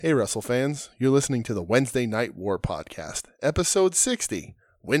Hey, Wrestle fans. You're listening to the Wednesday Night War Podcast, episode 60,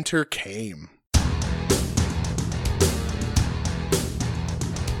 Winter Came.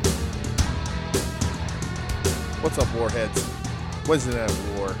 What's up, Warheads? Wednesday Night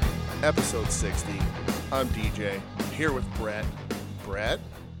War, episode 60. I'm DJ. I'm here with Brett. Brett?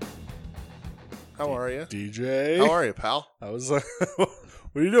 How are you? DJ? How are you, pal? I was like, what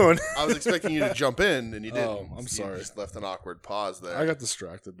are you doing? I was expecting you to jump in, and you didn't. Oh, I'm sorry. You just left an awkward pause there. I got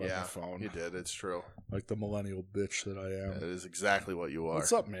distracted by my Yeah, phone. you did. It's true. Like the millennial bitch that I That am. is exactly what you are.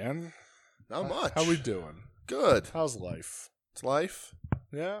 What's up, man? Not much. How we doing? Good. How's life? It's life.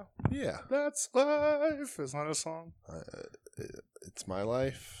 Yeah? Yeah. That's life. Isn't that a song? It's my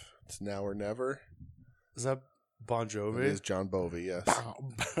life. It's now or never. Is that Bon It Jovi? is John Bovey, yes.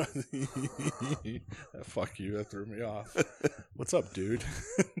 Fuck you. That threw me off. What's up, dude?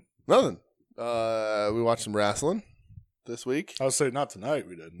 Nothing. We watched some wrestling this week. I was saying not tonight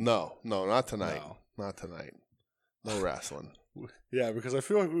we didn't. No, not tonight. No. Not tonight. No wrestling. Yeah, because I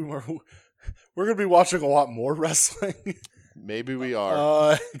feel like we're going to be watching a lot more wrestling. Maybe we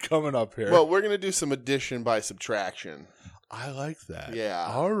are. Coming up here. Well, we're going to do some addition by subtraction. I like that. Yeah.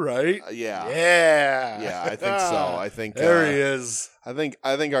 All right. Yeah. Yeah. Yeah, I think so. I think there he is I think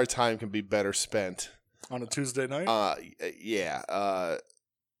our time can be better spent. on a Tuesday night. Yeah.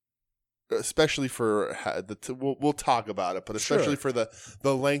 Especially for we'll talk about it, but especially for the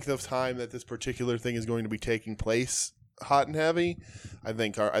length of time that this particular thing is going to be taking place, hot and heavy. I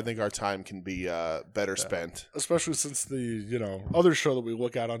think our time can be better spent. Especially since the other show that we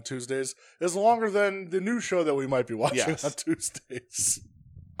look at on Tuesdays is longer than the new show that we might be watching Yes. on Tuesdays.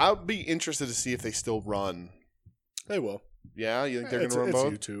 I'll be interested to see if they still run. They will. Yeah, you think they're going to run it's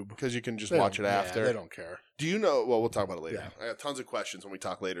both? YouTube. Because you can just They watch it don't- after. Yeah, they don't care. Do you know? Well, we'll talk about it later. Yeah. I got tons of questions when we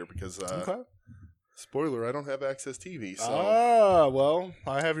talk later because, Okay. spoiler, I don't have Access TV. So Well,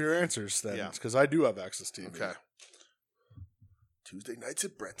 I have your answers then. Yeah. Because I do have Access TV. okay. Tuesday nights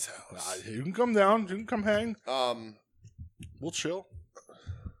at Brett's house. You can come down. You can come hang. Well, We'll chill.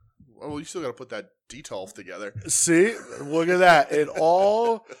 you still got to put that detolf together, See? Look at that. It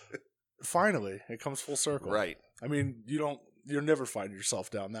all, finally, it comes full circle. right? I mean, you'll never find yourself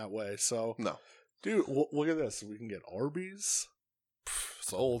down that way. So, No, dude, look at this. We can get Arby's.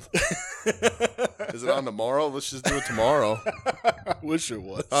 sold. Is it on tomorrow? Let's just do it tomorrow. I wish it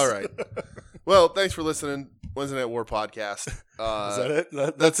was. All right. Well, thanks for listening. Wednesday Night War Podcast. Is that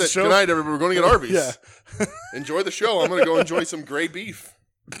it? That's the it. show? Good night, everybody. We're going to get Arby's. Yeah. Enjoy the show. I'm going to go enjoy some gray beef.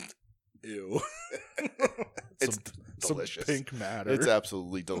 Ew. It's Some delicious. pink matter. It's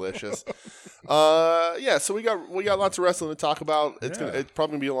absolutely delicious. Yeah. So we got lots of wrestling to talk about. It's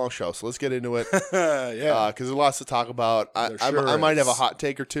probably gonna be a long show. So let's get into it. Yeah. Because there's lots to talk about. There I sure might have a is. hot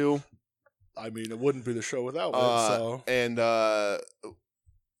take or two. I mean, it wouldn't be the show without it. So And they're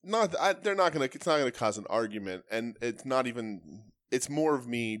not gonna. It's not gonna cause an argument, and it's not even. It's more of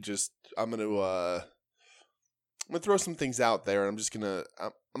me just. I'm gonna throw some things out there, and I'm just gonna.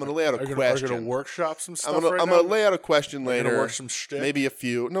 I'm gonna lay out a question. Are you gonna workshop some stuff? I'm gonna lay out a question Are you later. gonna work some shtick? Maybe a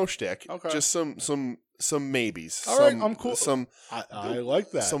few. No shtick. Okay. Just some maybes. All right, I'm cool. Some I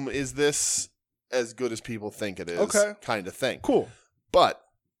like that. some is this as good as people think it is? Okay. Kind of thing. Cool. But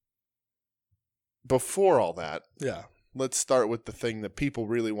before all that, Yeah. let's start with the thing that people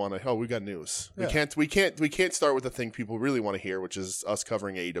really want to. Oh, we got news. Yeah. We can't start with the thing people really want to hear, which is us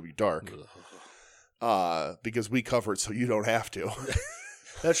covering AEW Dark. Because we cover it, so you don't have to.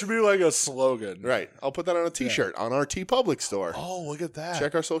 That should be like a slogan. Right. I'll put that on a T-shirt on our TeePublic store. Oh, look at that.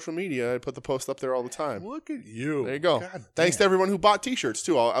 Check our social media. I put the post up there all the time. Look at you. There you go. God Thanks to damn. everyone who bought T-shirts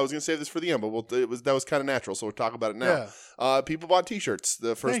too. I was going to save this for the end, but that was kind of natural, so we'll talk about it now. People bought T-shirts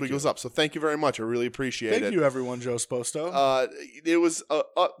the first Thank week you. it was up, so thank you very much. I really appreciate it. Thank you, everyone, Joe Sposto. It was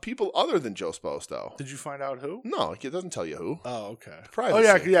people other than Joe Sposto. Did you find out who? No, it doesn't tell you who. Oh, okay. Privacy. Oh,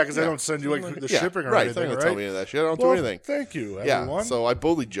 yeah, because Yeah. they don't send you like the shipping or right. anything, They're not right? tell me any of that shit. I don't Well, do anything. Thank you, Yeah, everyone. so I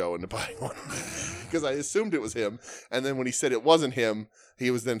bullied Joe into buying one because I assumed it was him, and then when he said it wasn't him, he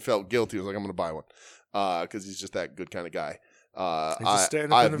was then felt guilty. He was like, "I'm going to buy one," because he's just that good kind of guy. He's a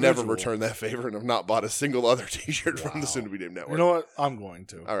stand-up I've never individual. returned that favor, and have not bought a single other T-shirt from the Soon to Be Named Network. You know what? I'm going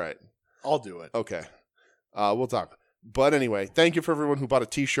to. All right, I'll do it. okay, we'll talk. But anyway, thank you for everyone who bought a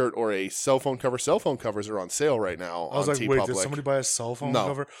T-shirt or a cell phone cover. Cell phone covers are on sale right now. I was on like, wait, TeePublic. did somebody buy a cell phone No.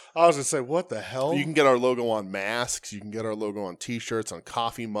 cover? I was going to say, what the hell? You can get our logo on masks. You can get our logo on T-shirts, on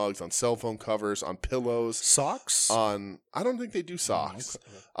coffee mugs, on cell phone covers, on pillows. Socks? I don't think they do socks,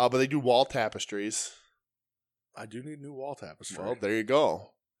 Okay. but they do wall tapestries. I do need new wall tapestry. Well, there you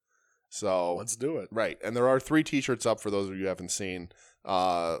go. So let's do it. Right. And there are 3 t-shirts up for those of you who haven't seen.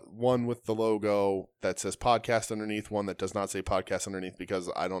 One with the logo that says podcast underneath, one that does not say podcast underneath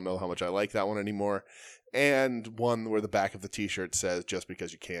because I don't know how much I like that one anymore, and one where the back of the t-shirt says just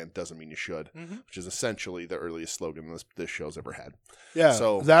because you can doesn't mean you should, which is essentially the earliest slogan this show's ever had. Yeah.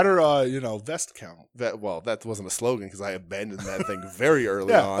 So that or vest count. that wasn't a slogan because I abandoned that thing very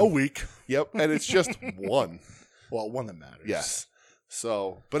early Yeah, on. a week. Yep. And it's just one. Well, one that matters. Yes.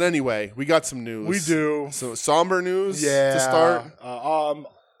 So, but anyway, we got some news. We do. So somber news to start.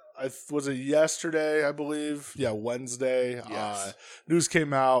 Was it yesterday, I believe? Yeah, Wednesday. Yes. News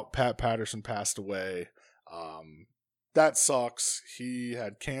came out. Pat Patterson passed away. That sucks. He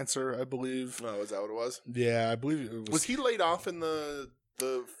had cancer, I believe. Oh, is that what it was? Yeah, I believe it was. Was he laid off in the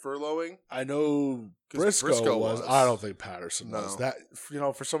furloughing? I know 'Cause Briscoe was. I don't think Patterson No. was. That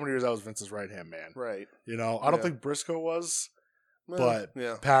for so many years, that was Vince's right hand man. Right. I don't Yeah. think Briscoe was. Well, But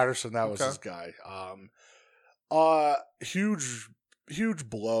yeah. Patterson, that was Okay. his guy. Huge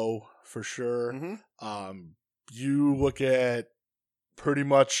blow for sure. Mm-hmm. You look at pretty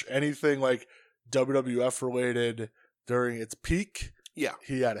much anything like WWF related during its peak. Yeah.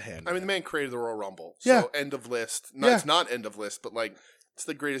 He had a hand. I mean, the man created the Royal Rumble. So Yeah. end of list. Yeah. It's not end of list, but like it's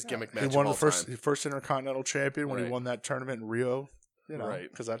the greatest gimmick match he won of the all first time. first Intercontinental Champion when he Right. won that tournament in Rio. Right.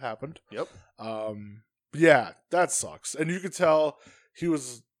 because that happened. Yep. Yeah, that sucks. And you could tell he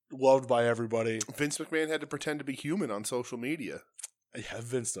was loved by everybody. Vince McMahon had to pretend to be human on social media. Yeah,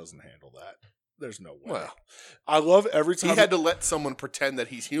 Vince doesn't handle that. There's no way. Well, I love every time he had to let someone pretend that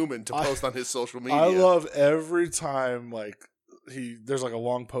he's human to post on his social media. I love every time like there's like a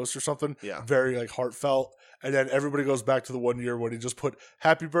long post or something. Yeah. Very like heartfelt. And then everybody goes back to the 1 year when he just put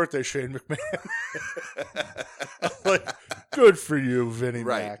 "Happy Birthday, Shane McMahon." Like, good for you, Vinnie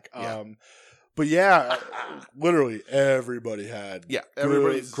Right. Mac. Yeah. But yeah, literally everybody had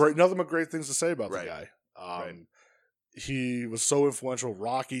everybody's great, nothing but great things to say about Right. the guy. Right. He was so influential.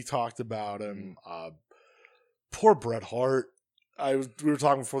 Rocky talked about him. Poor Bret Hart. We were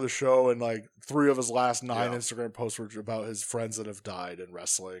talking before the show, and like 3 of his last 9 Instagram posts were about his friends that have died in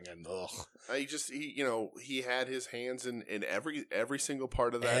wrestling, and he had his hands in every single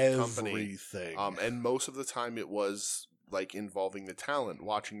part of that company. Everything. And most of the time it was like involving the talent,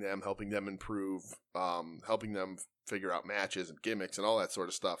 watching them, helping them improve, helping them figure out matches and gimmicks and all that sort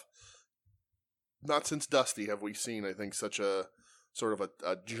of stuff. Not since Dusty have we seen, I think, such a sort of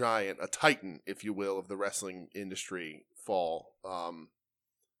a giant, a titan, if you will, of the wrestling industry fall.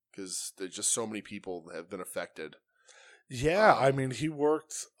 Because there's just so many people that have been affected. Yeah, I mean, he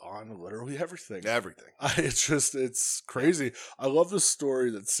worked on literally everything. Everything. It's crazy. I love the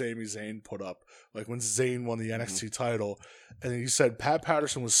story that Sami Zayn put up, like when Zayn won the NXT title, and he said Pat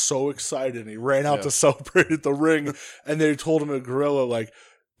Patterson was so excited, and he ran out to celebrate at the ring, and they told him at Gorilla, like,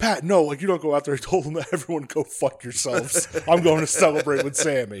 Pat, no, like you don't go out there. He told them that everyone go fuck yourselves. I'm going to celebrate with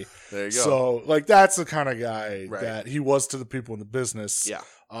Sammy. There you go. So, like, that's the kind of guy that he was to the people in the business. Yeah.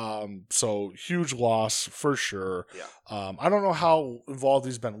 So huge loss for sure. Yeah. I don't know how involved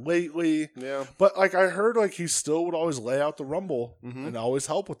he's been lately. Yeah. But like I heard, like he still would always lay out the Rumble and always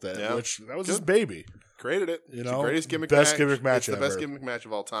help with it, Yeah. which that was his baby. Created it. You It's know, the greatest gimmick best match. gimmick match It's the ever. best gimmick match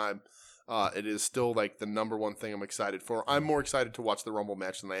of all time. It is still like the number one thing I'm excited for. I'm more excited to watch the Rumble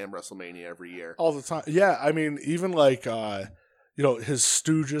match than I am WrestleMania every year. All the time. Yeah, I mean, even like his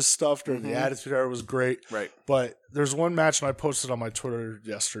Stooges stuff during the Attitude Era was great. Right. But there's one match, and I posted on my Twitter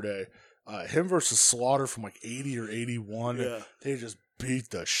yesterday. Him versus Slaughter from like 80 or 81. Yeah. They just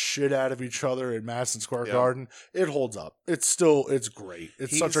beat the shit out of each other in Madison Square Yeah. Garden. It holds up. It's great.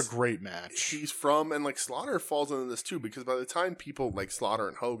 It's such a great match. He's from, and like Slaughter falls into this too, because by the time people like Slaughter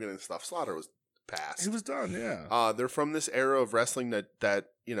and Hogan and stuff, Slaughter was past. He was done, yeah. They're from this era of wrestling that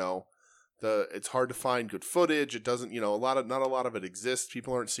it's hard to find good footage. It doesn't, not a lot of it exists.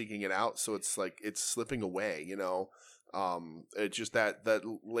 People aren't seeking it out, so it's like it's slipping away. It's just that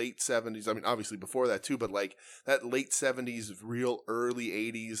late 70s. I mean, obviously before that too, but like that late 70s, real early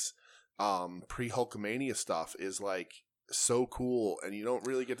 80s, pre-Hulkamania stuff is like so cool, and you don't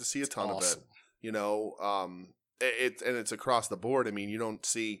really get to see a ton of it. It's across the board. I mean, you don't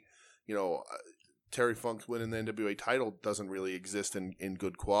see, Terry Funk winning the NWA title doesn't really exist in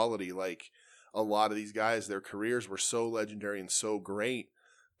good quality. Like a lot of these guys, their careers were so legendary and so great,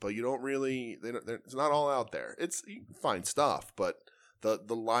 but you don't really, it's not all out there. You can find stuff, but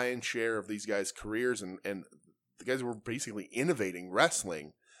the lion's share of these guys' careers and the guys were basically innovating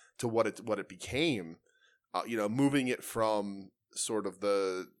wrestling to what it became, moving it from sort of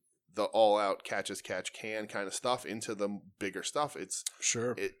the all out catch as catch can kind of stuff into the bigger stuff. It's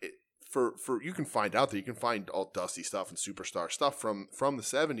sure. for you can find out that you can find all Dusty stuff and Superstar stuff from the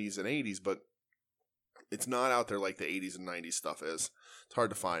 70s and 80s, but it's not out there like the 80s and 90s stuff is. It's hard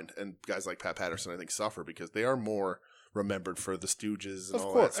to find, and guys like Pat Patterson, I think, suffer because they are more remembered for the Stooges and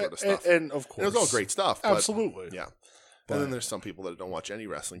all that sort of stuff. And of course, it was all great stuff. But, absolutely, yeah. But then there's some people that don't watch any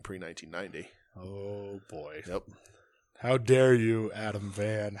wrestling pre-1990. Oh boy! Yep. How dare you, Adam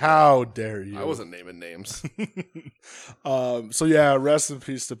Van? How dare you? I wasn't naming names. So yeah, rest in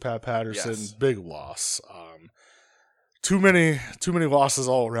peace to Pat Patterson. Yes. Big loss. Too many losses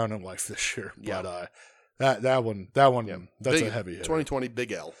all around in life this year. Yeah. But that one, Yeah. that's big, a heavy hit. 2020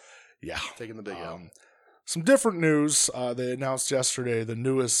 Big L. Yeah. Taking the big L. Some different news. They announced yesterday the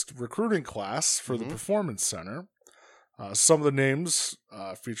newest recruiting class for the Mhm. Performance Center. Some of the names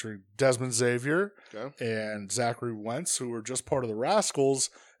featuring Desmond Xavier Okay. and Zachary Wentz, who were just part of the Rascals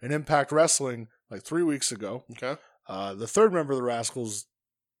in Impact Wrestling like 3 weeks ago. Okay. The third member of the Rascals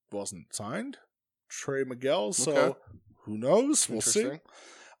wasn't signed, Trey Miguel, so Okay. who knows? We'll see. Interesting.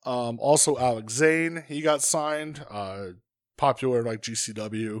 Also, Alex Zane, he got signed, popular like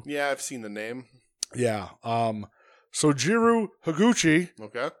GCW. Yeah, I've seen the name. Yeah. So Jiro Higuchi,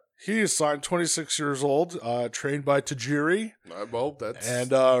 Okay. he is signed, 26 years old, trained by Tajiri, Well, that's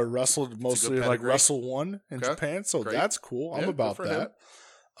and wrestled mostly in like pedigree. Wrestle One in Okay. Japan, so Great. that's cool. I'm Yeah, about good for that.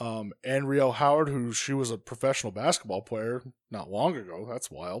 Andriel Howard, she was a professional basketball player not long ago. That's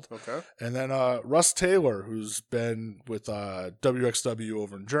wild. okay. And then Russ Taylor, who's been with WXW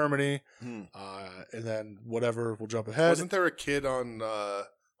over in Germany. Hmm. And then whatever, we'll jump ahead. Wasn't there a kid on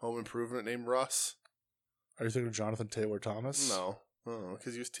Home Improvement named Russ? Are you thinking of Jonathan Taylor Thomas? No. Oh,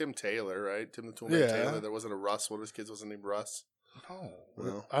 because he was Tim Taylor, right? Tim the Toolman Yeah. Taylor. There wasn't a Russ. One of his kids wasn't named Russ.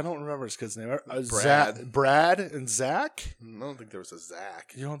 No. I don't remember his kid's name. Brad. Brad and Zach? I don't think there was a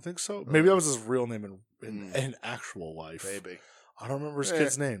Zach. You don't think so? Maybe that was his real name in Hmm. actual life. Maybe. I don't remember his Eh.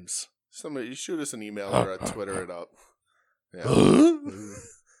 kids' names. Somebody, you shoot us an email or Twitter it up. Yeah.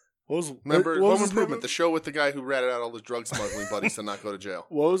 What was, Remember what was Home his Improvement, name? the show with the guy who ratted out all his drug smuggling buddies to not go to jail.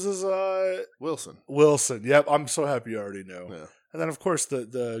 What was his Wilson. Wilson? Yep, I'm so happy you already know. Yeah. And then of course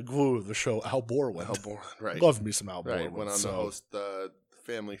the glue of the show, Al Borland. Al Borland, right. Love me some Al Right. Borland. Went on so. to host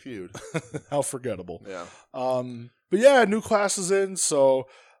Family Feud. How forgettable. Yeah. But yeah, new class is in, so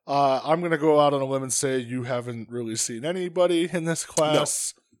I'm gonna go out on a limb and say you haven't really seen anybody in this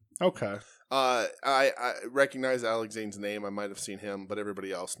class. No. Okay. I recognize Alex Zane's name. I might have seen him, but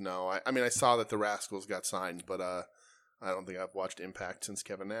everybody else, no. I mean, I saw that the Rascals got signed, but I don't think I've watched Impact since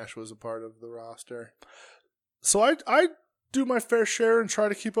Kevin Nash was a part of the roster. So I do my fair share and try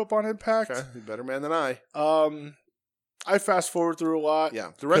to keep up on Impact. Okay, you're a better man than I. I fast forward through a lot.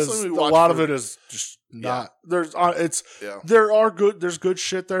 Yeah, the wrestling we watch. A lot of it is just not. There's there's good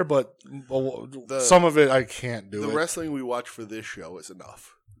shit there, but some of it I can't do. The it. wrestling we watch for this show is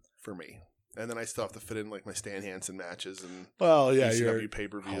enough for me. And then I still have to fit in like my Stan Hansen matches and ECW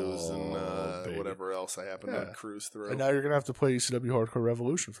pay-per-views and whatever else I happen to cruise through. And now you're going to have to play ECW Hardcore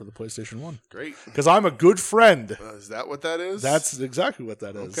Revolution for the PlayStation 1. Great. Because I'm a good friend. Is that what that is? That's exactly what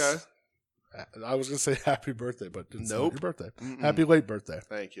that is. Okay. I was going to say happy birthday, but it's not your birthday. Mm-mm. Happy late birthday.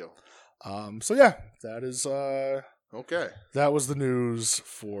 Thank you. So yeah, that is okay. That was the news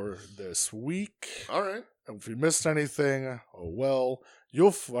for this week. All right. If you missed anything, oh well.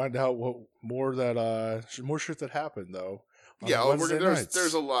 You'll find out more shit that happened though. Yeah,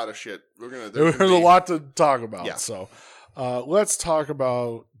 there's a lot of shit. There's a lot to talk about. Yeah. So let's talk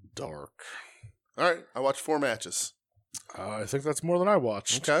about Dark. All right, I watched 4 matches. I think that's more than I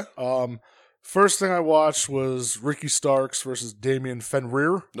watched. Okay. First thing I watched was Ricky Starks versus Damian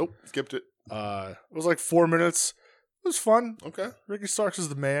Fenrir. Nope, skipped it. It was like 4 minutes. It was fun. Okay, Ricky Starks is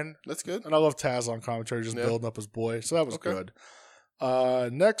the man. that's good. And I love Taz on commentary, just building up his boy. So that was Okay. good.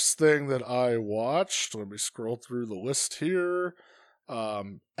 Next thing that I watched, let me scroll through the list here.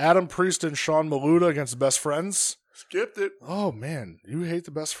 Adam Priest and Sean Maluda against Best Friends. Skipped it. Oh man, you hate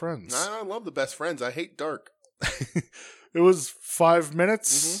the Best Friends. I love the Best Friends. I hate Dark. It was 5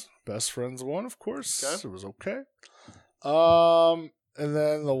 minutes. Mm-hmm. Best Friends won, of course. Okay. It was okay. And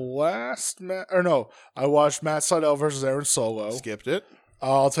then the last I watched Matt Sydal versus Aaron Solo. Skipped it.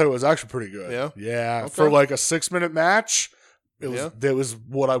 I'll tell you, it was actually pretty good. Yeah? Yeah. Okay. For like a 6-minute match, it was Yeah. that was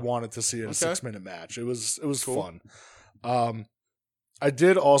what I wanted to see in a Okay. 6-minute match. It was Cool. fun. I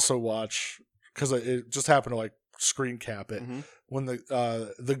did also watch, because it just happened to like screen cap it, Mhm. when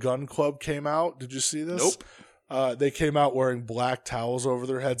the Gun Club came out. Did you see this? Nope. They came out wearing black towels over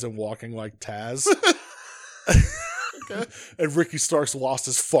their heads and walking like Taz. Okay. And Ricky Starks lost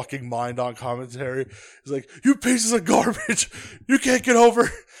his fucking mind on commentary. He's like, "You pieces of garbage! You can't get over."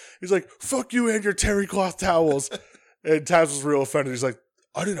 He's like, "Fuck you and your terry cloth towels." And Taz was real offended. He's like,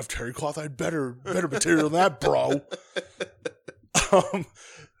 I didn't have terry cloth. I had better material than that, bro.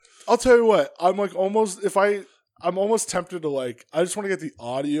 I'll tell you what. I'm like I'm almost tempted to like. I just want to get the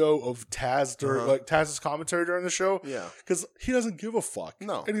audio of Taz during like Taz's commentary during the show. Yeah, because he doesn't give a fuck.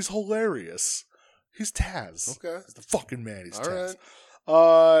 No, and he's hilarious. He's Taz. Okay, he's the fucking man. He's all Taz.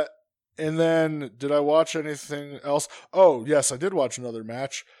 Right. And then did I watch anything else? Oh yes, I did watch another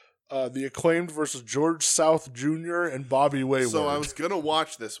match. The Acclaimed versus George South Jr. and Bobby Wayward. So I was gonna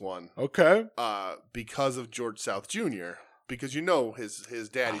watch this one. Okay. Because of George South Jr. Because you know his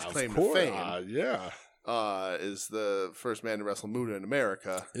daddy's claim to fame. Yeah. Is the first man to wrestle Muta in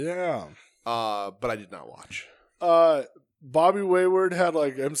America. Yeah. But I did not watch. Bobby Wayward had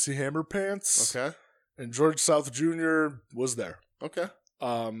like MC Hammer pants. Okay. And George South Jr. was there. Okay.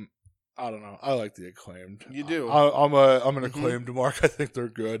 I don't know. I like the Acclaimed. You do. I'm an Acclaimed mark. I think they're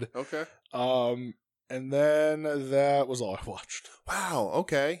good. Okay. And then that was all I watched. Wow.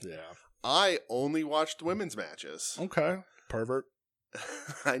 Okay. Yeah. I only watched women's matches. Okay. Pervert.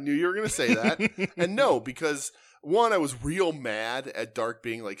 I knew you were going to say that. And no, because one, I was real mad at Dark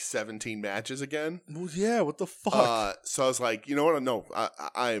being like 17 matches again. Well, yeah, what the fuck? So I was like, you know what? No,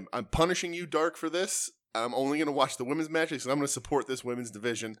 I'm punishing you, Dark, for this. I'm only going to watch the women's matches, and I'm going to support this women's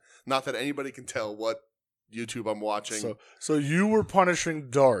division. Not that anybody can tell what YouTube I'm watching. So you were punishing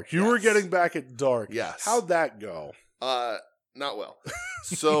Dark. You were getting back at Dark. Yes. How'd that go? Not well.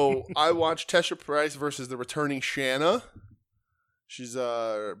 So I watched Tesha Price versus the returning Shanna. She's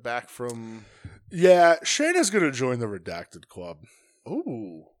back from... Yeah, Shayna's going to join the Redacted Club.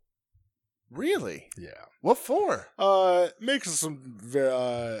 Ooh. Really? Yeah. What for? Making some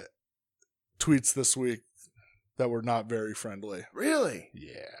tweets this week that were not very friendly. Really?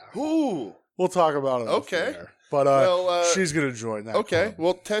 Yeah. Ooh. We'll talk about it. Okay. But she's going to join that club.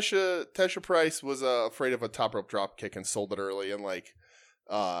 Well, Tesha Price was afraid of a top rope drop kick and sold it early and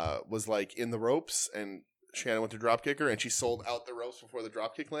was in the ropes, and Shannon went to drop kick her, and she sold out the ropes before the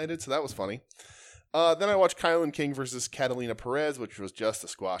drop kick landed, so that was funny. Then I watched Kylan King versus Catalina Perez, which was just a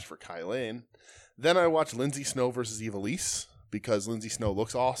squash for Kylan. Then I watched Lindsay Snow versus Ivelisse, because Lindsay Snow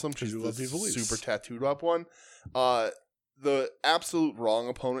looks awesome. She's the super tattooed up one. The absolute wrong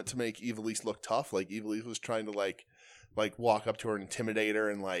opponent to make Ivelisse look tough. Like, Ivelisse was trying to like walk up to her and intimidate her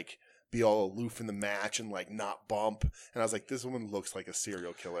and like be all aloof in the match and like not bump. And I was like, this woman looks like a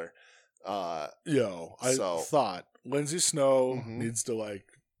serial killer. I thought Lindsay Snow needs to like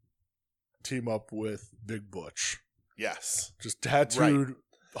team up with Big Butch. Yes. Just tattooed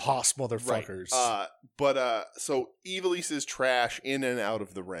hoss motherfuckers. Right. So Ivelisse's trash in and out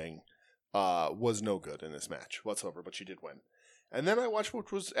of the ring was no good in this match whatsoever, but she did win. And then I watched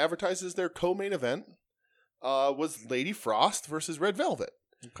what was advertised as their co-main event was Lady Frost versus Red Velvet.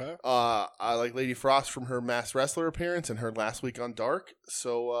 Okay. I like Lady Frost from her Masked Wrestler appearance and her last week on Dark.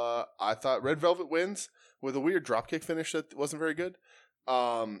 So I thought Red Velvet wins with a weird dropkick finish that wasn't very good.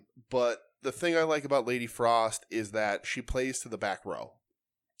 But the thing I like about Lady Frost is that she plays to the back row.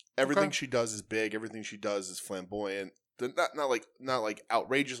 Everything she does is big. Everything she does is flamboyant. Not like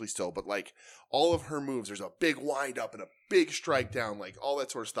outrageously so, but like all of her moves. There's a big wind up and a big strike down, like all that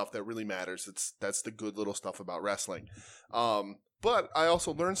sort of stuff that really matters. That's the good little stuff about wrestling. But I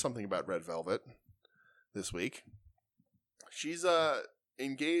also learned something about Red Velvet this week. She's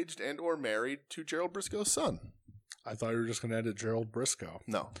engaged and or married to Gerald Briscoe's son. I thought you were just going to end at Gerald Briscoe.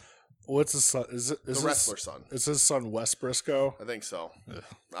 No. What's his son? Is the wrestler's son? Is his son Wes Briscoe? I think so. Ugh.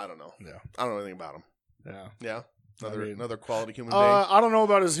 I don't know. Yeah. I don't know anything about him. Yeah. Yeah. Another quality human being. I don't know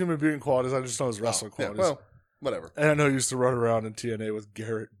about his human being qualities. I just know his wrestling qualities. Yeah, well, whatever. And I know he used to run around in TNA with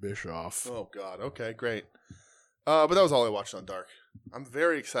Garrett Bischoff. Oh, God. Okay, great. But that was all I watched on Dark. I'm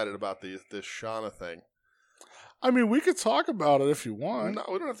very excited about this Shauna thing. I mean, we could talk about it if you want. No,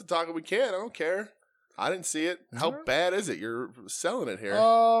 we don't have to talk. We can. I don't care. I didn't see it. How bad is it? You're selling it here.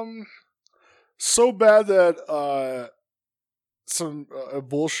 So bad that some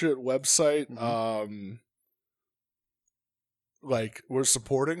bullshit website we're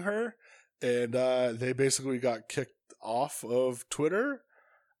supporting her, and they basically got kicked off of Twitter,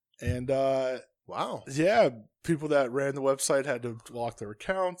 and wow, yeah, people that ran the website had to lock their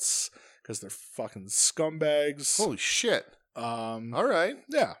accounts because they're fucking scumbags. Holy shit! All right,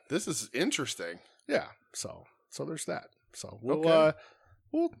 yeah, this is interesting. Yeah, so there's that. So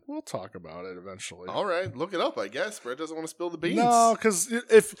we'll talk about it eventually. All right, look it up. I guess Brett doesn't want to spill the beans. No, because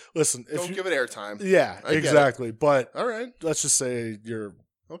if don't give it airtime. Yeah, exactly. But all right, let's just say you're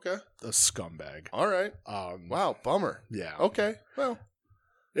a scumbag. All right. Wow, bummer. Yeah. Okay. Well,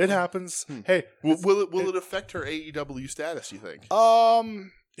 it happens. Hey, will it affect her AEW status? You think?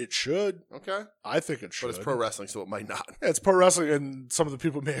 It should. Okay. I think it should. But it's pro wrestling, so it might not. Yeah, it's pro wrestling, and some of the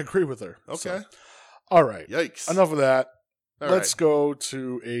people may agree with her. Okay. So. All right. Yikes. Enough of that. All Let's right. go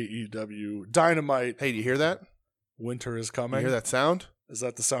to AEW Dynamite. Hey, do you hear that? Winter is You coming. hear that sound? Is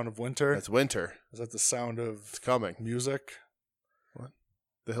that the sound of winter? That's winter. Is that the sound of It's coming. music?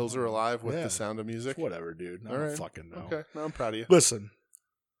 The hills are alive with Yeah. the sound of music. Whatever, dude. I All don't right. fucking know. Okay. No, I'm proud of you. Listen.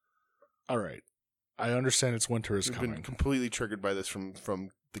 All right. I understand it's winter is We've coming. been completely triggered by this from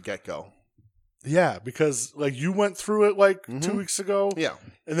the get-go. Yeah, because like you went through it like 2 Mhm. weeks ago, Yeah.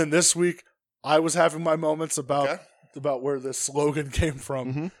 and then this week I was having my moments about Okay. where this slogan came from,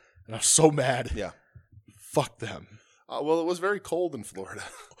 Mm-hmm. and I was so mad. Yeah. Fuck them. Well, it was very cold in Florida.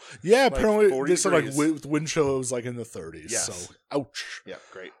 Yeah, Like apparently 40 they said like degrees. with wind chill it was like in the 30s. Yes. So ouch. Yeah,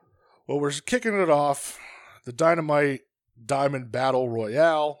 great. Well, we're kicking it off. The Dynamite Diamond Battle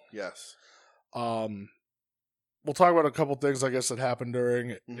Royale. Yes. We'll talk about a couple things I guess that happened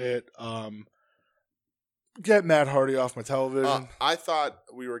during Mhm. it. Get Matt Hardy off my television. I thought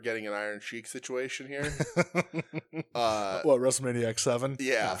we were getting an Iron Sheik situation here. What, WrestleMania X7?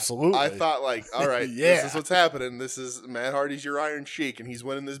 Yeah. Absolutely. I thought, like, all right, Yeah. this is what's happening. This is Matt Hardy's your Iron Sheik, and he's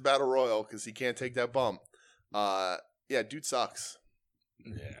winning this battle royal because he can't take that bump. Yeah, dude sucks.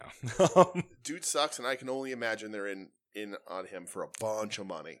 Yeah. Dude sucks, and I can only imagine they're in on him for a bunch of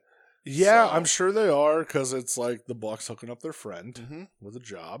money. Yeah, So- I'm sure they are because it's like the Bucks hooking up their friend Mm-hmm. with a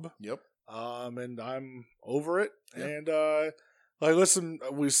job. Yep. And I'm over it. Yeah. And like, listen,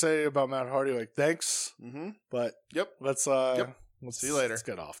 we say about Matt Hardy, like, thanks, Mm-hmm. but Yep. let's Yep. let's See you later. Let's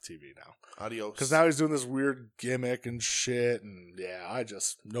get off TV now Adios. because now he's doing this weird gimmick and shit, and yeah, I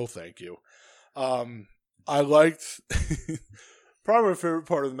just no thank you. I liked. Probably my favorite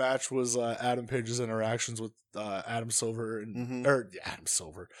part of the match was Adam Page's interactions with Adam Silver and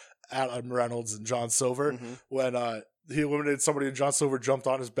Adam Reynolds and John Silver Mhm. when he eliminated somebody and John Silver jumped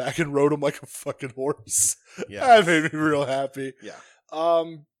on his back and rode him like a fucking horse. Yeah. That made me real happy. Yeah.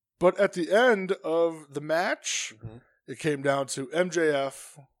 But at the end of the match, Mhm. it came down to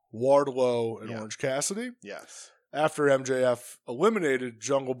MJF, Wardlow, and Yeah. Orange Cassidy. Yes. After MJF eliminated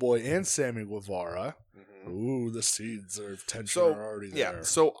Jungle Boy and Sammy Guevara. Mhm. Ooh, the seeds of tension So are already there. yeah,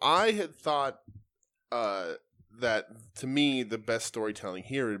 so I had thought that to me the best storytelling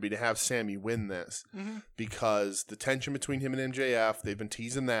here would be to have Sammy win this Mhm. because the tension between him and MJF, they've been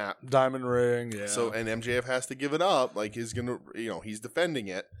teasing that. Diamond Ring, yeah. So and MJF has to give it up, like he's gonna, he's defending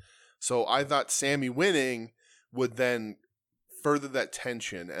it. So I thought Sammy winning would then further that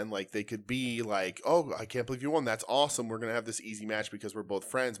tension, and like they could be like, "Oh, I can't believe you won. That's awesome. We're gonna have this easy match because we're both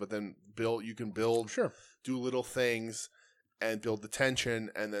friends." But then you can build, sure. do little things, and build the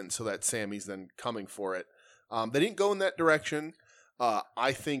tension, and then so that Sammy's then coming for it. They didn't go in that direction.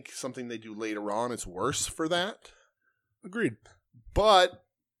 I think something they do later on is worse for that. Agreed. But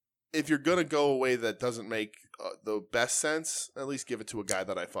if you're gonna go a way that doesn't make the best sense, at least give it to a guy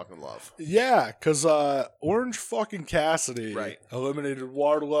that I fucking love. Yeah, because Orange fucking Cassidy Right. eliminated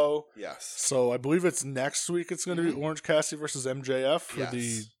Wardlow. Yes. So I believe it's next week. It's going to be Mhm. Orange Cassidy versus MJF for Yes.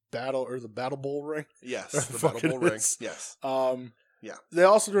 the Battle Bowl ring. Yes. Or The fucking Battle Bull ring. is. Yes. Yeah. They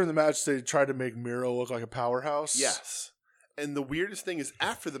also during the match they tried to make Miro look like a powerhouse. Yes. And the weirdest thing is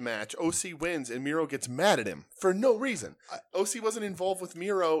after the match, OC wins and Miro gets mad at him for no reason. OC wasn't involved with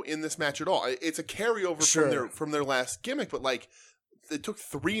Miro in this match at all. It's a carryover Sure. from their last gimmick, but like it took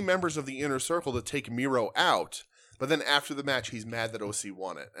 3 members of the inner circle to take Miro out. But then after the match, he's mad that OC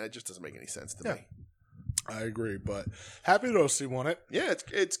won it. And it just doesn't make any sense to me. I agree, but happy that OC won it. Yeah, it's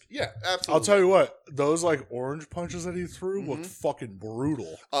absolutely. I'll tell you what, those like orange punches that he threw looked Mhm. fucking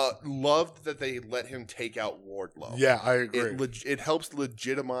brutal. Loved that they let him take out Wardlow. Yeah, I agree. It helps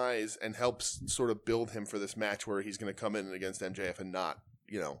legitimize and helps sort of build him for this match where he's going to come in against MJF and not,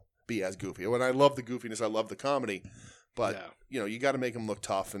 be as goofy. When I love the goofiness, I love the comedy, but Yeah. you got to make him look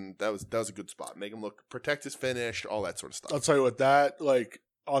tough, and that was a good spot. Make him protect his finish, all that sort of stuff. I'll tell you what, that like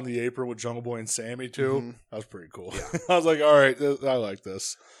on the apron with Jungle Boy and Sammy too, Mhm. that was pretty cool. Yeah. I was like, all right, I like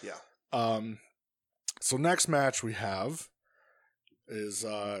this. Yeah. So next match we have is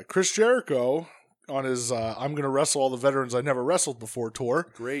Chris Jericho on his I'm gonna wrestle all the veterans I never wrestled before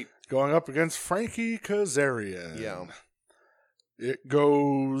tour, Great. going up against Frankie Kazarian. Yeah. It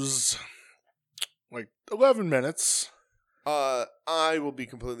goes like 11 minutes. I will be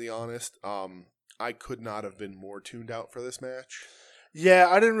completely honest. I could not have been more tuned out for this match. Yeah,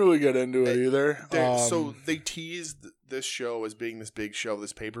 I didn't really get into it either. So they teased this show as being this big show,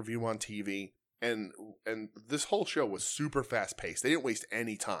 this pay-per-view on TV, and this whole show was super fast-paced. They didn't waste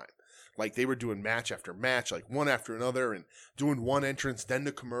any time. Like, they were doing match after match, like one after another, and doing one entrance, then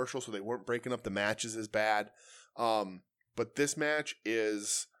the commercial, so they weren't breaking up the matches as bad. But this match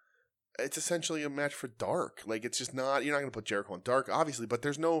it's essentially a match for Dark. Like, it's just not, you're not going to put Jericho on Dark, obviously, but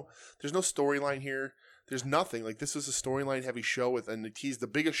there's no storyline here. There's nothing. Like, this is a storyline heavy show and he's the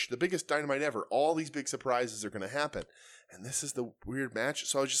biggest Dynamite ever. All these big surprises are going to happen. And this is the weird match.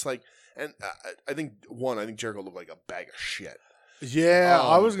 So I was just like, and I think Jericho looked like a bag of shit. Yeah,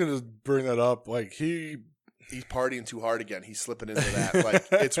 I was going to bring that up. Like, he's partying too hard again. He's slipping into that. Like,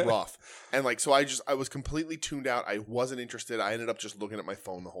 it's rough. And like, so I was completely tuned out. I wasn't interested. I ended up just looking at my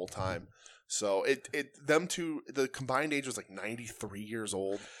phone the whole time. So them two, the combined age was like 93 years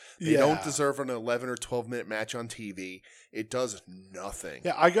old. They don't deserve an 11 or 12 minute match on TV. It does nothing.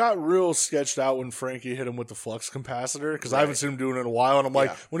 Yeah, I got real sketched out when Frankie hit him with the flux capacitor because I haven't seen him doing it in a while. And I'm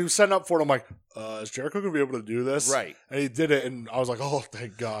like, when he was setting up for it, I'm like, is Jericho going to be able to do this? Right. And he did it, and I was like, oh,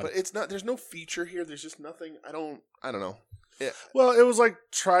 thank God. But it's not. There's no feature here. There's just nothing. I don't know. Yeah. Well, it was like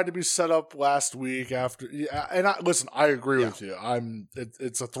tried to be set up last week after. Yeah, and listen, I agree with you.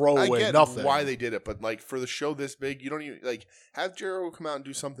 It's a throwaway. I get nothing. why they did it, but like for the show this big, you don't even like have Jericho come out and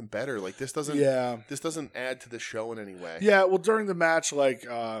do something better. Like this doesn't. Yeah. This doesn't add to the show in any way. Yeah. Well, during the match, like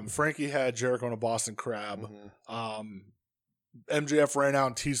Frankie had Jericho on a Boston Crab. Mm-hmm. MJF ran out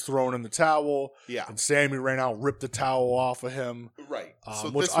and he's thrown in the towel. Yeah. And Sammy ran out and ripped the towel off of him. Right. So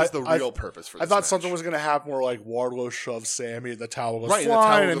this was the real purpose for this I thought match. something was going to happen where like Wardlow shoved Sammy, the towel was right,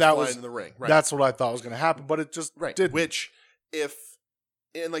 flying, and that was in the ring. Right. That's what I thought was going to happen, but it just didn't. Which,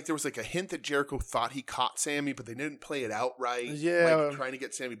 and like there was like a hint that Jericho thought he caught Sammy, but they didn't play it out right. Yeah. Like trying to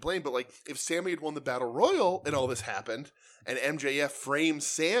get Sammy blamed. But like if Sammy had won the Battle Royal and all this happened, and MJF frames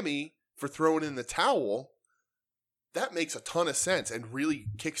Sammy for throwing in the towel, that makes a ton of sense and really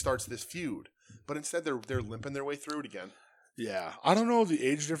kickstarts this feud. But instead, they're limping their way through it again. Yeah, I don't know the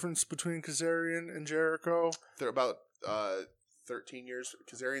age difference between Kazarian and Jericho. They're about 13 years.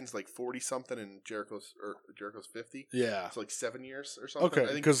 Kazarian's like 40 something, and Jericho's 50. Yeah, it's like 7 years or something.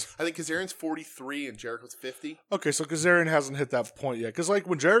 Okay, because I think Kazarian's 43 and Jericho's 50. Okay, so Kazarian hasn't hit that point yet. Because like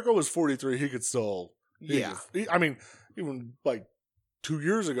when Jericho was 43, he could still. I mean, even like 2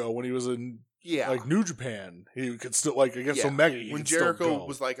 years ago when he was in. Yeah, like New Japan, he could still like against Omega. When Jericho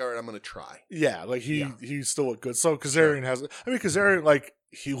was like, "All right, I'm going to try." Yeah, like he still looked good. So Kazarian has. I mean, Kazarian like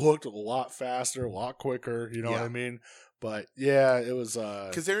he looked a lot faster, a lot quicker. You know what I mean? But yeah, it was.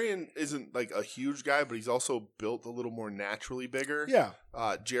 Kazarian isn't like a huge guy, but he's also built a little more naturally bigger. Yeah.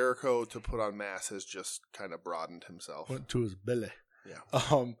 Jericho to put on mass has just kind of broadened himself. Went to his belly.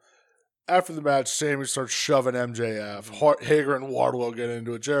 Yeah. After the match, Sammy starts shoving MJF. Hager and Wardlow get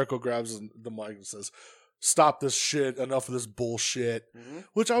into it. Jericho grabs the mic and says, "Stop this shit. Enough of this bullshit." Mm-hmm.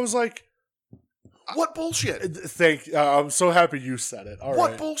 Which I was like, "What bullshit?" I'm so happy you said it. All what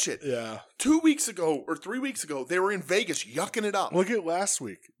right. bullshit? Yeah. 2 weeks ago or 3 weeks ago, they were in Vegas yucking it up. Look at last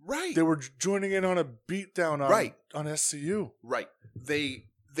week. Right. They were joining in on a beatdown on SCU. Right. They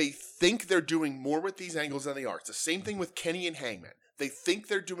think they're doing more with these angles than they are. It's the same thing with Kenny and Hangman. They think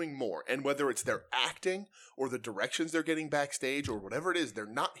they're doing more, and whether it's their acting or the directions they're getting backstage or whatever it is, they're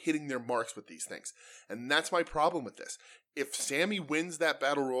not hitting their marks with these things. And that's my problem with this. If Sammy wins that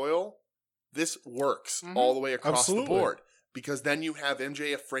Battle Royal, this works all the way across the board. Because then you have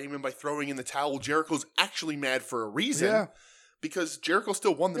MJF frame him by throwing in the towel. Jericho's actually mad for a reason. Yeah. Because Jericho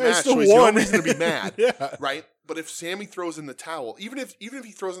still won the match, so he's no reason to be mad. Right? But if Sammy throws in the towel, even if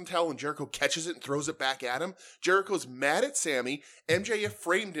he throws in the towel and Jericho catches it and throws it back at him, Jericho's mad at Sammy. MJF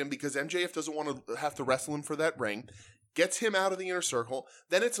framed him because MJF doesn't want to have to wrestle him for that ring. Gets him out of the inner circle.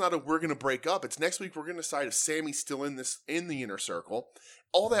 Then it's not we're going to break up. It's next week we're going to decide if Sammy's still in the inner circle.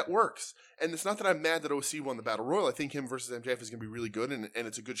 All that works. And it's not that I'm mad that OC won the Battle Royal. I think him versus MJF is going to be really good, and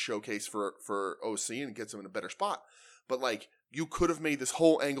it's a good showcase for OC, and it gets him in a better spot. But like, you could have made this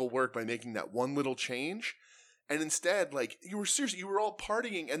whole angle work by making that one little change. And instead, like, you were all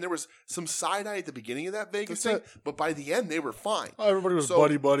partying, and there was some side-eye at the beginning of that Vegas thing, but by the end, they were fine. Oh, everybody was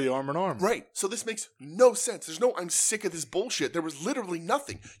buddy, arm in arm. Right. So this makes no sense. There's no, I'm sick of this bullshit. There was literally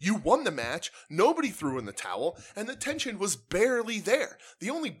nothing. You won the match, nobody threw in the towel, and the tension was barely there. The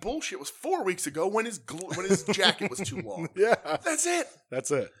only bullshit was 4 weeks ago when his jacket was too long. Yeah. That's it.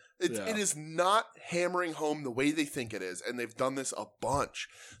 That's it. It is not hammering home the way they think it is, and they've done this a bunch.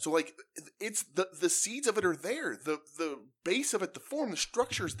 So, like, it's the seeds of it are there. The base of it, the form, the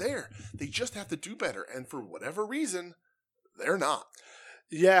structure is there. They just have to do better, and for whatever reason, they're not.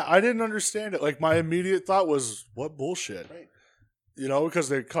 Yeah, I didn't understand it. Like, my immediate thought was, what bullshit? Right. You know, because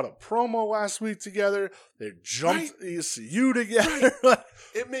they cut a promo last week together. They jumped ECU together. Right.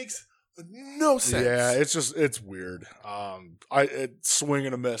 It makes no sense. Yeah, it's weird. It's swing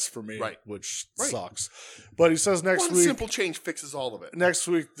and a miss for me, which sucks. But he says next week, one simple change fixes all of it. Next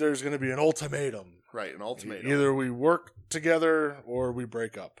week there's going to be an ultimatum. Right, an ultimatum. Either we work together or we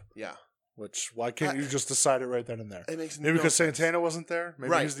break up. Yeah. Which, why can't you just decide it right then and there? It makes Maybe no because sense. Santana wasn't there?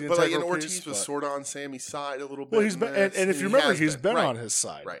 Maybe right, he's the but like, integral Ortiz piece, was but... sort of on Sammy's side a little bit. Well, he's been, and if you remember, he's been right. on his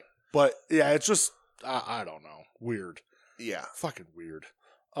side. Right. But, yeah, it's just, I don't know. Weird. Yeah. Fucking weird.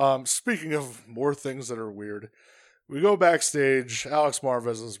 Speaking of more things that are weird, we go backstage. Alex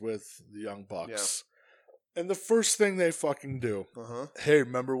Marvez is with the Young Bucks. And the first thing they fucking do, hey,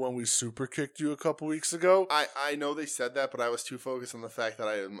 remember when we super kicked you a couple weeks ago? I know they said that, but I was too focused on the fact that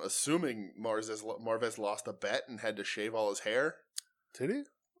I am assuming Marvez lost a bet and had to shave all his hair. Did he?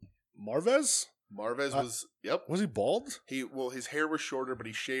 Marvez was, yep. Was he bald? His hair was shorter, but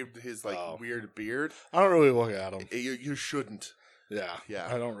he shaved his weird beard. I don't really look at him. You shouldn't. Yeah.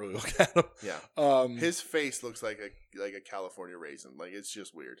 I don't really look at him. Yeah. His face looks like a California raisin. Like, it's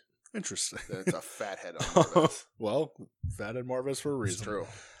just weird. Interesting. It's a fat head on Marvez. Well, fathead Marvez for a reason. It's true.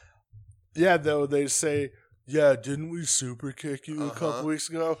 Yeah, though, they say, yeah, didn't we super kick you a couple weeks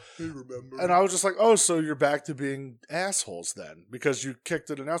ago? I remember. And I was just like, oh, so you're back to being assholes then, because you kicked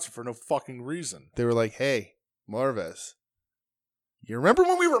an announcer for no fucking reason. They were like, hey, Marvez, you remember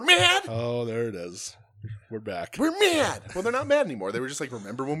when we were mad? Oh, there it is. We're back. We're mad. Well, they're not mad anymore. They were just like,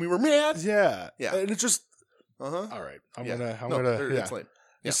 remember when we were mad? Yeah. Yeah. And it just, all right. I'm yeah. gonna. It's lame.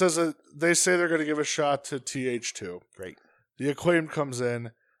 Yeah. It says that they say they're going to give a shot to TH2. Great. The Acclaimed comes in.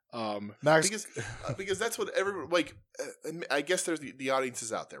 Max, because that's what everyone like. I guess there's the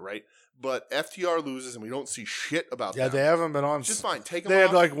audiences out there, right? But FTR loses, and we don't see shit about them. Yeah, they haven't been on. Just fine. Take them. They off.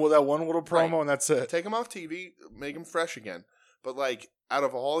 had like that one little promo, right. and that's it. Take them off TV. Make them fresh again. But like, out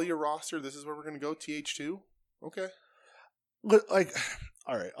of all your roster, this is where we're going to go. TH2. Okay. Like,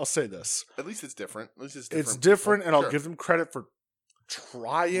 all right. I'll say this. At least it's different. At least it's different. It's different, and I'll give them credit for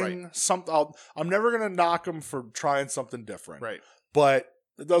trying something. I'm never gonna knock them for trying something different, right? But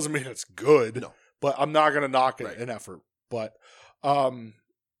it doesn't mean it's good. No, but I'm not gonna knock it an effort. But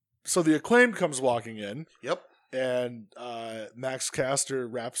so the Acclaimed comes walking in. Yep. And Max Caster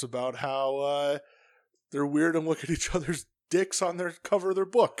raps about how they're weird and look at each other's dicks on their cover of their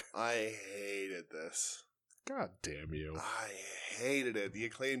book. I hated this. God damn you! I hated it. The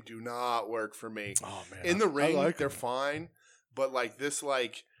Acclaimed do not work for me. Oh man! In the ring, they're fine. But like this,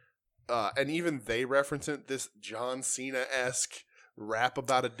 and even they reference it. This John Cena-esque rap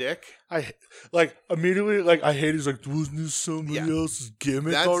about a dick. I immediately I hate. He's like, wasn't this somebody else's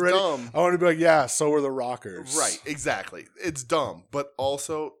gimmick That's already? Dumb. I want to be like, yeah. So are the Rockers. Right. Exactly. It's dumb, but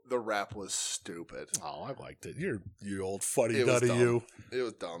also the rap was stupid. Oh, I liked it. You old fuddy duddy. You. It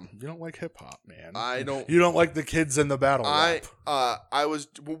was dumb. You don't like hip hop, man. I don't. You don't like the kids in the battle rap. I was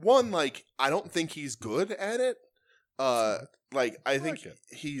one I don't think he's good at it. I think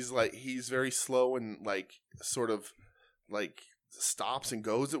he's very slow and sort of stops and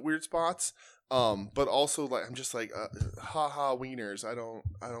goes at weird spots. But also I'm just haha wieners. I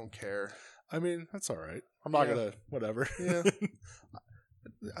don't care. I mean, that's all right. I'm not gonna whatever. Yeah.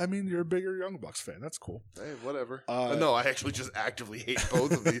 I mean, you're a bigger Young Bucks fan. That's cool. Hey, whatever. No, I actually just actively hate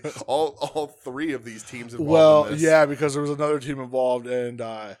both of these. all three of these teams involved. Well, in this. yeah, because there was another team involved, and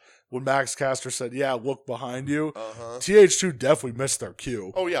when Max Caster said, "Yeah, look behind you," TH2 definitely missed their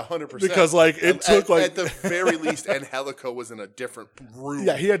cue. Oh yeah, 100%. Because it took at the very least, Angelico was in a different room.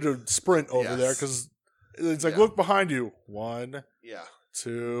 Yeah, he had to sprint over there because it's look behind you. 1,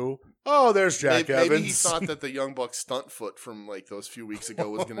 2. Oh, there's Jack Evans. Maybe he thought that the Young Bucks stunt foot from those few weeks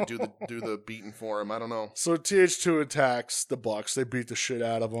ago was going to do the beating for him. I don't know. So TH2 attacks the Bucks. They beat the shit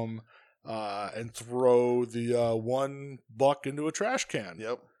out of them and throw the one Buck into a trash can.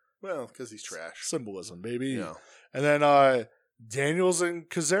 Yep. Well, because he's trash. Symbolism, baby. Yeah. And then Daniels and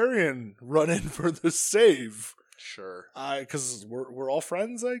Kazarian run in for the save. Sure. Because we're all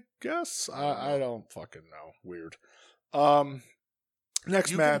friends, I guess. I don't fucking know. Weird.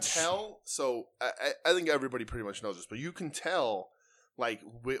 Next match. You can tell. So I think everybody pretty much knows this, but you can tell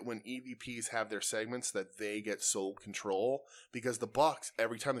when EVPs have their segments that they get sole control because the Bucks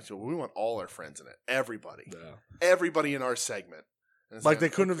every time they say we want all our friends in it, everybody in our segment. They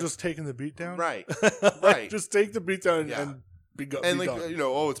couldn't have just taken the beat down, right? Right. Just take the beat down and be done.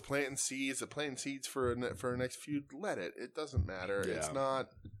 It's planting seeds. It's planting seeds for a next feud. Let it. It doesn't matter. Yeah. It's not.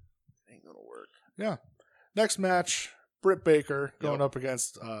 It ain't gonna work. Yeah. Next match. Britt Baker going up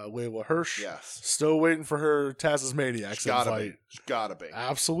against Layla Hirsch. Yes. Still waiting for her Taz's Maniacs invite. Gotta be.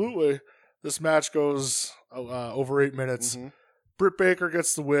 Absolutely. This match goes over 8 minutes. Mm-hmm. Britt Baker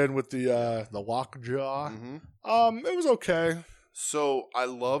gets the win with the lockjaw. Mm-hmm. It was okay. So I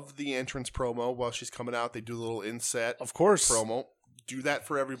love the entrance promo while she's coming out. They do a little inset, of course, promo. Do that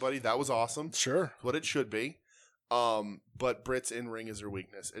for everybody. That was awesome. Sure, what it should be. But Britt's in ring is her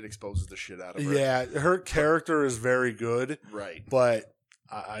weakness. It exposes the shit out of her. Yeah, her character is very good. Right. But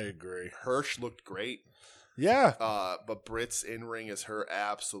I agree. Hirsch looked great. Yeah. But Britt's in ring is her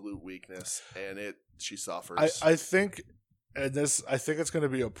absolute weakness, and she suffers. I think it's going to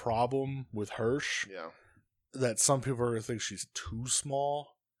be a problem with Hirsch. Yeah. That some people are going to think she's too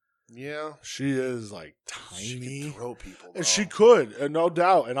small. Yeah. She is like tiny. She can throw people, though. And she could, no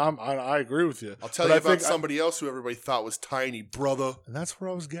doubt. And I agree with you. I'll tell you about somebody else who everybody thought was tiny, brother. And that's where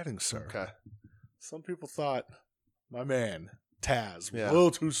I was getting, sir. Okay. Some people thought my man, Taz, was a Yeah.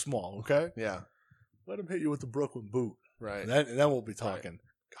 little too small, okay? Yeah. Let him hit you with the Brooklyn boot. Right. And then we'll be talking.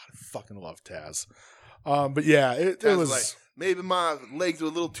 God, I fucking love Taz. But yeah, it was like, maybe my legs were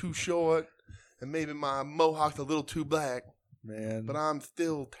a little too short, and maybe my mohawk's a little too black. Man. But I'm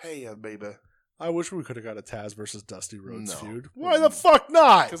still Taz, baby. I wish we could have got a Taz versus Dusty Rhodes No. feud. Why the fuck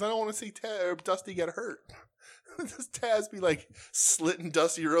not? Because I don't want to see Dusty get hurt. Does Taz be like slitting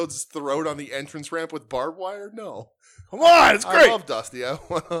Dusty Rhodes' throat on the entrance ramp with barbed wire? No. Come on, it's great. I love Dusty. I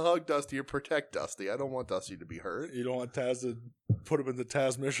want to hug Dusty or protect Dusty. I don't want Dusty to be hurt. You don't want Taz to put him in the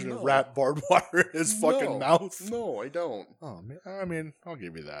Taz mission No. and wrap barbed wire in his fucking mouth? No, I don't. Oh, man. I mean, I'll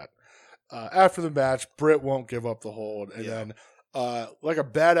give you that. After the match, Britt won't give up the hold. And then, like a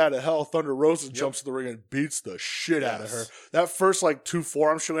bat out of hell, Thunder Rosa jumps to the ring and beats the shit out of her. That first, 2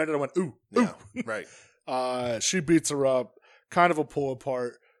 forearms she landed, I went, ooh, ooh. Yeah, right. She beats her up. Kind of a pull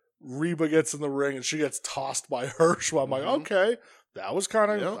apart. Reba gets in the ring and she gets tossed by Hirsch. I'm like, okay, that was kind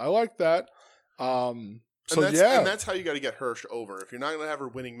of, I like that. And that's how you got to get Hirsch over. If you're not going to have her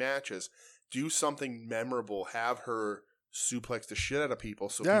winning matches, do something memorable. Have her suplex the shit out of people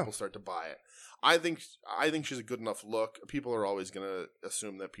so people start to buy it. I think she's a good enough look. People are always going to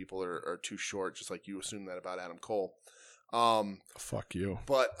assume that people are too short, just like you assume that about Adam Cole. Fuck you.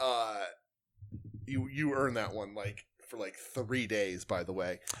 But you earned that one for 3 days, by the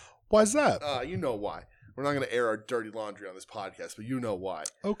way. Why's that? You know why. We're not going to air our dirty laundry on this podcast, but you know why.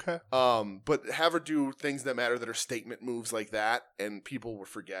 Okay. But have her do things that matter that are statement moves like that, and people will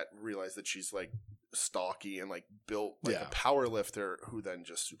realize that she's stocky and built a power lifter who then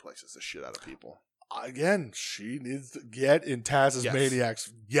just suplexes the shit out of people. Again, she needs to get in Taz's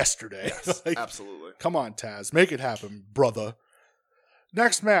Maniacs yesterday. Yes, absolutely. Come on, Taz. Make it happen, brother.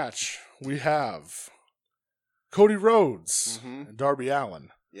 Next match, we have Cody Rhodes and Darby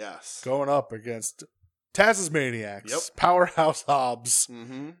Allin. Yes. Going up against Taz's Maniacs, Yep. Powerhouse Hobbs,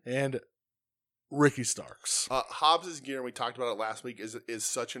 Mm-hmm. and Ricky Starks. Hobbs' gear, we talked about it last week, is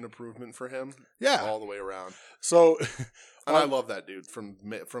such an improvement for him. Yeah. All the way around. So, and I love that dude from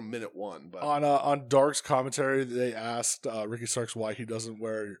minute one. But on Dark's commentary, they asked Ricky Starks why he doesn't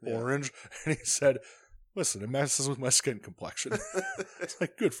wear orange, and he said, "Listen, it messes with my skin complexion." It's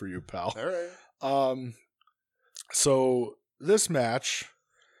good for you, pal. All right. So this match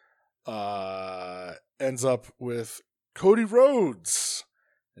ends up with Cody Rhodes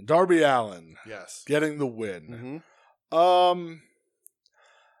and Darby Allin getting the win. Mm-hmm.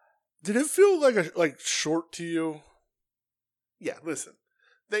 Did it feel like short to you? Yeah, listen.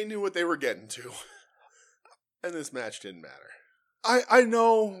 They knew what they were getting to. And this match didn't matter. I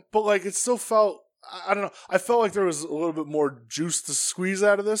know, but it still felt, I don't know. I felt like there was a little bit more juice to squeeze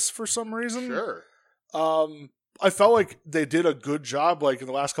out of this for some reason. Sure. I felt like they did a good job, in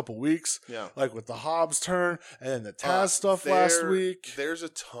the last couple weeks. Yeah. With the Hobbs turn and then the Taz stuff last week. There's a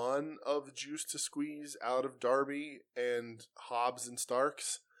ton of juice to squeeze out of Darby and Hobbs and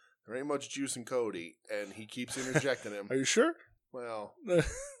Starks. There ain't much juice in Cody, and he keeps interjecting him. Are you sure? Well,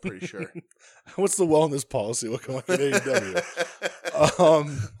 pretty sure. What's the wellness policy looking like at AEW?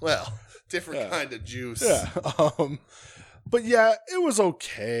 Well, different kind of juice. Yeah. But yeah, it was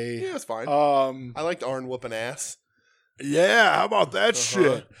okay. Yeah, it was fine. I liked Arn whooping ass. Yeah, how about that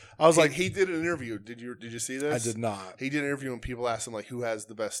shit? I was he did an interview. Did you see this? I did not. He did an interview and people asked him who has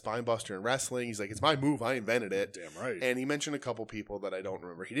the best spine buster in wrestling. He's like, it's my move. I invented it. Damn right. And he mentioned a couple people that I don't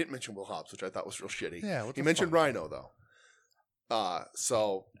remember. He didn't mention Will Hobbs, which I thought was real shitty. Yeah. He mentioned Rhino though.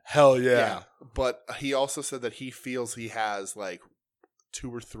 So hell yeah. But he also said that he feels he has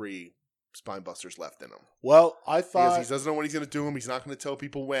 2 or 3 spine busters left in him. Well, I thought he doesn't know when he's going to do them. He's not going to tell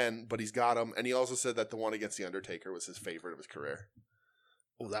people when, but he's got them. And he also said that the one against the Undertaker was his favorite of his career.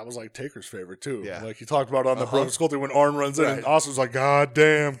 Well, that was Taker's favorite too. Yeah, he talked about on the Broken Skull thing when Arn runs in, and Austin's like, "God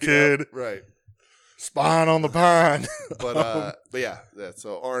damn, kid, right." Spine on the pine. But yeah.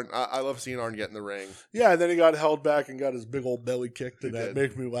 So Arn, I love seeing Arn get in the ring. Yeah, and then he got held back and got his big old belly kicked, and that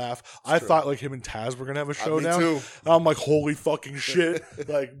made me laugh. I thought him and Taz were gonna have a showdown. Me too. And I'm like, holy fucking shit!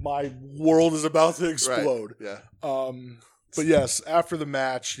 My world is about to explode. Right. Yeah. But yes, after the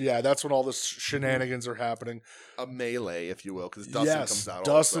match, that's when all the shenanigans are happening. A melee, if you will, because Dustin comes out.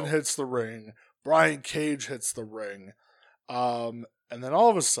 Dustin also. hits the ring. Brian Cage hits the ring. And then all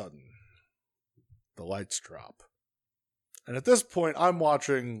of a sudden, the lights drop. And at this point, I'm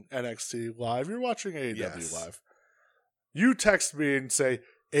watching NXT live. You're watching AEW live. You text me and say,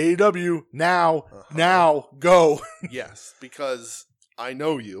 AEW, now, go. Yes, because I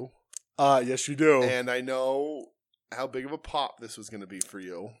know you. Yes, you do. And I know how big of a pop this was going to be for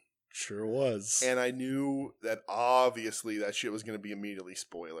you. Sure was. And I knew that obviously that shit was going to be immediately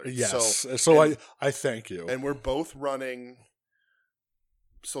spoiled. Yes. So I thank you. And we're both running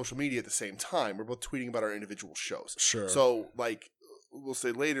social media at the same time. We're both tweeting about our individual shows. Sure. So, like, we'll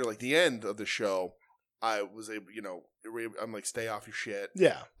say later, like, the end of the show, I was able, I'm like, stay off your shit.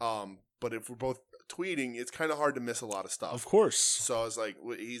 Yeah. But if we're both tweeting, it's kind of hard to miss a lot of stuff. Of course. So I was like,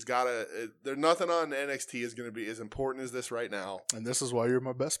 he's got to, there's nothing on NXT is going to be as important as this right now. And this is why you're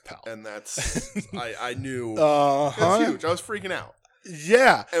my best pal. And that's, I knew. That's huge. I was freaking out.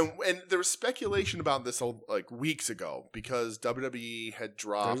 Yeah. And there was speculation about this like weeks ago because WWE had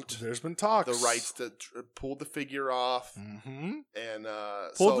dropped. There's been talks. The rights to pulled the figure off. Mm-hmm. And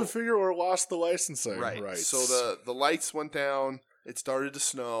pulled the figure or lost the licensing. Right. So the lights went down. It started to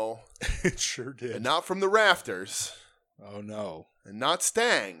snow. It sure did. And not from the rafters. Oh, no. And not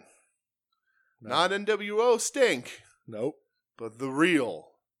Stang. No. Not NWO Stink. Nope. But the real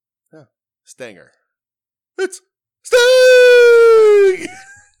Stinger. It's Sting!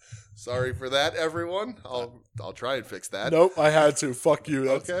 Sorry for that, everyone. I'll try and fix that. Nope, I had to. Fuck you.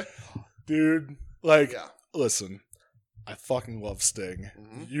 Okay. Dude, listen. I fucking love Sting.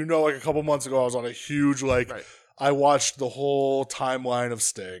 Mm-hmm. Like a couple months ago, I was on a huge, right. I watched the whole timeline of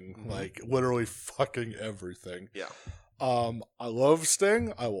Sting, literally fucking everything. Yeah. I love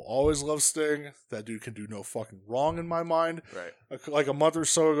Sting. I will always love Sting. That dude can do no fucking wrong in my mind. Right. Like a month or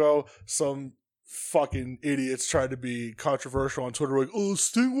so ago, some fucking idiots tried to be controversial on Twitter, like, oh,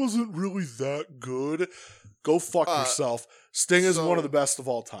 Sting wasn't really that good. Go fuck yourself. Sting is one of the best of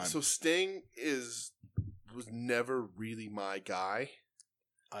all time. So Sting was never really my guy.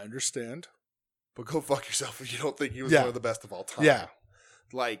 I understand. But go fuck yourself if you don't think he was one of the best of all time. Yeah.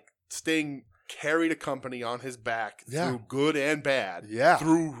 Like, Sting carried a company on his back through good and bad. Yeah.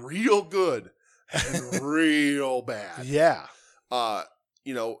 Through real good and real bad. Yeah.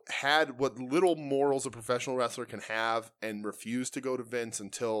 Had what little morals a professional wrestler can have and refused to go to Vince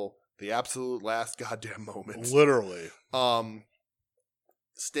until the absolute last goddamn moment. Literally.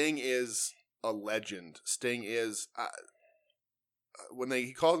 Sting is a legend. Sting is... when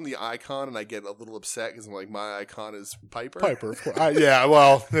he calls him the Icon, and I get a little upset because I'm like, my icon is Piper. Piper, of course. Yeah,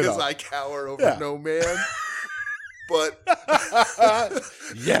 well, because I cower over no man. But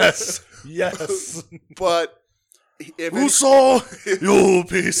yes. But if Uso, you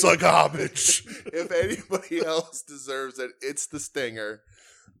piece of garbage. If anybody else deserves it, it's the Stinger.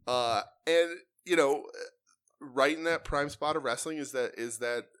 And right in that prime spot of wrestling is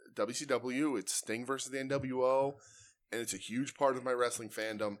that WCW. It's Sting versus the NWO. And it's a huge part of my wrestling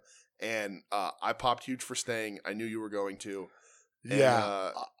fandom. And I popped huge for Sting. I knew you were going to. And,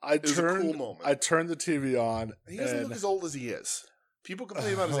 it was a cool moment. I turned the TV on. He doesn't look as old as he is. People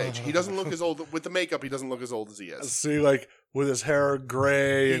complain about his age. He doesn't look as old. With the makeup, he doesn't look as old as he is. See, with his hair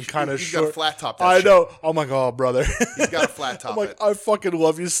gray and kind of short. He's got a flat top. I know. I'm like, oh, brother. He's got a flat top. I'm like, I fucking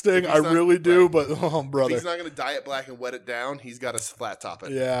love you, Sting. I really do, but oh, brother. If he's not going to dye it black and wet it down, he's got to flat top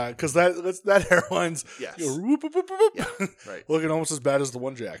it. Yeah, because that hairline's whoop, whoop, whoop, yeah, right. Looking almost as bad as the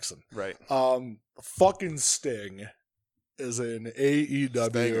one Jackson. Right. Fucking Sting is in AEW.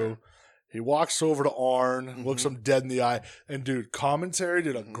 Stinger. He walks over to Arn, looks him dead in the eye, and dude, commentary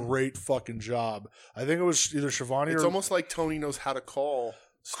did a great fucking job. I think it was either Shivani It's almost like Tony knows how to call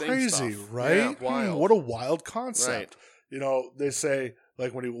Sting crazy, stuff. right? Yeah, wild. What a wild concept. Right. They say,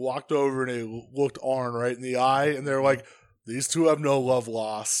 like, when he walked over and he looked Arn right in the eye, and they're like, these two have no love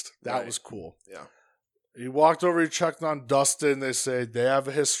lost. That was cool. Yeah. He walked over, he checked on Dustin. They say they have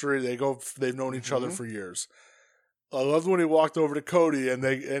a history. They've known each other for years. I loved when he walked over to Cody, and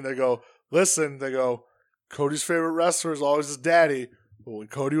they go, listen, they go, Cody's favorite wrestler is always his daddy, but when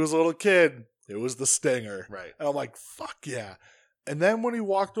Cody was a little kid, it was the Stinger. Right. And I'm like, fuck yeah. And then when he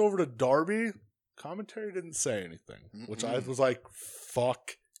walked over to Darby, commentary didn't say anything, which I was like,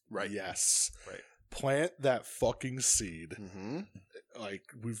 fuck yes. Right. Plant that fucking seed. Like,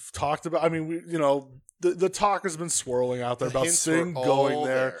 we've talked about, I mean, the talk has been swirling out there about Sting going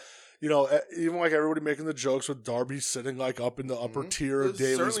there. Even like everybody making the jokes with Darby sitting like up in the upper tier of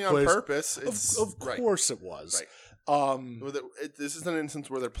Daly's certainly place. On purpose. Of course it was. Right. This is an instance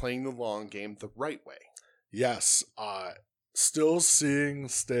where they're playing the long game the right way. Yes. still seeing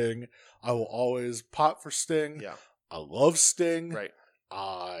Sting. I will always pop for Sting. Yeah. I love Sting. Right.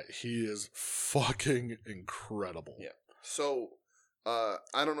 He is fucking incredible. Yeah. So, I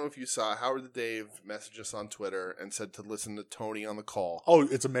don't know if you saw Howard the Dave messaged us on Twitter and said to listen to Tony on the call. Oh,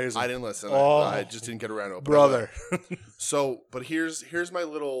 it's amazing. I didn't listen. Oh, I just didn't get around to it. Brother. So, but here's my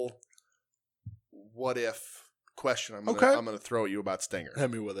little what if question I'm gonna throw at you about Stinger.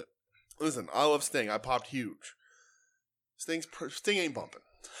 Hit me with it. Listen, I love Sting. I popped huge. Sting ain't bumping.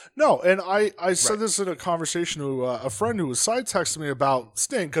 No, and I said this in a conversation to a friend who was side texting me about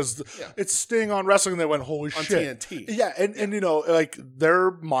Sting because it's Sting on wrestling. And they went, holy on shit. TNT. Yeah, and you know, like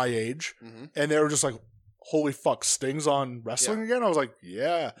they're my age, mm-hmm. and they were just like, holy fuck, Sting's on wrestling again? I was like,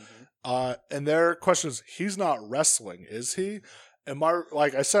 yeah. Mm-hmm. And their question is, he's not wrestling, is he? And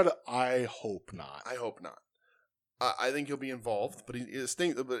like I said, I hope not. I hope not. I think he'll be involved, but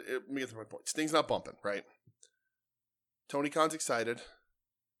Sting. But let me get to my point. Sting's not bumping, right? Tony Khan's excited.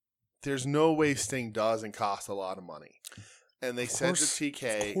 There's no way Sting doesn't cost a lot of money. And they said to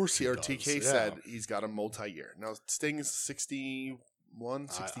TK, or TK said he's got a multi-year. Now, Sting is 61,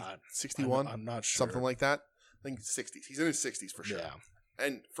 61? I'm not sure. Something like that. I think 60s. He's in his 60s for sure. Yeah.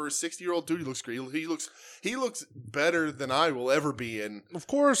 And for a 60-year-old dude, he looks great. He looks better than I will ever be in of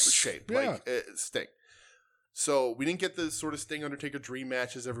course shape. Yeah. Like Sting. So we didn't get the sort of Sting Undertaker dream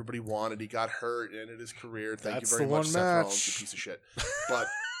matches everybody wanted. He got hurt and ended his career. Thank you very much, Seth Rollins, you piece of shit. But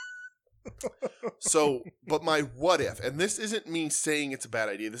but my what if, and this isn't me saying it's a bad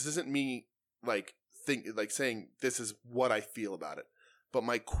idea. This isn't me saying this is what I feel about it. But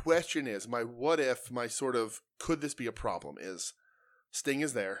my question is, my what if, my sort of could this be a problem is Sting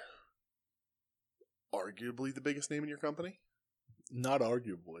is there, arguably the biggest name in your company. Not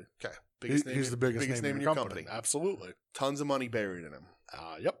arguably. Okay. He's the biggest name in your company. Absolutely. Tons of money buried in him.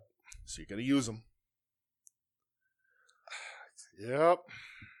 Yep. So you're going to use him. Yep.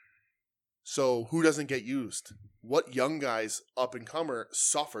 So who doesn't get used? What young guys up and comer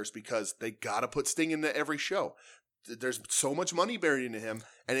suffers because they got to put Sting into every show? There's so much money buried into him,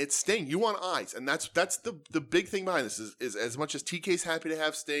 and it's Sting. You want eyes, and that's the big thing behind this is as much as TK's happy to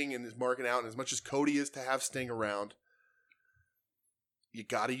have Sting and is marking out, and as much as Cody is to have Sting around, you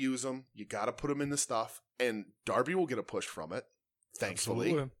got to use them. You got to put them in the stuff. And Darby will get a push from it, thankfully.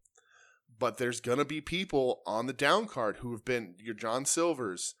 Absolutely. But there's going to be people on the down card who have been your John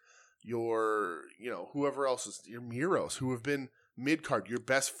Silvers, your, whoever else is, your Miros, who have been mid card, your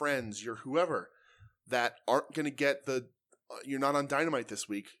best friends, your whoever, that aren't going to get you're not on Dynamite this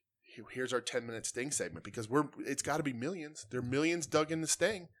week. Here's our 10-minute Sting segment because it's got to be millions. There are millions dug into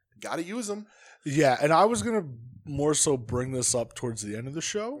Sting. Got to use them. Yeah, and I was going to more so bring this up towards the end of the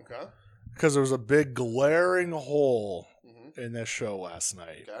show. Okay. Because there was a big glaring hole in this show last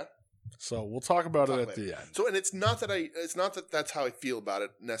night. Okay. So we'll talk about it at the end. So, and it's not that that's how I feel about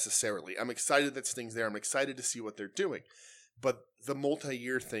it necessarily. I'm excited that Sting's there. I'm excited to see what they're doing. But the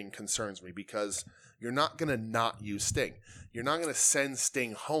multi-year thing concerns me because you're not going to not use Sting. You're not going to send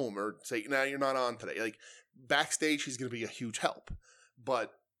Sting home or say, "No, you're not on today." Like backstage, he's going to be a huge help.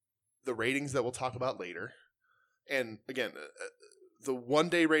 But the ratings that we'll talk about later, and again, the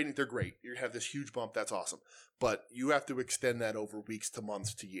one-day rating, they're great. You have this huge bump. That's awesome. But you have to extend that over weeks to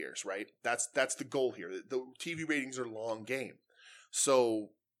months to years, right? That's the goal here. The TV ratings are long game. So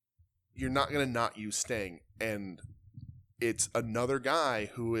you're not going to not use Sting. And it's another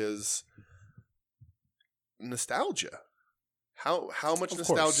guy who is nostalgia. How much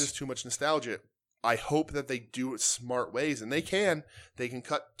nostalgia is too much nostalgia? I hope that they do it smart ways, and they can. They can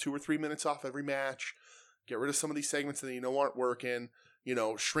cut 2 or 3 minutes off every match, get rid of some of these segments that aren't working,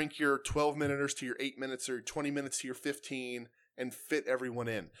 shrink your 12-minuters to your 8 minutes or 20 minutes to your 15, and fit everyone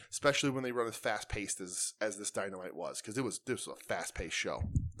in, especially when they run as fast-paced as this Dynamite was, because this was a fast-paced show.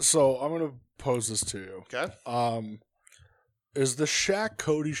 So I'm going to pose this to you. Okay. Is the Shaq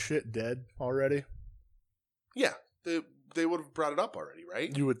Cody shit dead already? Yeah. They would have brought it up already,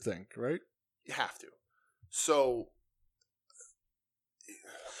 right? You would think, right? You have to. So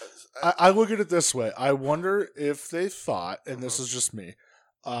I look at it this way. I wonder if they thought, and this is just me,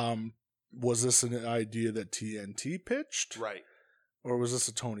 was this an idea that TNT pitched? Right. Or was this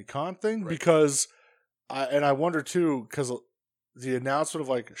a Tony Khan thing? Right. Because, I wonder too, because the announcement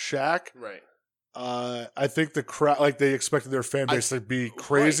of Shaq, right. I think the crowd, they expected their fan base to be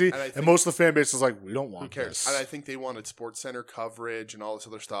crazy, right. and most of the fan base is like, we don't want who cares? this. And I think they wanted SportsCenter coverage and all this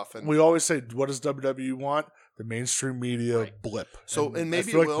other stuff. And we always say, what does WWE want? The mainstream media blip. So, and maybe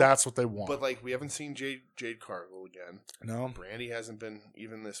I feel like that's what they want. But we haven't seen Jade Cargill again. No, Brandy hasn't been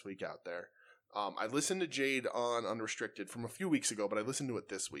even this week out there. I listened to Jade on Unrestricted from a few weeks ago, but I listened to it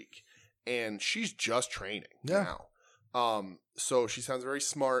this week, and she's just training now. So she sounds very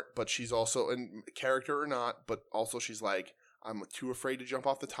smart, but she's also, in character or not, but also she's like, I'm too afraid to jump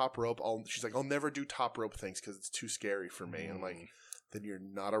off the top rope. She's like, I'll never do top rope things because it's too scary for me. And I'm like, then you're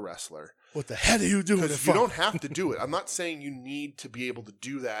not a wrestler. What the hell are you doing? Because you don't have to do it. I'm not saying you need to be able to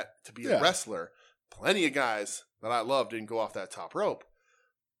do that to be a wrestler. Plenty of guys that I love didn't go off that top rope.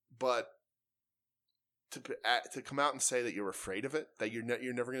 But to come out and say that you're afraid of it, that you're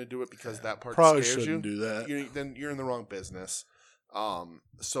never going to do it because that part probably scares you, shouldn't do that. Then you're in the wrong business.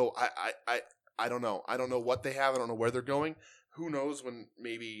 So I don't know. I don't know what they have. I don't know where they're going. Who knows when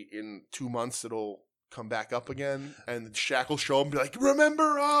maybe in 2 months it'll come back up again and Shaq will show up and be like,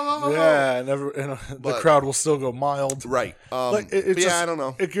 remember? Yeah, and the crowd will still go mild. Right. I don't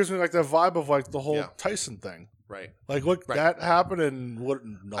know. It gives me like that vibe of like the whole Tyson thing. Right. Like, look, that happened and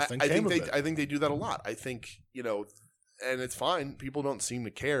nothing came of it. I think they do that a lot. I think, and it's fine. People don't seem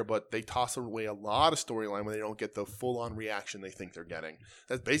to care, but they toss away a lot of storyline when they don't get the full-on reaction they think they're getting.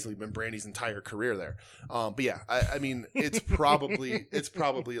 That's basically been Brandy's entire career there. But yeah, I mean, it's probably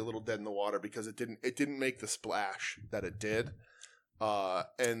a little dead in the water because it didn't make the splash that it did.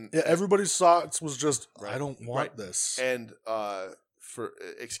 And everybody's thoughts was just, I don't want this. And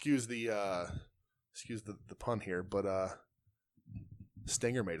excuse the pun here, but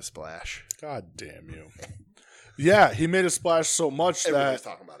Stinger made a splash. God damn you. Yeah, he made a splash so much everybody's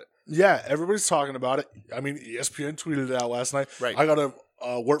talking about it. Yeah, everybody's talking about it. I mean, ESPN tweeted it out last night. Right. I got a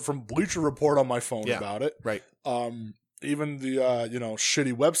alert from Bleacher Report on my phone about it. Right. Even the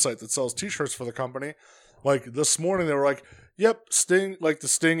shitty website that sells T-shirts for the company, like this morning they were like, "Yep, Sting, like the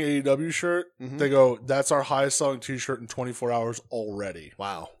Sting AEW shirt." Mm-hmm. They go, "That's our highest selling T-shirt in 24 hours already."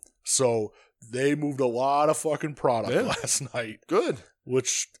 Wow. So they moved a lot of fucking product last night. Good.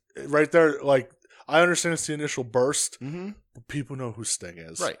 Which right there, like. I understand it's the initial burst, mm-hmm. but people know who Sting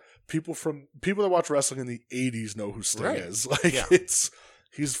is. Right. People that watch wrestling in the 80s know who Sting is. Like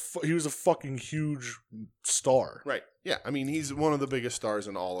he was a fucking huge star. Right. Yeah. I mean, he's one of the biggest stars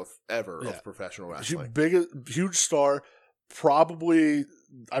in all of professional wrestling. Huge star. Probably,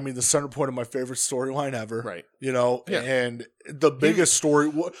 I mean, the center point of my favorite storyline ever. Right. And the biggest story.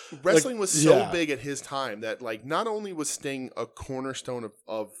 Wrestling was so big at his time that, like, not only was Sting a cornerstone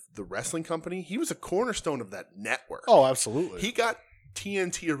of the wrestling company, he was a cornerstone of that network. Oh, absolutely. He got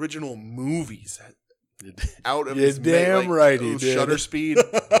TNT original movies out of You're his damn right he did. Shutter Speed,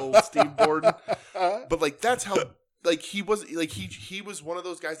 old Steve Borden. But, like, that's how, like, he was one of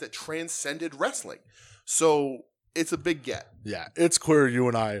those guys that transcended wrestling. So it's a big get. Yeah, it's clear you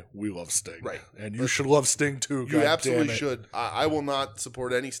and we love Sting. Right. And you should love Sting too. You absolutely should. I will not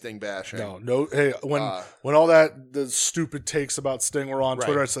support any Sting bashing. No. Hey, when all the stupid takes about Sting were on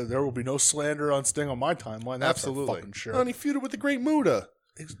Twitter, I said there will be no slander on Sting on my timeline. That's absolutely fucking sure. And he feuded with the Great Muta.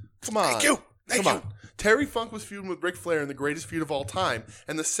 Come on. Thank you. Come on. Terry Funk was feuding with Ric Flair in the greatest feud of all time,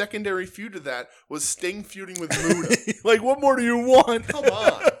 and the secondary feud to that was Sting feuding with Muta. Like, what more do you want? Come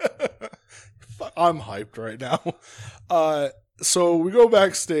on. I'm hyped right now. So we go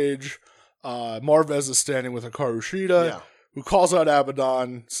backstage. Marvez is standing with Hikaru Shida, who calls out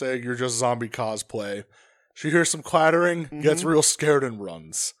Abaddon, saying, "You're just zombie cosplay." She hears some clattering, gets real scared, and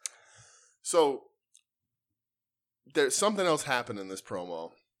runs. So there's something else happened in this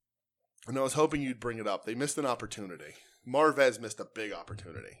promo, and I was hoping you'd bring it up. They missed an opportunity. Marvez missed a big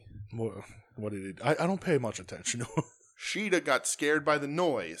opportunity. What did he do? I don't pay much attention to him. Sheeta got scared by the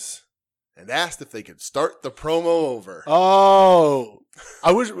noise and asked if they could start the promo over. Oh,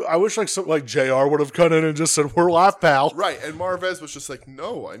 I wish like JR would have cut in and just said, "We're live, pal." Right, and Marvez was just like,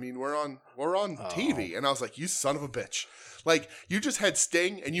 "No, I mean we're on TV," and I was like, "You son of a bitch." Like, you just had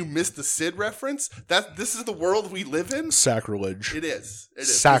Sting and you missed the Sid reference? This is the world we live in? Sacrilege. It is.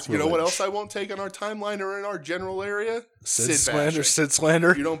 Sacrilege. You know what else I won't take on our timeline or in our general area? Sid slander. Sid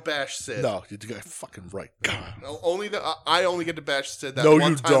slander. You don't bash Sid. No, you got fucking right. God. No, I only get to bash Sid that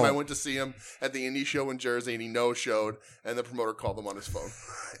one time don't. I went to see him at the indie show in Jersey and he no-showed and the promoter called him on his phone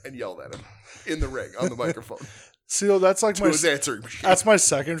and yelled at him in the ring on the microphone. See, that's like his answering machine. That's my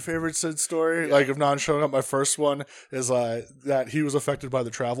second favorite Sid story. Yeah. Like, if not showing up, my first one is that he was affected by the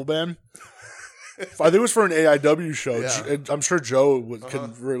travel ban. I think it was for an AIW show. Yeah. I'm sure Joe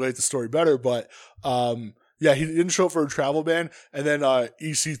can relate the story better, but he didn't show up for a travel ban, and then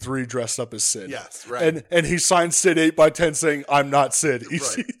EC3 dressed up as Sid. Yes, right. And he signed Sid 8x10 saying, "I'm not Sid."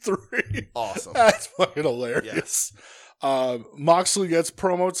 EC3. Right. Awesome. That's fucking hilarious. Yes. Moxley gets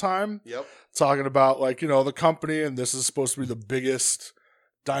promo time. Yep. Talking about, like, the company, and this is supposed to be the biggest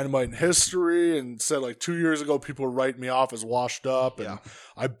Dynamite in history, and said, like, 2 years ago, people were writing me off as washed up, and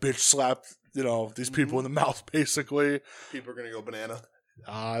I bitch slapped, these people in the mouth, basically. People are going to go banana.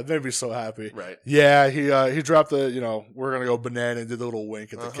 It made me so happy. Right. Yeah, he dropped the, we're going to go banana and did the little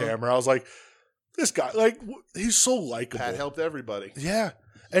wink at the camera. I was like, this guy, like, he's so likable. Pat helped everybody. Yeah.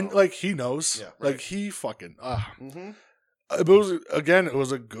 And, like, he knows. Yeah, right. Like, he fucking, Mm-hmm. it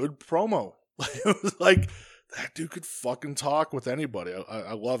was a good promo. It was like, that dude could fucking talk with anybody.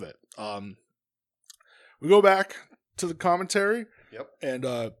 I love it. We go back to the commentary. Yep.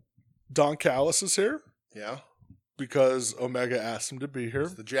 And Don Callis is here. Yeah. Because Omega asked him to be here.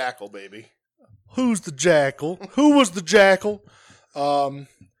 It's the Jackal, baby. Who's the Jackal? Who was the Jackal?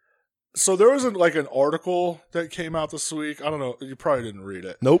 So there was an article that came out this week. I don't know. You probably didn't read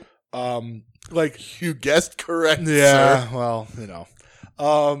it. Nope. You guessed correct. Yeah. Sir.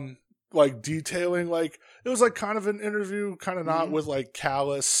 Well, detailing it was kind of an interview, kind of not with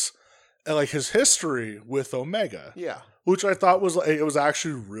Callis and his history with Omega. Yeah. Which I thought was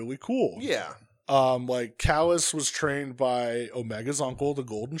actually really cool. Yeah. Callis was trained by Omega's uncle, the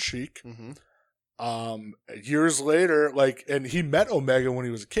Golden Sheik. Mm-hmm. Years later, and he met Omega when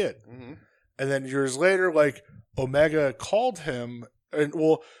he was a kid. Mm-hmm. And then years later, Omega called him, and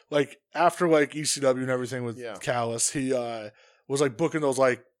after ECW and everything with Callis, he was booking those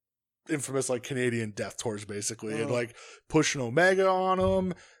infamous Canadian death tours basically, and pushing Omega on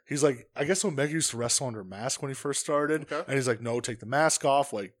him. He's I guess Omega used to wrestle under a mask when he first started, and he's no, take the mask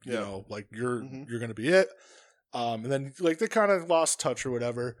off, you're gonna be it. And then they kind of lost touch or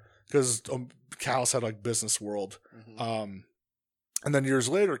whatever because Callis had Business World. Mm-hmm. And then years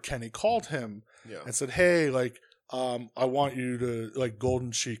later, Kenny called him and said, "Hey, I want you to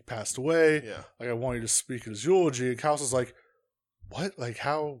Golden Sheik passed away. Yeah, I want you to speak at his eulogy." And Callis was like, "What?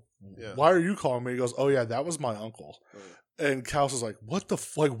 How? Yeah. Why are you calling me?" He goes, "Oh yeah, that was my uncle." Right. And Callis was like, "What the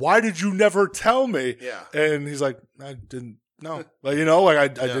why did you never tell me?" Yeah. And he's like, "I didn't know. I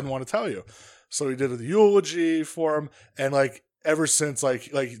didn't want to tell you." So he did the eulogy for him, and ever since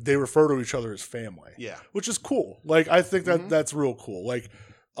they refer to each other as family. Yeah. Which is cool. I think that that's real cool.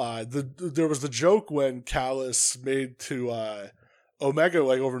 There was the joke when Callis made to Omega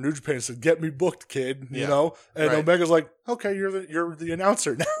over New Japan and said, "Get me booked, kid," you know? And Omega's like, "Okay, you're the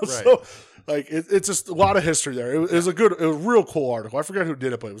announcer now." Right. So it's just a lot of history there. It was a real cool article. I forget who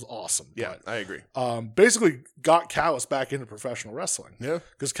did it, but it was awesome. Yeah, I agree. Basically got Callis back into professional wrestling. Yeah.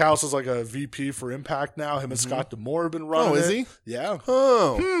 Because Callis is a VP for Impact now. Him and Scott D'Amore have been running. Oh, is he? Yeah.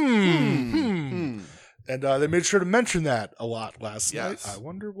 Oh. And they made sure to mention that a lot last night. I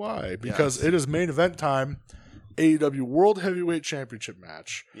wonder why. Because it is main event time. AEW World Heavyweight Championship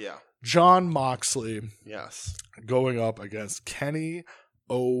match. Yeah. Jon Moxley. Yes. Going up against Kenny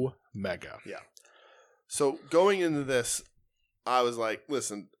Omega. Yeah. So going into this, I was like,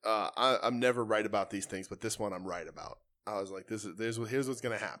 listen, I'm never right about these things, but this one I'm right about. I was like, here's what's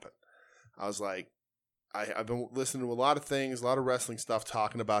going to happen. I was like, I've been listening to a lot of things, a lot of wrestling stuff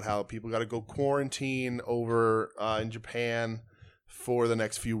talking about how people got to go quarantine over in Japan for the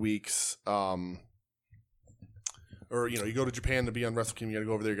next few weeks. Or, you go to Japan to be on Wrestle Kingdom, you got to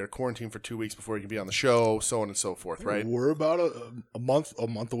go over there, you got to quarantine for 2 weeks before you can be on the show, so on and so forth, right? We're about a month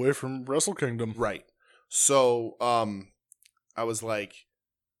away from Wrestle Kingdom. Right. So, I was like,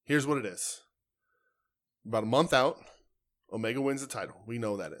 here's what it is. About a month out, Omega wins the title. We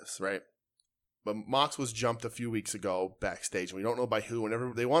know that is, right? But Mox was jumped a few weeks ago backstage, and we don't know by who,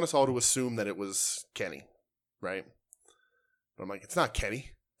 and they want us all to assume that it was Kenny, right? But I'm like, it's not Kenny.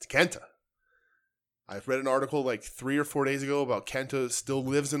 It's Kenta. I've read an article 3 or 4 days ago about Kenta still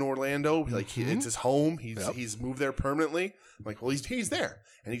lives in Orlando. It's his home. He's moved there permanently. I'm like, well, he's there,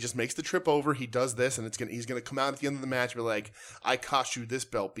 and he just makes the trip over. He does this, and he's gonna come out at the end of the match and be like, I cost you this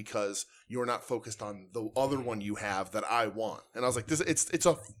belt because you're not focused on the other one you have that I want. And I was like, it's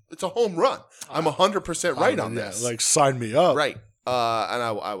a home run. I'm 100% right on this. Sign me up. Right. And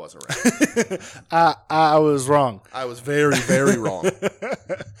I wasn't right. I was wrong. I was very, very wrong.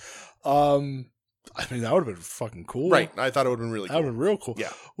 That would have been fucking cool. Right. I thought it would have been really cool. That would have been real cool.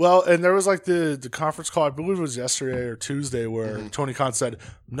 Yeah. Well, and there was the conference call, I believe it was yesterday or Tuesday, where Tony Khan said,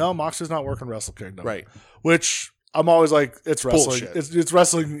 "No, Moxley's not working Wrestle Kingdom." Right. Which I'm always like, it's wrestling. It's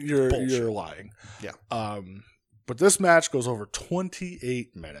wrestling. You're lying. Yeah. But this match goes over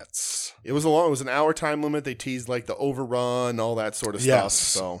 28 minutes. It was an hour time limit. They teased the overrun, all that sort of stuff.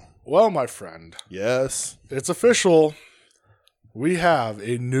 So, well, my friend. Yes. It's official. We have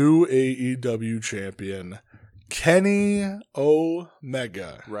a new AEW champion, Kenny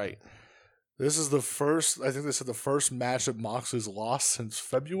Omega. Right. This is the first, I think they said the first match that Moxley's lost since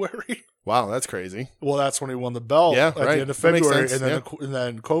February. Wow, that's crazy. Well, that's when he won the belt at the end of February, and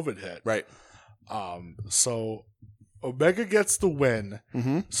then COVID hit. Right. So Omega gets the win.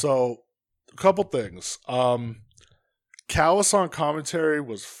 Mm-hmm. So a couple things. Callis on commentary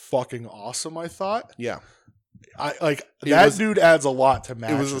was fucking awesome, I thought. Yeah. Dude adds a lot to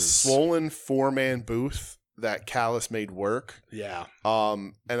matches. It was a swollen 4-man booth that Callis made work. Yeah.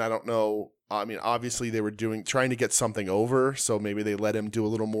 And I don't know. I mean, obviously they were trying to get something over, so maybe they let him do a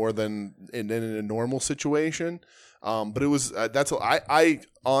little more than in a normal situation. But it was I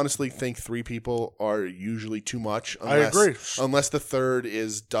honestly think 3 people are usually too much. I agree. Unless the third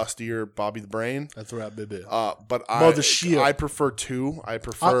is Dusty or Bobby the Brain. That's right, baby. But the Shield. I prefer 2. I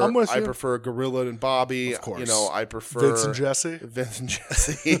prefer Gorilla and Bobby. Of course. You know, I prefer Vince and Jesse.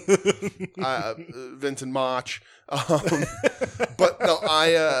 Vince and Mach. But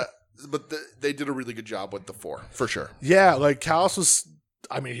no, they did a really good job with the 4 for sure. Yeah, like Callis was.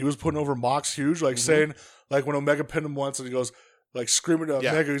 I mean, he was putting over Mox huge, like saying. Like when Omega pinned him once and he goes, like screaming to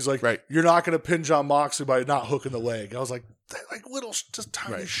Omega, he's like, you're not going to pin Jon Moxley by not hooking the leg. I was like little, just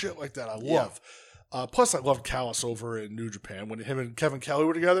tiny shit like that I love. Plus, I loved Callis over in New Japan when him and Kevin Kelly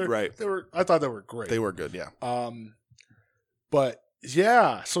were together. Right. I thought they were great. They were good, yeah. But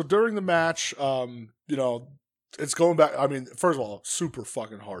yeah, so during the match, you know, it's going back. I mean, first of all, super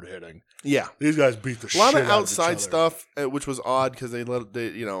fucking hard hitting. Yeah. These guys beat the shit out out of of each outside other. stuff, which was odd because they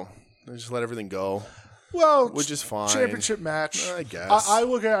just let everything go. Well, which is fine. Championship match. I guess. I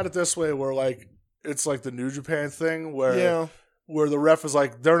look at it this way, where like it's like the New Japan thing, where the ref is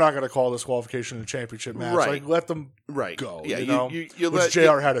like, they're not going to call disqualification in a championship match. Right. Like, let them go. Yeah, you know? let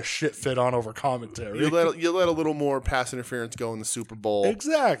JR had a shit fit on over commentary. You let a little more pass interference go in the Super Bowl.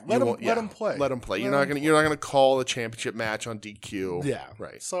 Exactly. Let them play. Let them play. You're not gonna call a championship match on DQ. Yeah.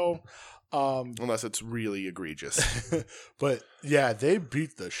 Right. So. Unless it's really egregious. But yeah, they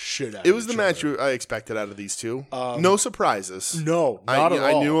beat the shit out of it. It was the each match other. I expected out of these two. No surprises. No, not at all.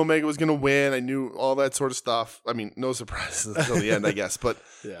 I knew Omega was going to win. I knew all that sort of stuff. I mean, no surprises until the end, I guess. But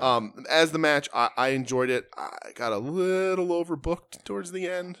as the match, I enjoyed it. I got a little overbooked towards the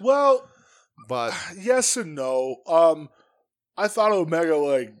end. Well, but yes and no. I thought Omega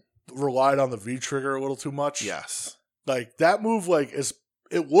like relied on the V trigger a little too much. Yes. Like that move, like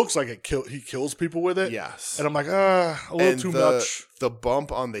it looks like he kills people with it. Yes. And I'm like, a little too much. The bump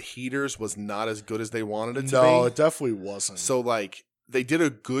on the heaters was not as good as they wanted it to be. No, it definitely wasn't. So, like, they did a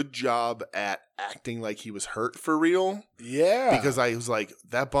good job at acting like he was hurt for real. Yeah. Because I was like,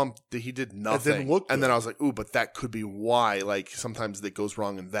 that bump, he did nothing. It didn't look good. And then I was like, ooh, but that could be why. Like, sometimes it goes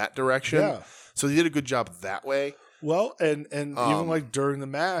wrong in that direction. Yeah. So they did a good job that way. Well, and even like during the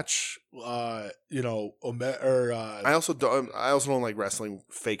match, you know, I also don't like wrestling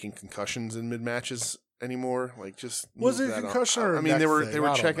faking concussions in mid matches anymore. Like, just was it a concussion or I mean, they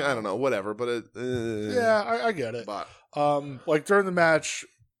were checking. Know. I don't know, whatever. But yeah, I get it. But like during the match,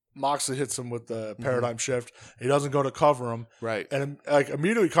 Moxley hits him with the paradigm shift. He doesn't go to cover him, right? And like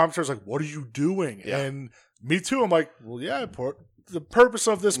immediately, commentator's like, "What are you doing?" Yeah. And me too. I'm like, "Well, yeah, the purpose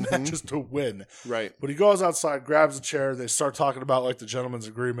of this match is to win." Right. But he goes outside, grabs a chair. They start talking about like the gentleman's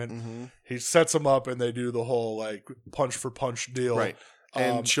agreement. Mm-hmm. He sets him up, and they do the whole like punch for punch deal. Right.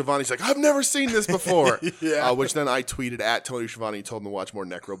 And Shivani's like, I've never seen this before. Yeah. Which then I tweeted at Tony Schiavone, told him to watch more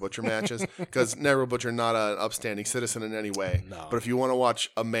Necro Butcher matches because Necro Butcher not an upstanding citizen in any way. No. But if you want to watch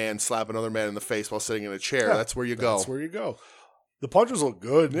a man slap another man in the face while sitting in a chair, that's where you go. That's where you go. The punches look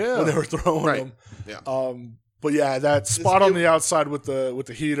good when they were throwing them. Yeah. But yeah, that spot on the outside with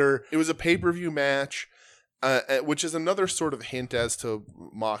the heater. It was a pay-per-view match, which is another sort of hint as to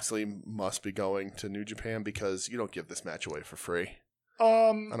Moxley must be going to New Japan because you don't give this match away for free.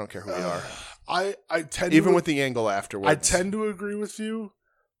 I don't care who we are. I tend even with the angle afterwards. I tend to agree with you,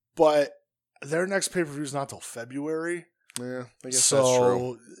 but their next pay-per-view is not till February. Yeah, I guess that's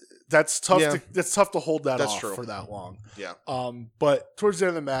true. That's tough. Yeah. That's tough to hold that off true. for that long. Yeah. But towards the end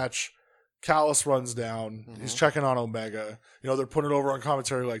of the match, Callis runs down. Mm-hmm. He's checking on Omega. You know, they're putting it over on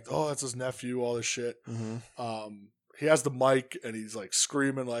commentary like, "Oh, that's his nephew." All this shit. Mm-hmm. He has the mic and he's like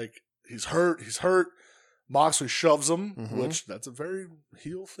screaming like he's hurt. He's hurt. Moxley shoves him, which that's a very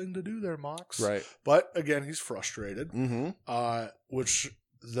heel thing to do there, Mox. Right. But again, he's frustrated. Mm-hmm. Which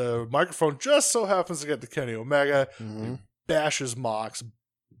the microphone just so happens to get to Kenny Omega. Mm-hmm. He bashes Mox.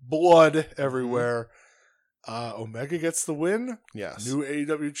 Blood everywhere. Omega gets the win. Yes. New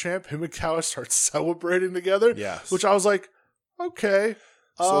AEW champ. Him and Callis start celebrating together. Yes. Which I was like, okay.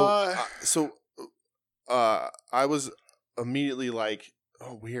 So I was immediately like,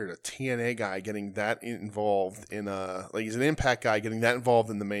 oh, weird, a TNA guy getting that involved in he's an Impact guy getting that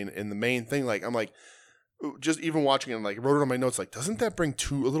involved in the main thing. Like, I'm like, just even watching it, like, I wrote it on my notes, like, doesn't that bring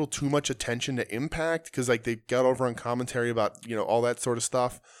a little too much attention to Impact? Because, like, they got over on commentary about, you know, all that sort of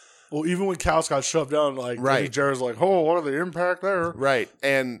stuff. Well, even when Callis got shoved down, like, Jarrett's like, oh, what are the Impact there? Right.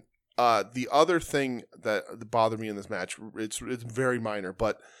 And The other thing that bothered me in this match, it's very minor,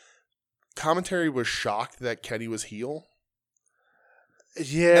 but commentary was shocked that Kenny was heel.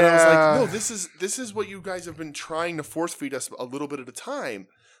 Yeah. And I was like, no, this is what you guys have been trying to force feed us a little bit at a time.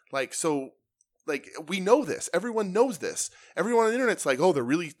 Like, so, like, we know this. Everyone knows this. Everyone on the internet's like, oh,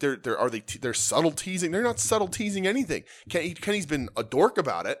 they're subtle teasing. They're not subtle teasing anything. Kenny's been a dork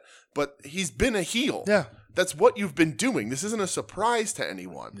about it, but he's been a heel. Yeah. That's what you've been doing. This isn't a surprise to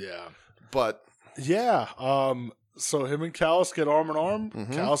anyone. Yeah. But yeah. So him and Callis get arm in arm.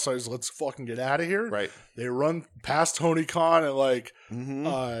 Mm-hmm. Callis says, let's fucking get out of here. Right. They run past Tony Khan and like, mm-hmm.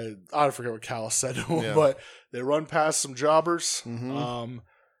 I forget what Callis said to him, Yeah. but they run past some jobbers. Mm-hmm.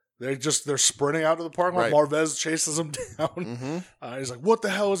 They're sprinting out to the parking lot. Right. Marvez chases them down. Mm-hmm. He's like, what the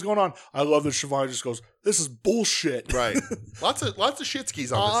hell is going on? I love that Schiavone just goes, this is bullshit. Right. Lots of shit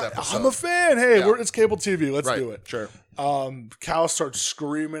skis on this episode. I'm a fan. Hey, Yeah. it's cable TV. Let's right. do it. Sure. Callis starts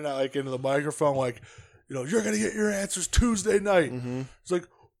screaming like into the microphone, like, you're gonna get your answers Tuesday night. Mm-hmm. It's like,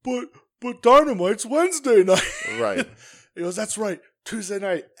 but Dynamite's Wednesday night. Right. He goes, that's right. Tuesday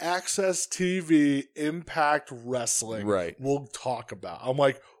night, Access TV, Impact Wrestling. Right. We'll talk about. I'm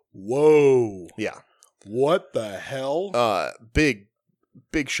like, whoa. Yeah. What the hell? Big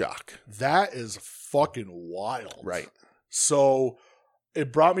shock. That is fucking wild. Right. So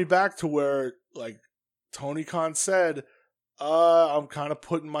it brought me back to where, like, Tony Khan said, I'm kind of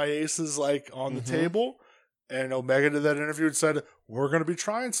putting my aces, like, on the table. And Omega did that interview and said, we're going to be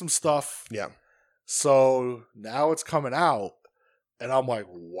trying some stuff. Yeah. So now it's coming out. And I'm like,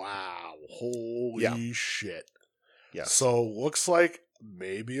 wow, holy shit. Yeah. So looks like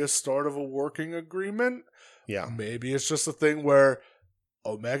maybe a start of a working agreement. Yeah. Maybe it's just a thing where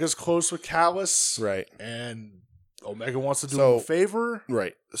Omega's close with Callis. Right. And Omega wants to do him a favor.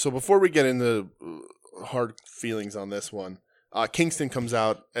 Right. So before we get into hard feelings on this one, Kingston comes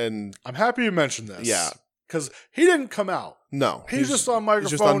out and... I'm happy you mentioned this. Yeah. Because he didn't come out. No. He's just on microphone.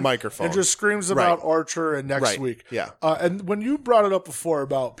 He's just on microphone. And just screams about Archer and next week. Yeah. And when you brought it up before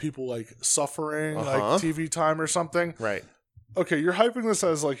about people like suffering, like TV time or something. Right. Okay, you're hyping this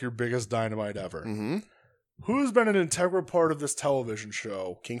as like your biggest Dynamite ever. Mm-hmm. Who's been an integral part of this television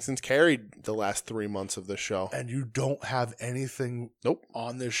show? Kingston's carried the last 3 months of this show. And you don't have anything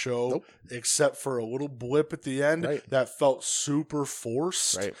on this show Nope. except for a little blip at the end that felt super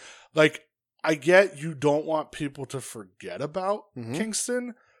forced. Right. Like, I get you don't want people to forget about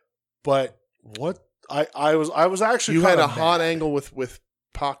Kingston, but what I was actually you had a mad. hot angle with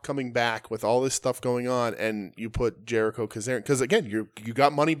Pac coming back with all this stuff going on, and you put Jericho Kazarian because again you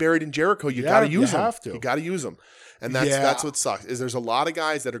got money buried in Jericho. You got to use him. You got to use him, and that's what sucks. Is there's a lot of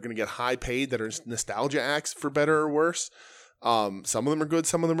guys that are going to get high paid that are nostalgia acts for better or worse. Some of them are good,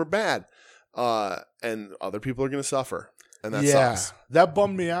 some of them are bad, and other people are going to suffer. And that sucks. That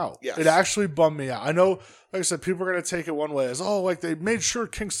bummed me out. Yes. It actually bummed me out. I know, like I said, people are going to take it one way as, like they made sure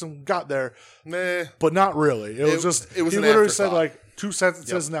Kingston got there. Nah. But not really. It was he literally said like 2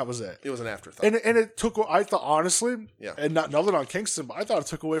 sentences and that was it. It was an afterthought. And it took, I thought, honestly, and not nothing on Kingston, but I thought it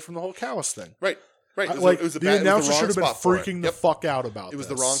took away from the whole Callis thing. Right. Right. It was the announcer should have been freaking the fuck out about it. It was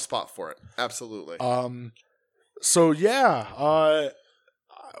the wrong spot for it. Absolutely. So, yeah.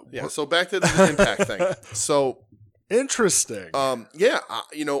 So back to the Impact thing. So... Interesting. I'm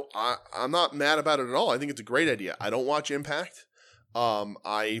not mad about it at all. I think it's a great idea. I don't watch Impact.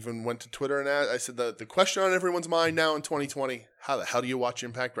 I even went to Twitter and I said the question on everyone's mind now in 2020: how the hell do you watch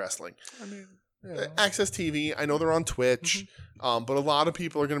Impact Wrestling? I mean, Access TV. I know they're on Twitch, but a lot of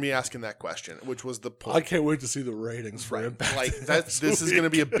people are going to be asking that question, which was the point. I can't wait to see the ratings for Impact. Like this is going to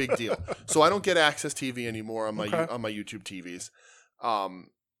be a big deal. So I don't get Access TV anymore on my YouTube TVs.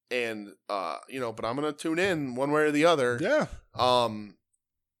 But I'm going to tune in one way or the other. Yeah.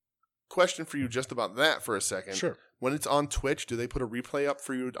 Question for you just about that for a second. Sure. When it's on Twitch, do they put a replay up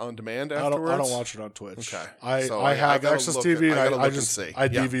for you on demand afterwards? I don't watch it on Twitch. Okay. I have Access TV and I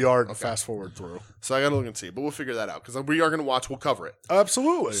DVR'd and Okay. fast forward through. So I got to look and see, but we'll figure that out because we are going to watch. We'll cover it.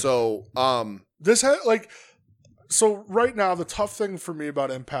 Absolutely. So, so right now the tough thing for me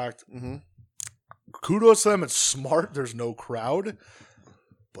about Impact, kudos to them. It's smart. There's no crowd.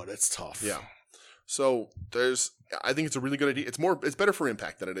 But it's tough. Yeah. So I think it's a really good idea. It's better for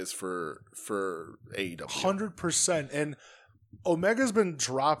Impact than it is for AEW. 100%. And Omega's been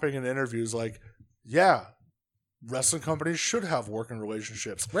dropping in interviews like, wrestling companies should have working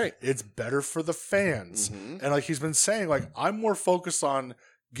relationships. Right. It's better for the fans. And like he's been saying, like, I'm more focused on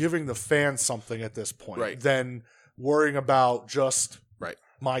giving the fans something at this point than worrying about just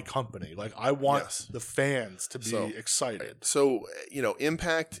my company. Like, I want the fans to be excited. So,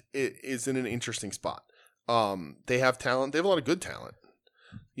 Impact is in an interesting spot. They have talent. They have a lot of good talent.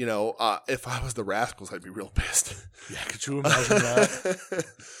 You know, if I was the Rascals, I'd be real pissed. Yeah, could you imagine that?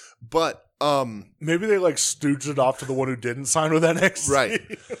 But maybe they like stooged it off to the one who didn't sign with NXT. Right.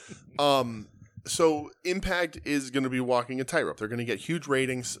 So Impact is going to be walking a tightrope. They're going to get huge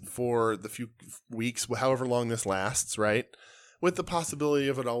ratings for the few weeks, however long this lasts, right? With the possibility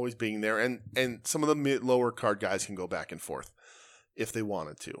of it always being there. And some of the lower card guys can go back and forth if they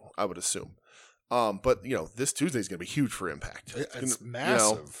wanted to, I would assume. But, you know, this Tuesday is going to be huge for Impact. It's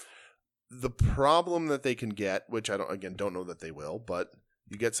massive. You know, the problem that they can get, which I don't know that they will, but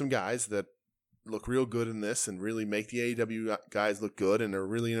you get some guys that look real good in this and really make the AEW guys look good and are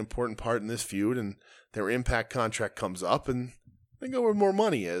really an important part in this feud, and their Impact contract comes up and they go where more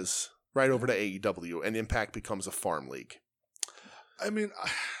money is, right over to AEW, and Impact becomes a farm league. I mean,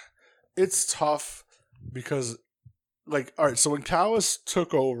 it's tough because, like, all right, so when Callis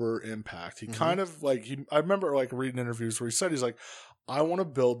took over Impact, he kind of, like, I remember, like, reading interviews where he said, he's like, I want to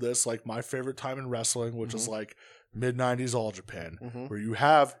build this, like, my favorite time in wrestling, which is, like, mid-90s All Japan, where you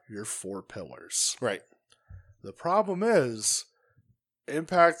have your 4 pillars. Right. The problem is,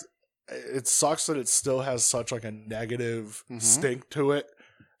 Impact, it sucks that it still has such, like, a negative stink to it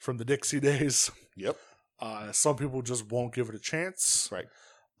from the Dixie days. Yep. Some people just won't give it a chance. Right.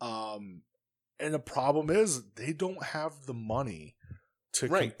 And the problem is, they don't have the money to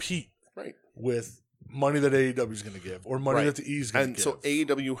compete with money that AEW is going to give or money that the E is going to give. And so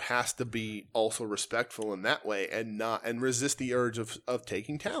AEW has to be also respectful in that way and resist the urge of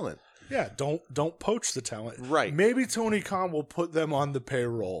taking talent. Yeah, don't poach the talent. Right. Maybe Tony Khan will put them on the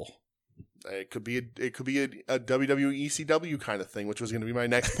payroll. It could be a WWE ECW kind of thing, which was going to be my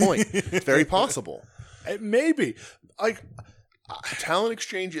next point. It's very possible. Maybe. Like, talent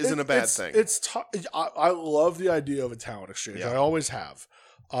exchange isn't a bad thing. I love the idea of a talent exchange. Yeah. I always have.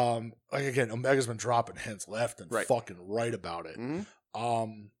 Like, again, Omega's been dropping hints left and fucking right about it.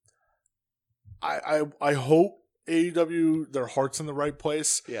 I hope AEW, their heart's in the right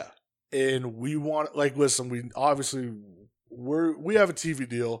place. Yeah. And we want, like, listen, we have a TV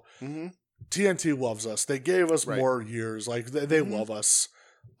deal. TNT loves us. They gave us more years. Like, they love us.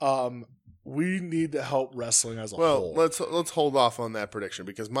 We need to help wrestling as a whole. Well, let's hold off on that prediction,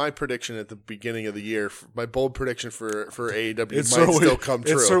 because my prediction at the beginning of the year, my bold prediction for AEW might still come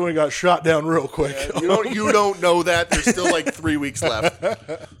true. It certainly got shot down real quick. Yeah, you don't know that. There's still like 3 weeks left.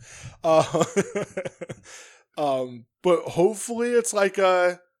 But hopefully it's like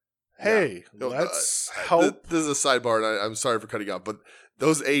hey, let's help. This is a sidebar, and I'm sorry for cutting out, but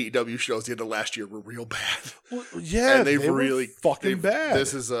those AEW shows the end of last year were real bad. Well, yeah, and they've really fucking bad.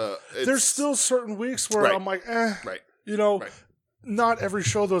 This is there's still certain weeks where I'm like, you know, not every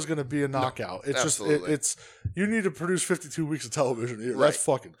show though is going to be a knockout. It's absolutely. just you need to produce 52 weeks of television a year. That's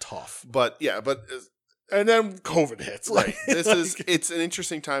fucking tough. But and then COVID hits. Right. It's an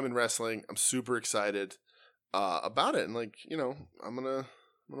interesting time in wrestling. I'm super excited about it, and like, you know, I'm gonna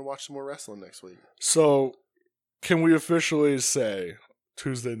watch some more wrestling next week. So, can we officially say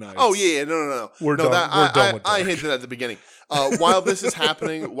Tuesday nights? Oh yeah, no. We're done. We're done with Dark. I hinted at the beginning. While this is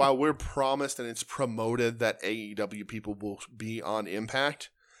happening, while we're promised and it's promoted that AEW people will be on Impact,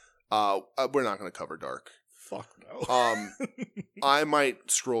 we're not going to cover Dark. Fuck no. I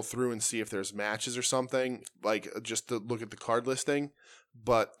might scroll through and see if there's matches or something, like just to look at the card listing.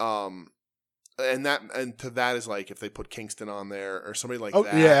 But and to that is like if they put Kingston on there or somebody like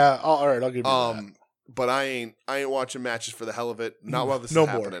that. Yeah, all right, I'll give you that. But I ain't watching matches for the hell of it. Not while this is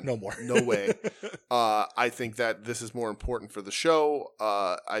happening. No more. No way. I think that this is more important for the show.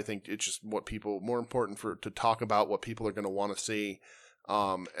 I think it's just more important to talk about what people are going to want to see.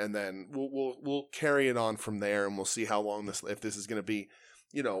 And then we'll carry it on from there, and we'll see how long if this is going to be,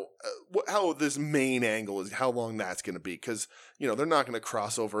 you know, how this main angle is, how long that's going to be. Because, you know, they're not going to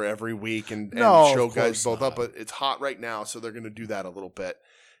cross over every week and show guys both up, but it's hot right now, so they're going to do that a little bit.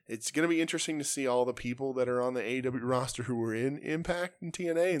 It's going to be interesting to see all the people that are on the AEW roster who were in Impact and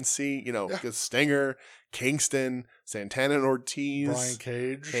TNA and see, you know, Stinger, Kingston, Santana and Ortiz, Brian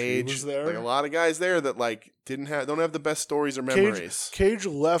Cage was there. Like a lot of guys there that like don't have the best stories or memories. Cage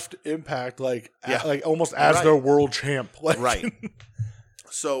left Impact like almost as their world champ. Like, right.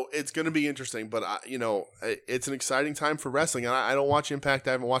 So it's going to be interesting, but you know, it's an exciting time for wrestling. And I don't watch Impact.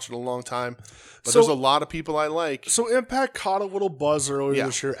 I haven't watched it in a long time, but there's a lot of people I like. So Impact caught a little buzz earlier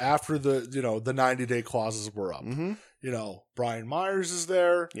this year after the 90-day clauses were up. You know, Brian Myers is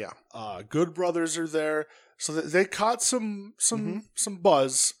there. Yeah. Good Brothers are there. So they caught some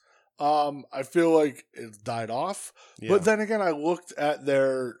buzz. I feel like it died off. Yeah. But then again, I looked at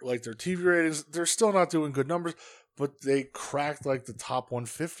their TV ratings. They're still not doing good numbers. but they cracked like the top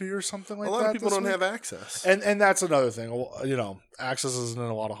 150 or something like that. A lot of people don't week. have access. And that's another thing. You know, access isn't in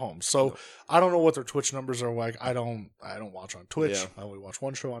a lot of homes. So I don't know what their Twitch numbers are like. I don't watch on Twitch. Yeah. I only watch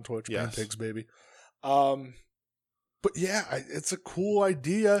one show on Twitch, Yes. Green Pigs, baby. But yeah, it's a cool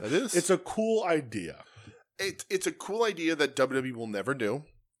idea. It is. It's a cool idea. It's a cool idea that WWE will never do.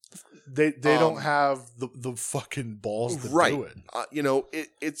 They don't have the fucking balls to do it. You know,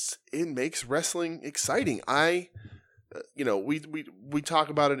 it makes wrestling exciting. You know, we talk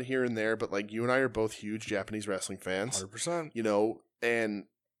about it here and there, but like you and I are both huge Japanese wrestling fans. 100%. You know, and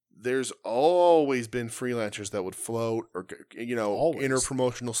there's always been freelancers that would float or, you know, Always.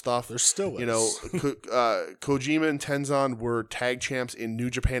 interpromotional stuff. There still is. You know, Kojima and Tenzan were tag champs in New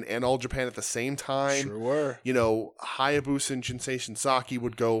Japan and All Japan at the same time. Sure were. You know, Hayabusa and Jinsei Shinsaki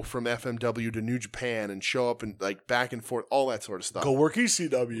would go from FMW to New Japan and show up and like back and forth, all that sort of stuff. Go work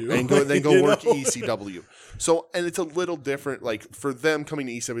ECW. And then go You work know? ECW. So, and it's a little different. Like for them coming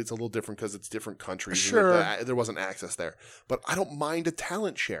to ECW, it's a little different because it's different countries. Sure. And there wasn't access there. But I don't mind a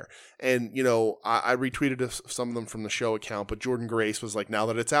talent share. And, you know, I retweeted some of them from the show account, but Jordan Grace was like, now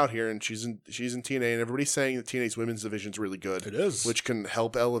that it's out here and she's in TNA and everybody's saying that TNA's women's division is really good. It is. Which can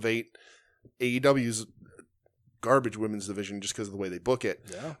help elevate AEW's garbage women's division just because of the way they book it.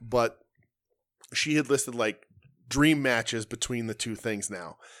 Yeah. But she had listed like dream matches between the two things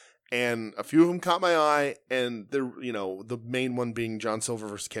now. And a few of them caught my eye, and they're, you know, the main one being John Silver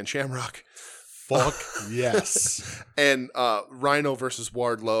versus Ken Shamrock. Fuck yes. And Rhino versus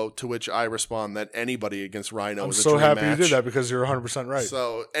Wardlow, to which I respond that anybody against Rhino I'm is a so dream happy match. you did that because you're 100% right.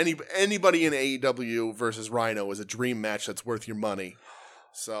 So anybody in AEW versus Rhino is a dream match that's worth your money.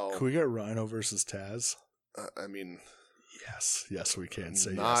 So Can we get Rhino versus Taz? I mean, Yes, we can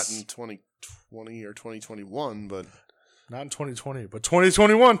say not yes. in 2020 or 2021, but Not in 2020, but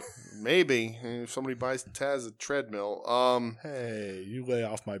 2021. maybe if somebody buys Taz a treadmill. Hey, you lay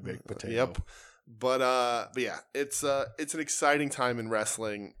off my baked potato. Yep. But yeah, it's an exciting time in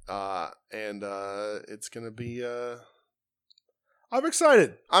wrestling, and it's gonna be. I'm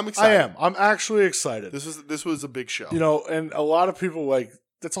excited. I'm excited. I am. I'm actually excited. This was a big show. You know, and a lot of people like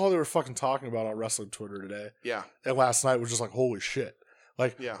that's all they were fucking talking about on wrestling Twitter today. Yeah. And last night was just like, holy shit.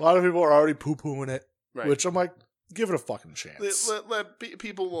 Like Yeah. a lot of people are already poo pooing it, Right. which I'm like, give it a fucking chance.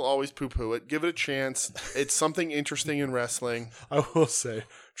 People will always poo poo it. Give it a chance. It's something interesting in wrestling. I will say,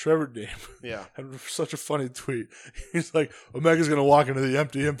 Trevor Dame Yeah. had such a funny tweet. He's like, Omega's going to walk into the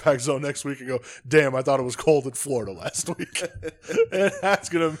empty impact zone next week and go, damn, I thought it was cold in Florida last week. And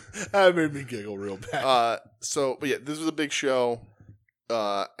that made me giggle real bad. But yeah, this was a big show.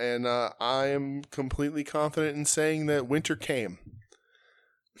 And I am completely confident in saying that winter came.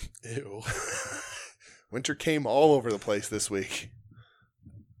 Ew. Winter came all over the place this week.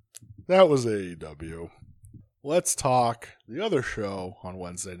 That was AEW. Let's talk the other show on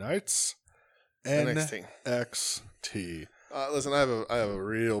Wednesday nights. NXT. NXT. Listen, I have a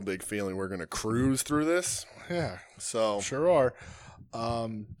real big feeling we're going to cruise through this. Yeah, So, sure are.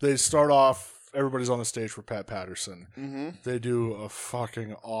 They start off, everybody's on the stage for Pat Patterson. mm-hmm. They do a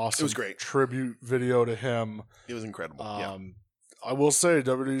fucking awesome It was great. tribute video to him. It was incredible. Yeah. I will say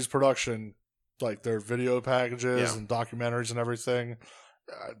WWE's production, like their video packages Yeah. and documentaries and everything,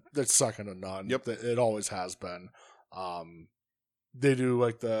 that's second to none. Yep. It always has been. They do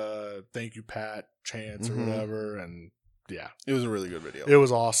like the thank you Pat chants or Mhm. whatever, and yeah, It was a really good video. it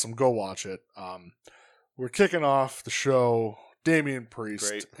was awesome. Go watch it. We're kicking off the show. Damian Priest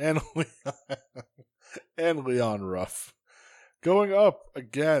Great. and Leon Ruff going up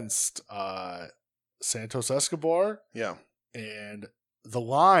against Santos Escobar Yeah. and the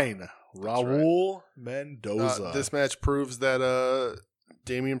Line, Raul Mendoza. This match proves that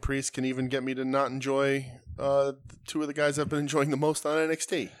Damian Priest can even get me to not enjoy two of the guys I've been enjoying the most on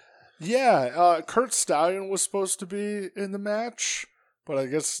NXT. Yeah, Kurt Stallion was supposed to be in the match, but I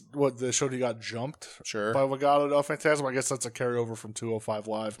guess they showed he got jumped Sure. by Legado del Fantasma. I guess that's a carryover from 205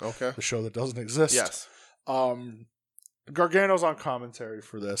 Live, Okay. the show that doesn't exist. Yes. Gargano's on commentary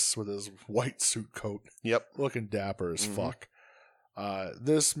for this with his white suit coat, Yep. looking dapper as Mhm. fuck.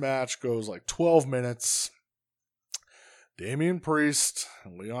 This match goes like 12 minutes. Damian Priest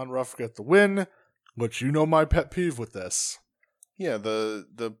and Leon Ruff get the win, which you know my pet peeve with this. Yeah,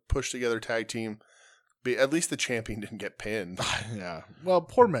 the push together tag team. At least the champion didn't get pinned. Yeah. Well,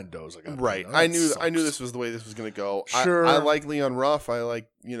 poor Mendoza got Right. pinned. I That knew sucks. this was the way this was going to go. Sure. I like Leon Ruff. I like,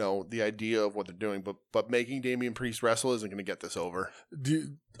 the idea of what they're doing, but making Damian Priest wrestle isn't going to get this over.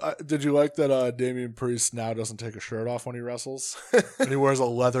 Did you like that Damian Priest now doesn't take a shirt off when he wrestles? And he wears a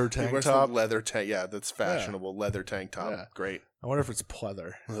leather He tank wears top? the leather tank. Yeah, that's fashionable. Leather tank top. Yeah. Great. I wonder if it's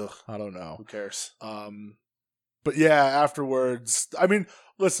pleather. Ugh, I don't know. who cares? But yeah, afterwards, I mean,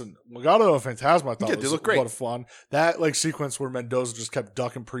 listen, Legado and Fantasma I thought they was look great. a lot of fun. That like sequence where Mendoza just kept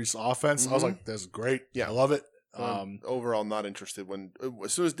ducking Priest's offense, I was like, "This is great. Yeah. I love it." Overall, not interested. When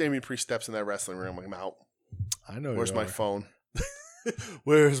as soon as Damian Priest steps in that wrestling room, I'm out. I know. Where's my phone?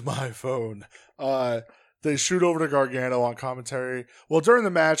 Where's my phone? They shoot over to Gargano on commentary. Well, during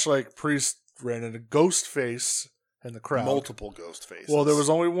the match, like Priest ran into Ghostface in the crowd. Multiple ghost faces. Well, there was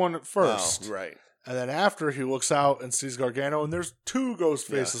only one at first. Oh, right. And then after he looks out and sees Gargano, and there's two ghost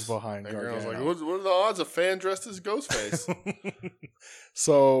faces behind Gargano. I was like, what are the odds of a fan dressed as Ghostface?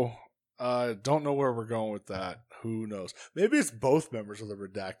 So, don't know where we're going with that. Who knows? Maybe it's both members of the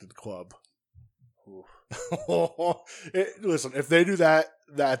Redacted Club. Listen, if they do that,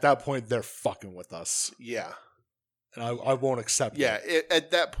 at that point, they're fucking with us. Yeah. And I won't accept it. Yeah, at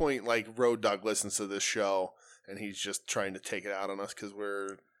that point, like, Road Dogg listens to this show, and he's just trying to take it out on us because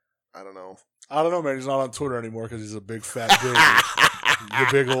we're, I don't know, man. He's not on Twitter anymore because he's a big fat baby. The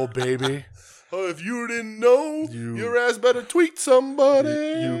big old baby. Oh, if you didn't know, your ass better tweet somebody.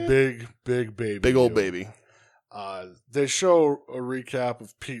 You big baby. Big old baby. They show a recap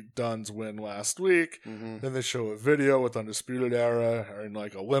of Pete Dunne's win last week. Mm-hmm. Then they show a video with Undisputed Era in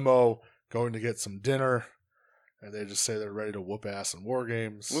like a limo going to get some dinner. And they just say they're ready to whoop ass in War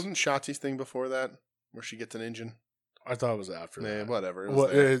Games. Wasn't Shotzi's thing before that, where she gets an engine? I thought it was after that. Whatever.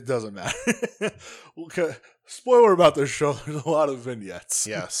 It doesn't matter. Okay. Spoiler about this show, there's a lot of vignettes.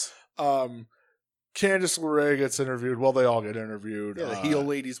 Yes. Candice LeRae gets interviewed. Well, they all get interviewed. Yeah, the heel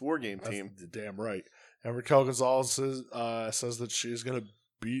ladies war game team. Damn right. And Raquel Gonzalez says that she's going to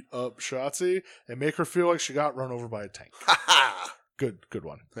beat up Shotzi and make her feel like she got run over by a tank. Good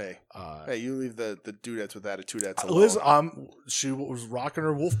one. Hey, you leave the dudettes with attitudettes alone. Liz, she was rocking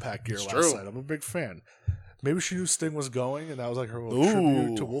her Wolfpack gear last night. I'm a big fan. Maybe she knew Sting was going, and that was like her little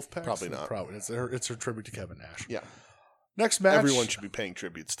tribute to Wolfpack. Probably not. Probably. It's her tribute to Kevin Nash. Yeah. Next match. Everyone should be paying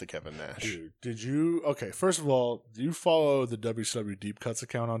tributes to Kevin Nash. Dude, did you? Okay, first of all, do you follow the WCW Deep Cuts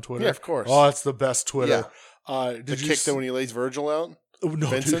account on Twitter? Yeah, of course. Oh, it's the best Twitter. Yeah. Did you kick when he lays Virgil out? No,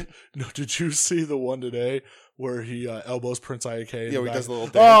 Vincent? Did you see the one today where he elbows Prince IK? Yeah, where he does a little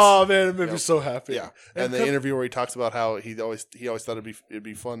dance. Oh man, it made me so happy. Yeah, and the interview where he talks about how he always thought it'd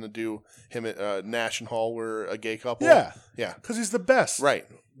be fun to do him at Nash and Hall were a gay couple. Yeah, because he's the best. Right,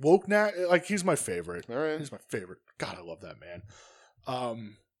 woke Nash, like he's my favorite. All right, he's my favorite. God, I love that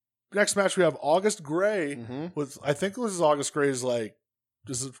man. Next match we have August Gray with I think this is August Gray's like.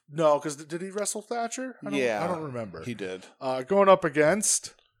 Because did he wrestle Thatcher? I don't remember. He did. Going up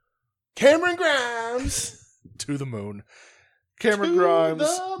against Cameron Grimes to the moon. Cameron Grimes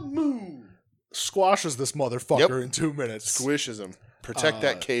the moon squashes this motherfucker in 2 minutes. Squishes him. Protect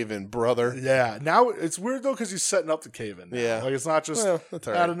that cave in, brother. Yeah. Now it's weird though because he's setting up the cave in. Yeah. Like it's not just that's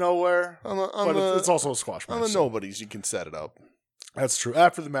all right. out of nowhere. It's also a squash match. On the nobodies, you can set it up. That's true.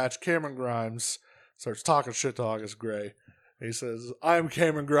 After the match, Cameron Grimes starts talking shit to August Gray. He says, "I'm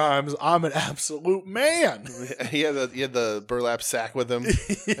Cameron Grimes. I'm an absolute man." He had the burlap sack with him,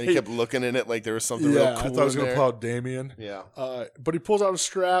 and he kept looking in it like there was something real cool. I thought he was going to pull out Damien. Yeah. But he pulls out a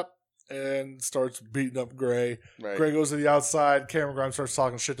strap and starts beating up Gray. Right. Gray goes to the outside. Cameron Grimes starts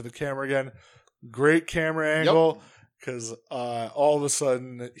talking shit to the camera again. Great camera angle because all of a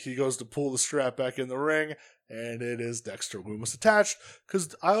sudden he goes to pull the strap back in the ring. And it is Dexter Lumis attached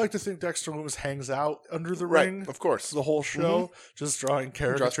because I like to think Dexter Lumis hangs out under the ring. Of course. The whole show, just drawing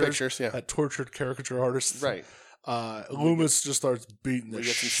caricatures. Draws pictures, that tortured caricature artist. Right. Lumis just starts beating the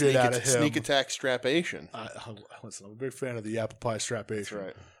shit out of him. Sneak attack strapation. Listen, I'm a big fan of the apple pie strapation. That's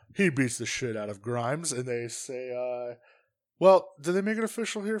right. He beats the shit out of Grimes, and they say, well, did they make it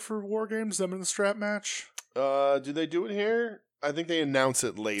official here for War Games, them in the strap match? Do they do it here? I think they announce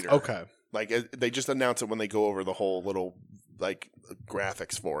it later. Okay. Like, they just announce it when they go over the whole little, like,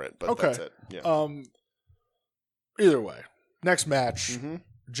 graphics for it. But that's it. Yeah. Either way. Next match.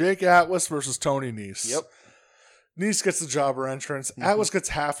 Jake Atlas versus Tony Nese. Yep. Nese gets the jobber entrance. Atlas gets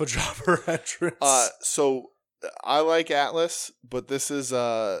half a jobber entrance. So, I like Atlas, but this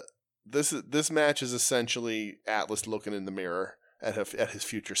match is essentially Atlas looking in the mirror at his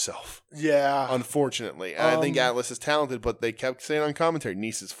future self. Yeah. Unfortunately. And I think Atlas is talented, but they kept saying on commentary,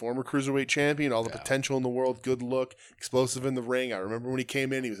 Nese's former Cruiserweight champion, all the potential in the world, good look, explosive in the ring. I remember when he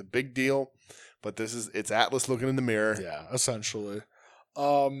came in, he was a big deal. But it's Atlas looking in the mirror. Yeah, essentially.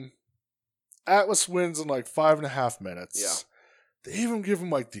 Atlas wins in like 5.5 minutes. Yeah. They even give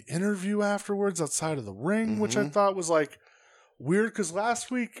him like the interview afterwards outside of the ring, which I thought was like weird because last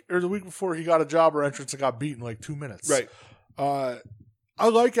week or the week before he got a jobber entrance and got beaten in like 2 minutes. Right. I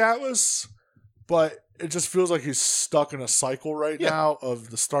like Atlas, but it just feels like he's stuck in a cycle right now of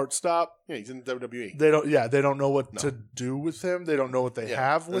the start-stop. Yeah, he's in the WWE. They don't know what to do with him. They don't know what they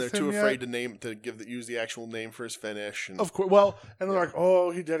have with him. And they're too afraid to use the actual name for his finish. And, of course. Well, and they're like,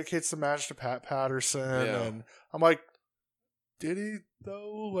 oh, he dedicates the match to Pat Patterson, and I'm like, did he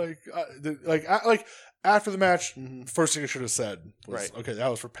though? Like after the match, first thing I should have said was, okay, that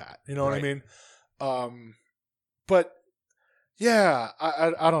was for Pat. You know what I mean? But yeah,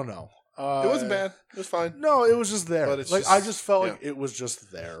 I don't know. It wasn't bad. It was fine. No, it was just there. But it's I just felt like it was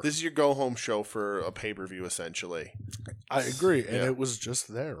just there. This is your go-home show for a pay-per-view, essentially. I agree, and it was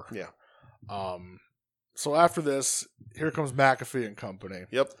just there. Yeah. So after this, here comes McAfee and company.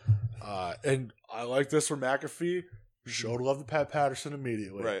 Yep. And I like this for McAfee. Showed love to Pat Patterson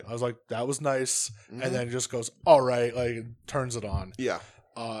immediately. Right. I was like, that was nice. Mm-hmm. And then it just goes, all right, like turns it on. Yeah.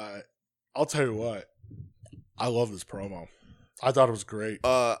 I'll tell you what. I love this promo. I thought it was great.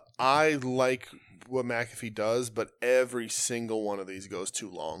 I like what McAfee does, but every single one of these goes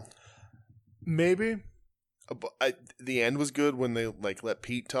too long. Maybe. The end was good when they let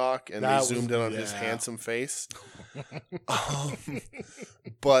Pete talk and they zoomed in on his handsome face.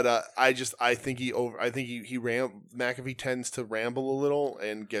 But I think McAfee tends to ramble a little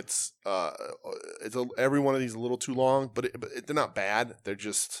and gets every one of these a little too long, but they're not bad. They're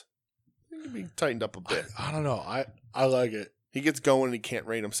just they can be tightened up a bit. I don't know. I like it. He gets going and he can't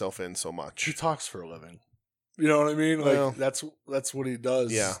rein himself in so much. He talks for a living. You know what I mean? Like that's what he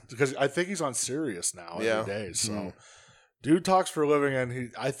does. Yeah. Because I think he's on Sirius now every day. So dude talks for a living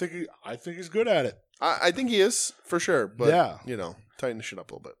and I think he's good at it. I think he is, for sure. But tighten the shit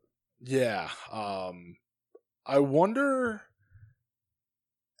up a little bit. Yeah. I wonder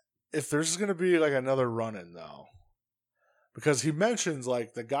if there's gonna be like another run in though. Because he mentions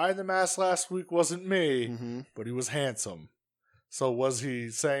like the guy in the mask last week wasn't me, but he was handsome. So was he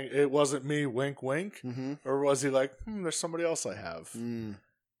saying it wasn't me, wink, wink? Mm-hmm. Or was he like, there's somebody else I have?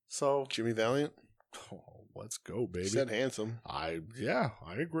 So Jimmy Valiant? Oh, let's go, baby. He said handsome. I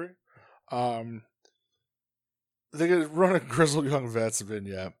agree. They could run a Grizzled Young Vets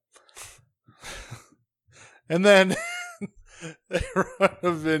vignette. And then they run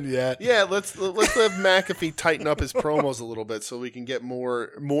a vignette. Yeah, let's have McAfee tighten up his promos a little bit so we can get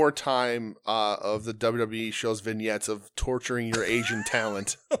more time of the WWE show's vignettes of torturing your Asian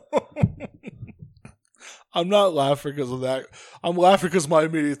talent. I'm not laughing because of that. I'm laughing because my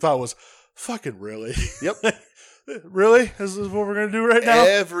immediate thought was, fucking really? Yep. Really? This is what we're going to do right now?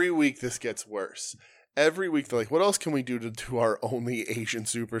 Every week this gets worse. Every week they're like, what else can we do to our only Asian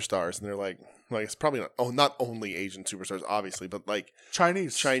superstars? And they're like it's probably not only Asian superstars, obviously, but like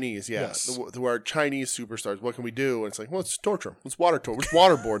Chinese, yeah. Yes. To our Chinese superstars, what can we do? And it's like, well, let's torture them. Let's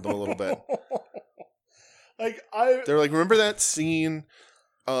waterboard them a little bit. They're like, remember that scene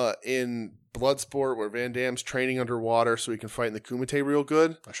in Bloodsport where Van Damme's training underwater so he can fight in the Kumite real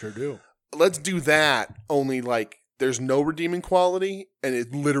good? I sure do. Let's do that, only like there's no redeeming quality, and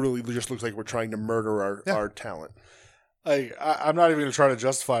it literally just looks like we're trying to murder our talent. I'm not even going to try to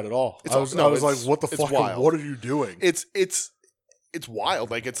justify it at all. I was like, what the fuck? Wild. What are you doing? It's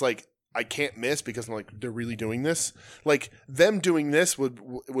wild. Like, it's like, I can't miss because I'm like, they're really doing this. Like, them doing this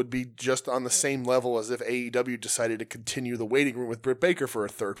would be just on the same level as if AEW decided to continue the waiting room with Britt Baker for a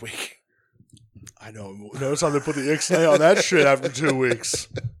third week. I know. Notice how they put the ixnay on that shit after 2 weeks.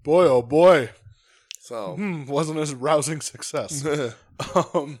 Boy, oh boy. So wasn't a rousing success.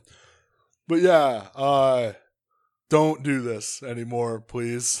 But yeah, don't do this anymore,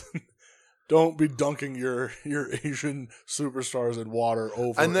 please. Don't be dunking your Asian superstars in water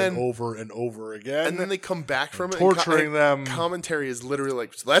over and over again. And then they come back from it, torturing them. Commentary is literally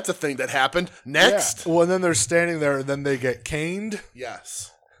like, so that's a thing that happened. Next. Yeah. Well, and then they're standing there, and then they get caned.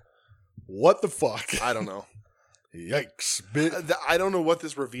 Yes. What the fuck? I don't know. Yikes! I don't know what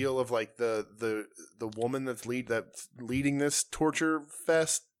this reveal of like the woman that's leading this torture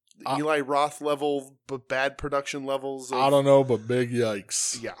fest, Eli Roth level, but bad production levels. I don't know, but big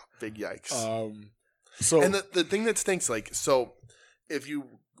yikes. Yeah, big yikes. And the thing that stinks, like, so if you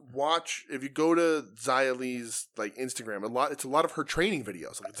go to Xia Li's like Instagram, it's a lot of her training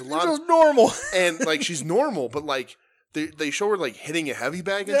videos. Like, it's a lot of normal, and like she's normal, but like. They show her like hitting a heavy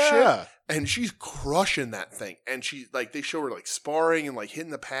bag and shit, and she's crushing that thing. And they show her like sparring and like hitting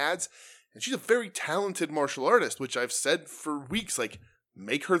the pads, and she's a very talented martial artist, which I've said for weeks. Like,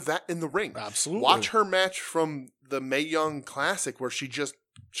 make her that in the ring. Absolutely. Watch her match from the Mae Young Classic where she just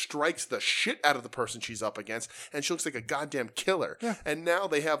strikes the shit out of the person she's up against, and she looks like a goddamn killer. Yeah. And now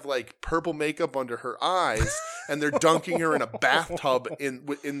they have like purple makeup under her eyes, and they're dunking her in a bathtub in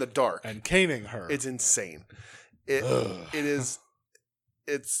the dark and caning her. It's insane. It's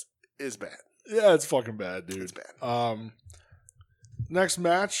bad. Yeah, it's fucking bad, dude. It's bad. Next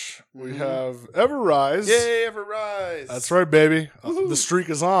match, we have Everrise. Yay, Everrise. That's right, baby. The streak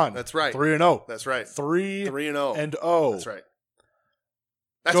is on. That's right. 3-0. That's right. 3-0. That's right.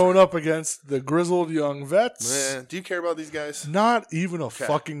 Going up against the grizzled young vets. Do you care about these guys? Not even a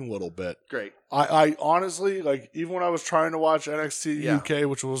fucking little bit. Great. I honestly, like, even when I was trying to watch NXT UK,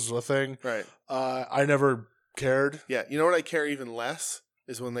 which was a thing, right? I never cared. Yeah. You know what I care even less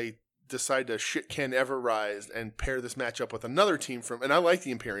is when they decide to shit can Everrise and pair this match up with another team from, and I like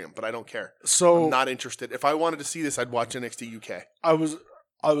the Imperium, but I don't care. So I'm not interested. If I wanted to see this, I'd watch NXT UK. I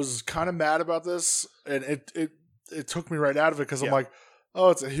was kind of mad about this, and it took me right out of it because I'm like,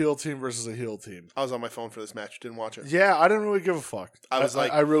 oh, it's a heel team versus a heel team. I was on my phone for this match, didn't watch it. Yeah, I didn't really give a fuck. I was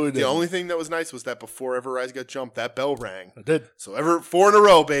like, I really did. The only thing that was nice was that before Everrise got jumped, that bell rang. It did. So 4 in a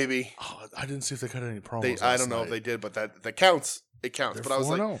row, baby. Oh, I didn't see if they cut any promos. I don't know if they did, but that counts. It counts. They're but I was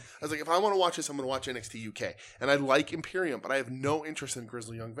 4-0. like, if I want to watch this, I'm going to watch NXT UK. And I like Imperium, but I have no interest in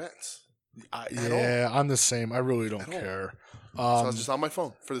Grizzly Young Vets. I'm the same. I really don't care. So I was just on my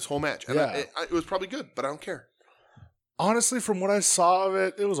phone for this whole match. And it was probably good, but I don't care. Honestly, from what I saw of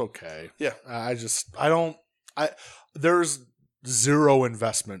it, it was okay. Yeah. There's zero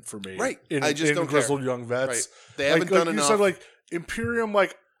investment for me. Right. In, I just don't Grizzled care. Young Vets. Right. They haven't done enough. You said, like, Imperium,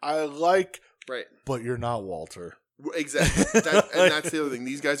 like, I like, right. But you're not Walter. Exactly. And that's the other thing.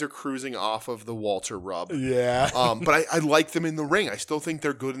 These guys are cruising off of the Walter rub. Yeah. But I like them in the ring. I still think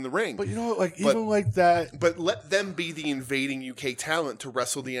they're good in the ring. But you know what? Like, even like that. But let them be the invading UK talent to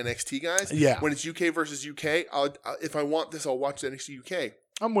wrestle the NXT guys. Yeah. When it's UK versus UK, if I want this, I'll watch the NXT UK.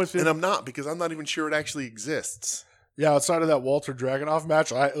 I'm with you. And I'm not, because I'm not even sure it actually exists. Yeah, outside of that Walter Dragunov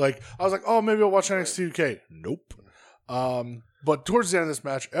match, I was like, oh, maybe I'll watch NXT UK. Nope. But towards the end of this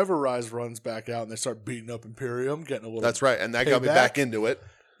match, Everrise runs back out and they start beating up Imperium, getting a little. That's right, and that got me back into it.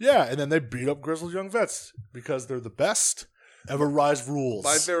 Yeah, and then they beat up Grizzled Young Vets because they're the best. Everrise rules.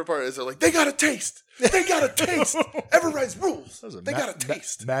 My favorite part is they're like, they got a taste. They got a taste. Everrise rules. They got a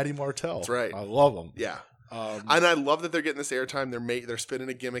taste. Matty Martell. That's right. I love them. Yeah. And I love that they're getting this airtime. They're spinning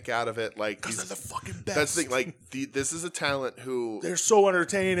a gimmick out of it, like because they're the fucking best. That's the thing. Like this is a talent who they're so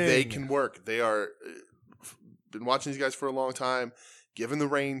entertaining. They can work. They are. Been watching these guys for a long time. Given the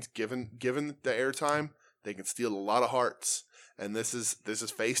reins, given the airtime, they can steal a lot of hearts. And this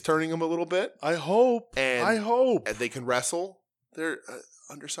is face turning them a little bit. I hope. And they can wrestle. They're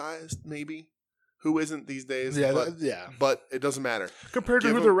undersized, maybe. Who isn't these days? Yeah, but it doesn't matter compared to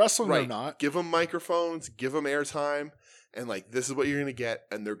who they're wrestling or not. Give them microphones, give them airtime, and like this is what you're gonna get,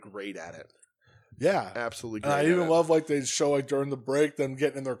 and they're great at it. Yeah, absolutely great. And I even love like they show like during the break them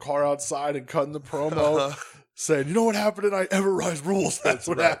getting in their car outside and cutting the promo. Saying, you know what happened tonight? Everrise rules. That's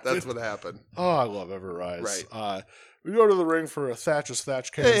what happened. That's what happened. Oh, I love Everrise. Right. We go to the ring for a Thatcher's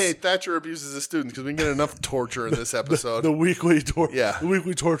Thatch case. Hey, Thatcher abuses his students because we can get enough torture in this episode. the weekly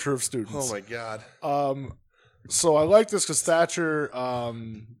torture of students. Oh my god. So I like this because Thatcher.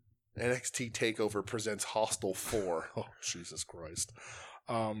 NXT Takeover presents Hostile 4. Oh Jesus Christ.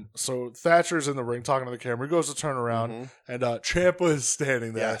 So Thatcher's in the ring talking to the camera. He goes to turn around, and Ciampa is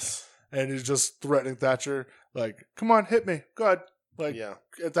standing there. Yes. And he's just threatening Thatcher, like, come on, hit me. Go ahead. Like,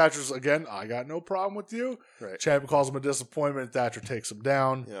 and Thatcher's, again, I got no problem with you. Right. Ciampa calls him a disappointment. Thatcher takes him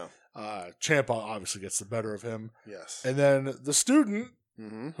down. Yeah. Ciampa obviously gets the better of him. Yes. And then the student,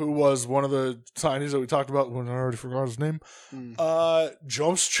 who was one of the signees that we talked about when I already forgot his name,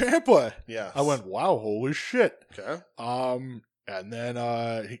 jumps Ciampa. Yeah. I went, wow, holy shit. Okay. And then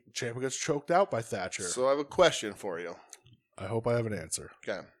Ciampa gets choked out by Thatcher. So I have a question for you. I hope I have an answer.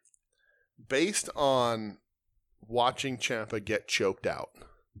 Okay. Based on watching Ciampa get choked out,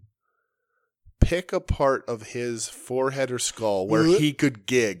 pick a part of his forehead or skull where he could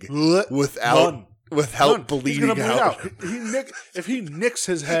gig without bleeding out. If he nicks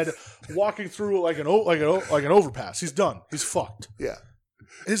his head walking through like an overpass, he's done. He's fucked. Yeah,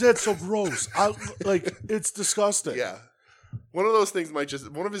 his head's so gross. It's disgusting. Yeah. One of those things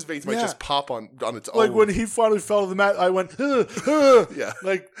one of his veins might just pop on its own. Like when he finally fell to the mat, I went, yeah.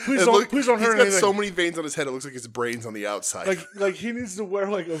 Like, please don't hurt anything. He's got so many veins on his head, it looks like his brain's on the outside. Like he needs to wear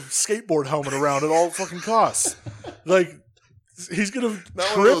like a skateboard helmet around at all fucking costs. Like, he's going to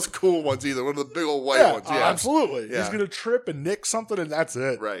Not one of those cool ones either, one of the big old white ones. Yeah, absolutely. Yeah. He's going to trip and nick something and that's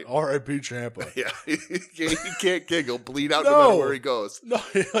it. Right. R.I.P. Ciampa. Yeah. He can't gig. He'll bleed out no matter where he goes. No,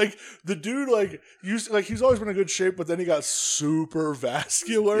 like the dude he's always been in good shape, but then he got super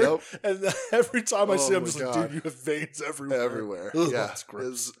vascular. Yep. And every time I see him, I'm just like, dude, you have veins everywhere. Ugh, yeah.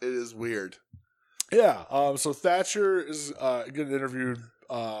 It is weird. Yeah. So Thatcher is getting interviewed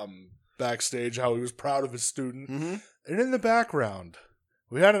backstage how he was proud of his student. And in the background,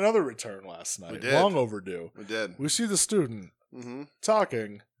 We had another return last night. We did. Long overdue. We did. We see the student Mm-hmm.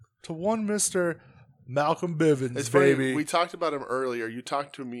 talking to one Mr. Malcolm Bivens, It's baby. funny, we talked about him earlier. You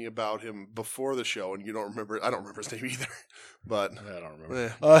talked to me about him before the show, and you don't remember. I don't remember his name either. But I don't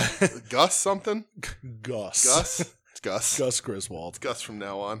remember. Gus something? Gus. Gus? It's Gus. Gus Griswold. It's Gus from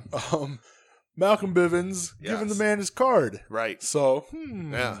now on. Malcolm Bivens giving the man his card. Right. So,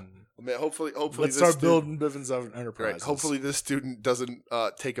 Yeah. I mean, hopefully let's start building Bivens Enterprises. Right. Hopefully, this student doesn't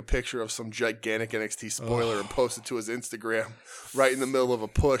take a picture of some gigantic NXT spoiler and post it to his Instagram right in the middle of a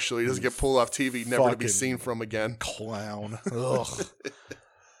push, so he doesn't get pulled off TV, never to be seen from again. Clown. Ugh.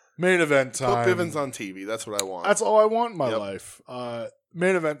 Main event time. Put Bivens on TV. That's what I want. That's all I want in my life.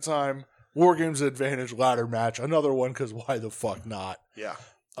 Main event time. War Games Advantage ladder match. Another one because why the fuck not? Yeah.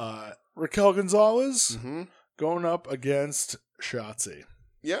 Raquel Gonzalez Mm-hmm. going up against Shotzi.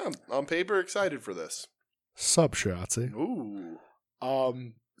 Yeah, on paper, excited for this. Sup, Shotzi. Ooh.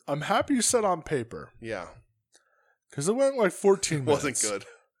 I'm happy you said on paper Yeah. because it went like 14 It minutes. wasn't good.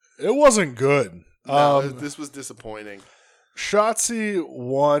 It wasn't good. No, this was disappointing. Shotzi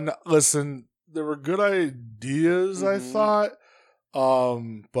won. Listen, there were good ideas, I thought.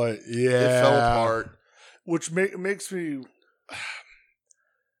 But yeah. It fell apart. Which makes me...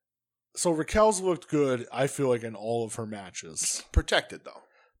 So Raquel's looked good, I feel like, in all of her matches. Protected, though.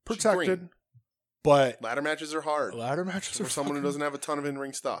 She's Protected. green. But Ladder matches are hard. ladder matches For are someone who fucking- doesn't have a ton of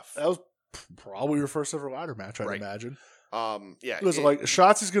in-ring stuff. That was probably your first ever ladder match, I'd Right. imagine. Yeah. Listen, like,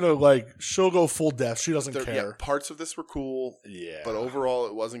 Shotzi's gonna, she'll go full death. She doesn't care. Yeah, parts of this were cool, Yeah. but overall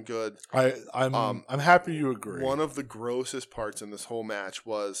it wasn't good. I'm happy you agree. One of the grossest parts in this whole match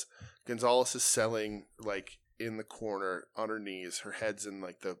was Gonzalez is selling, in the corner on her knees. Her head's in,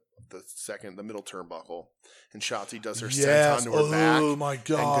 the middle turnbuckle. And Shotzi does her senton to her back. Oh, my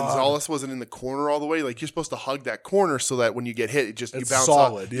God. And Gonzalez wasn't in the corner all the way. You're supposed to hug that corner so that when you get hit, you It's bounce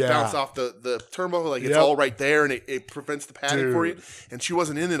solid, off. yeah. You bounce off the turnbuckle. It's Yep. all right there, and it prevents the padding for you. Dude. And she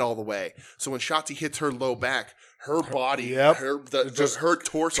wasn't in it all the way. So when Shotzi hits her low back, her body, Yep. her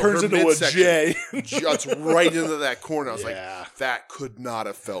torso, turns her into a midsection J. juts right into that corner. I was Yeah. like, that could not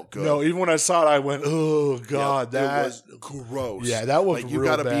have felt good. No, even when I saw it, I went, oh, God, Yeah, that it was gross. Yeah, that looked you real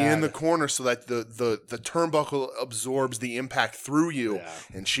gotta be in bad. the corner so that the turnbuckle absorbs the impact through you. Yeah.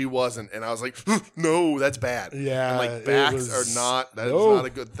 And she wasn't. And I was like, no, that's bad. Yeah, And it backs was- are not. That is no. not a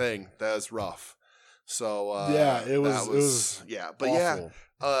good thing. That is rough. So Yeah, it was but awful.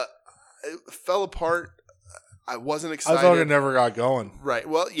 it fell apart. I wasn't I excited. thought it never got going. Right.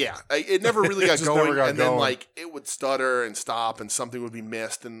 Well, yeah. It never really It got just going. never got And then, going. it would stutter and stop and something would be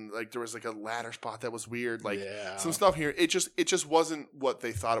missed. And, there was, a ladder spot that was weird. Yeah. Some stuff here. It just wasn't what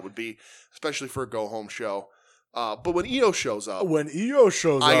they thought it would be, especially for a go-home show. But when EO shows up, When EO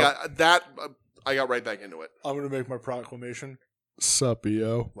shows up, I got right back into it. I'm going to make my proclamation. Sup,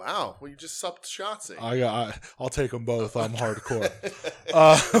 EO. Wow. Well, you just supped Shotzi. I'll take them both. I'm hardcore.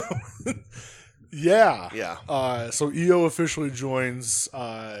 Yeah. Yeah. So EO officially joins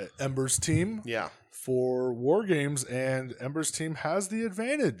Ember's team Yeah. for War Games, and Ember's team has the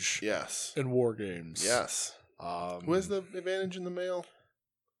advantage Yes. in War Games. Yes. Who has the advantage in the male?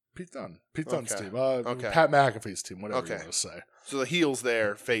 Pete Dunne. Pete Dunne's Okay. team. Okay. Pat McAfee's team, whatever you Okay. want to say. So the heel's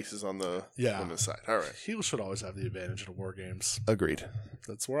there, face is on the side. All right. Heel should always have the advantage in War Games. Agreed.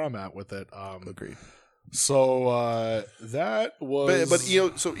 That's where I'm at with it. Agreed. So that was... But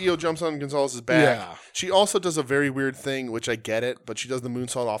EO jumps on Gonzalez's back. Yeah. She also does a very weird thing, which I get it, but she does the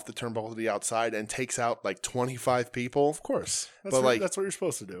moonsault off the turnbuckle to the outside and takes out 25 people. Of course. That's, But, that's what you're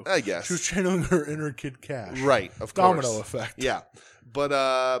supposed to do. I guess. She was channeling her inner Kid Cash. Right, of course. Domino effect. Yeah. But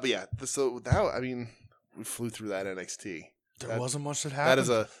yeah, we flew through that NXT. There wasn't much that happened.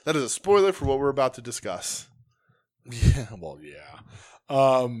 That is a spoiler for what we're about to discuss. Yeah, well, yeah.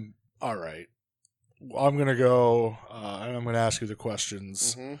 All right. I'm going to go, and I'm going to ask you the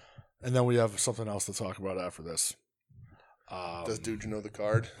questions, Mm-hmm. and then we have something else to talk about after this. Does Dude You Know the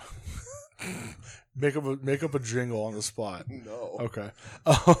Card? Make up a jingle on the spot. No. Okay.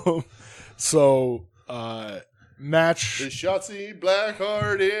 So, match. Is Shotzi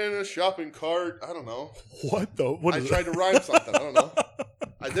Blackheart in a shopping cart? I don't know. What the? What I is tried to rhyme something. I don't know.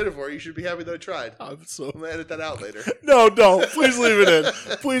 I did it for you. You should be happy that I tried. I'm so. I'm gonna edit that out later. No, don't. Please leave it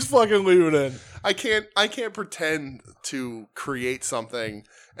in. Please fucking leave it in. I can't pretend to create something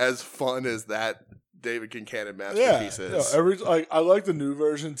as fun as that David Kincannon masterpiece is. No, I like the new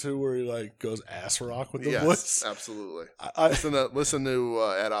version too, where he goes ass rock with the voice. Absolutely. I Listen to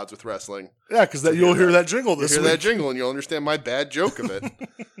At Odds with Wrestling. yeah, because you'll hear that jingle You this hear week. that jingle and you'll understand my bad joke of it.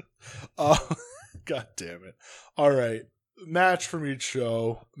 God damn it! All right, match from each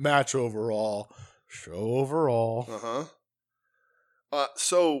show. Match overall. Show overall.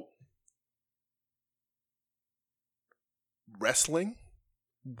 So wrestling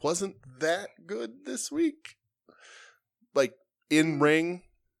wasn't that good this week. Like in ring,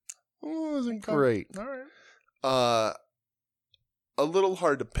 wasn't great. All right. A little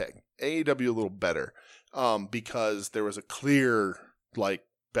hard to pick. AEW a little better, because there was a clear like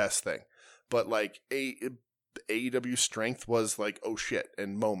best thing, but like AEW strength was like oh shit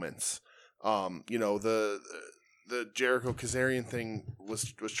and moments. The Jericho Kazarian thing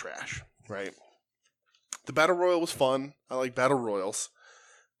was trash, right? The Battle Royal was fun. I like Battle Royals.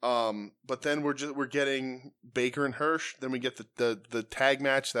 But then we're getting Baker and Hirsch. Then we get the tag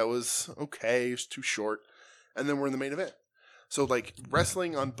match that was okay. It was too short. And then we're in the main event. So like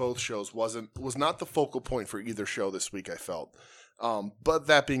wrestling on both shows was not the focal point for either show this week, I felt. But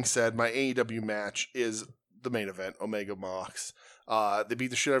that being said, my AEW match is the main event, Omega Mox. They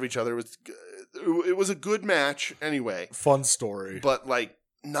beat the shit out of each other. It was a good match anyway. Fun story. But like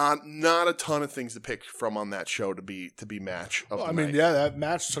not a ton of things to pick from on that show to be match of the night. Yeah, that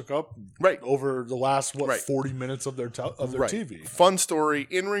match took up over the last 40 minutes of their TV. Fun story.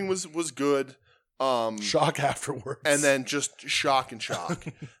 In ring was good. Shock afterwards, and then just shock and shock.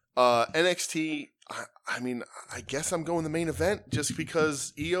 NXT. I guess I'm going the main event just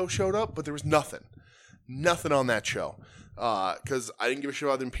because EO showed up, but there was nothing on that show. Because I didn't give a shit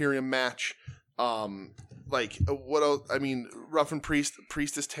about the Imperium match. What else? Ruff and Priest.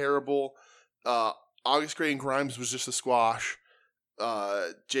 Priest is terrible. August Gray and Grimes was just a squash.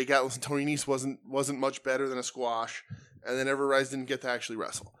 Jake Atlas and Tony Nese wasn't much better than a squash. And then Everrise didn't get to actually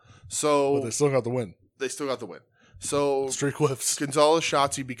wrestle. So but they still got the win. So Streak lifts. Gonzalez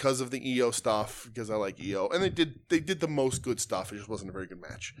Shotzi because of the EO stuff, because I like EO. And they did the most good stuff. It just wasn't a very good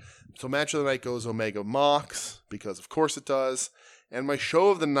match. So match of the night goes Omega Mox, because of course it does. And my show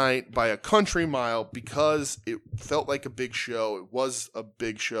of the night by a country mile, because it felt like a big show. It was a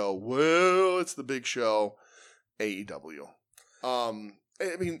big show. Well, it's the big show. AEW.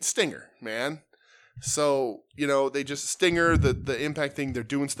 Stinger, man. So, they just Stinger, the Impact thing, they're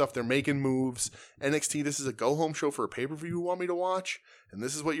doing stuff, they're making moves. NXT, this is a go-home show for a pay-per-view you want me to watch, and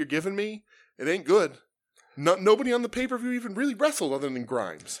this is what you're giving me? It ain't good. Nobody on the pay-per-view even really wrestled other than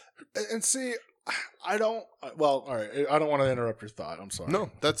Grimes. And see, I don't... Well, all right, I don't want to interrupt your thought. I'm sorry. No,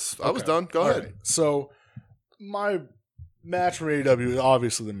 I was done. Go ahead. Right. So, my match from AEW is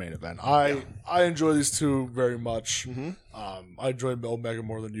obviously the main event. I enjoy these two very much. Mm-hmm. I enjoy Omega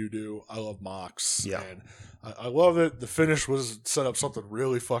more than you do. I love Mox. Yeah. And I love it. The finish was set up something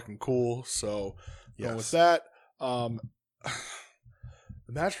really fucking cool. So, going with that. The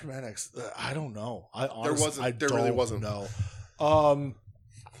match from NXT, I don't know. There really wasn't. No.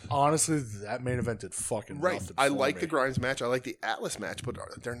 Honestly, that main event did fucking nothing. I like the Grimes match. I like the Atlas match, but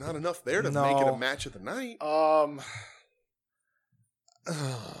they're not enough there to make it a match of the night.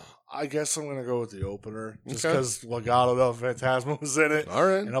 I guess I'm gonna go with the opener just because Legado del Fantasma was in it. All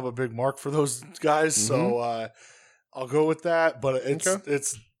right, and I'm a big mark for those guys, so I'll go with that. But it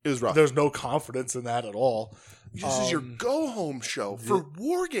was rough. There's no confidence in that at all. This is your go-home show for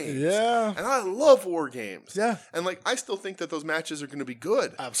War Games. Yeah. And I love War Games. Yeah. And I still think that those matches are going to be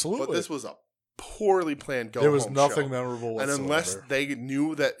good. Absolutely. But this was a poorly planned go-home show. There was nothing memorable whatsoever. And unless they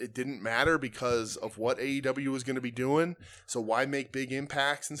knew that it didn't matter because of what AEW was going to be doing, so why make big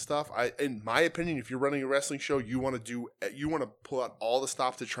impacts and stuff? In my opinion, if you're running a wrestling show, you want to pull out all the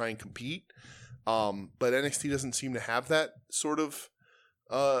stops to try and compete. But NXT doesn't seem to have that sort of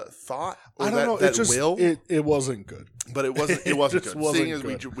thought. Or I don't know. It wasn't good. But it wasn't good. Wasn't Seeing as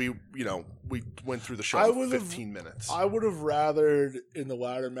good. we went through the show in 15 minutes. I would have rathered in the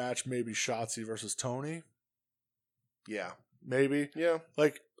ladder match maybe Shotzi versus Tony. Yeah. Maybe. Yeah.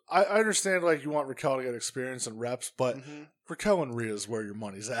 I understand you want Raquel to get experience and reps, but Raquel and Rhea is where your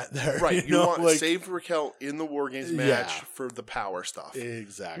money's at there. Right. You want to save Raquel in the War Games match for the power stuff.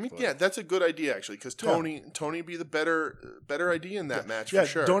 Exactly. That's a good idea actually, because Tony be the better idea in that match for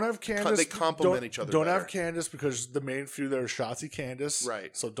sure. Don't have Candice. They complement each other. Don't have Candice because the main feud there is Shotzi Candice.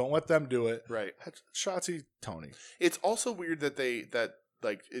 Right. So don't let them do it. Right. Shotzi Tony. It's also weird that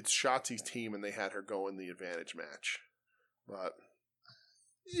it's Shotzi's team and they had her go in the advantage match, but.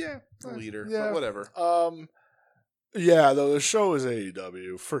 Yeah, the leader, but whatever. Yeah, though the show is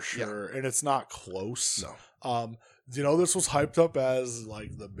AEW for sure, and it's not close. No. This was hyped up as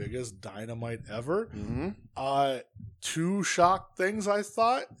the biggest Dynamite ever. Mm-hmm. 2 shock things I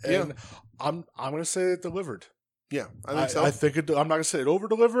thought, and I'm gonna say it delivered. Yeah, I think so. I think it. I'm not gonna say it over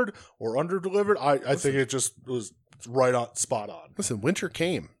delivered or under delivered. I think it just was right on, spot on. Listen, winter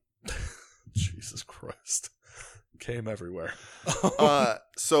came. Jesus Christ. Came everywhere.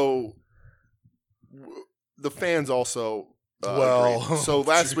 So the fans also Well, so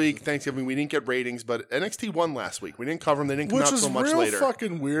last week, Thanksgiving, we didn't get ratings, but NXT won last week. We didn't cover them. They didn't come out so much later. Which was real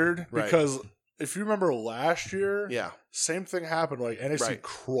fucking weird Right. because if you remember last year, Yeah. same thing happened. Like NXT Right.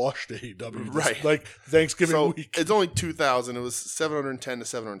 crushed AEW. Right. Like Thanksgiving So week. it's only 2,000. It was 710 to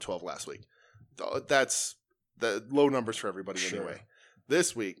 712 last week. That's the low numbers for everybody anyway.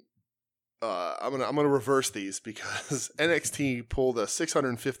 This week, I'm gonna reverse these because NXT pulled a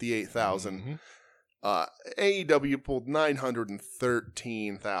 658,000. AEW pulled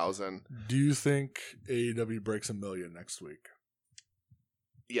 913,000. Do you think AEW breaks 1 million next week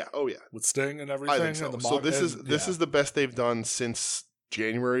Yeah. Oh yeah. with Sting and everything? I think so. And the So this is the best they've done since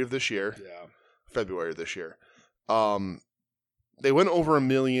January of this year. Yeah. February of this year. They went over 1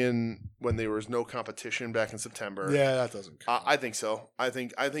 million when there was no competition back in September. Yeah, that doesn't count. I think so. I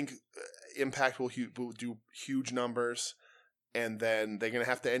think Impact will do huge numbers, and then they're going to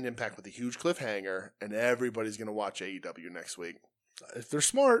have to end Impact with a huge cliffhanger, and everybody's going to watch AEW next week. If they're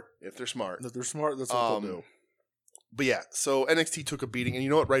smart. If they're smart. If they're smart, that's what they'll do. But yeah, so NXT took a beating, and you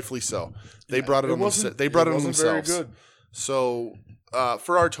know what? Rightfully so. They Yeah, brought it on themselves. They brought it on themselves. Very good. So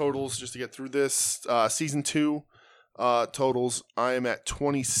for our totals, just to get through this, season 2 totals, I am at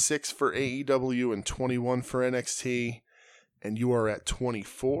 26 for AEW and 21 for NXT, and you are at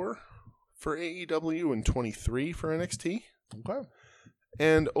 24 for AEW and 23 for NXT. Okay.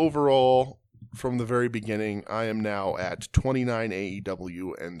 And overall, from the very beginning, I am now at 29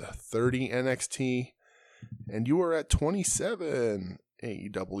 AEW and 30 NXT, and you are at 27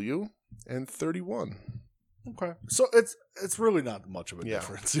 AEW and 31. Okay. So it's really not much of a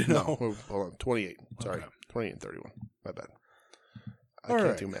difference, you know? No, hold on. 28. Sorry. Okay. 28 and 31. My bad. I All can't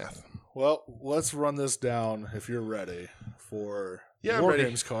right. do math. Well, let's run this down if you're ready for Yeah, the I'm War ready.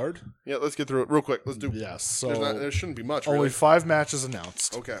 Games card. Yeah, let's get through it real quick. Let's do. Yes. So There shouldn't be much. only Really. 5 matches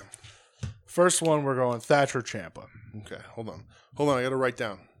announced. Okay. First one, we're going Thatcher Ciampa. Okay. Hold on. I got to write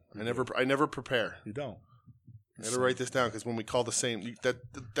down. I never prepare. You don't. I got to write this down because when we call the same,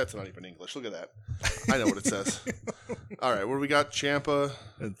 that's not even English. Look at that. I know what it says. All right. What do we got? Ciampa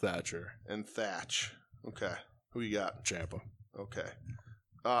And Thatcher. and Thatch. Okay. Who you got? Ciampa. Okay.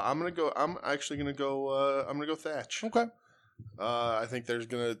 I'm actually gonna go. I'm gonna go Thatch. Okay. I think they're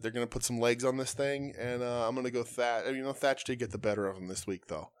gonna put some legs on this thing, and I'm gonna go Thatch. You know, Thatch did get the better of him this week,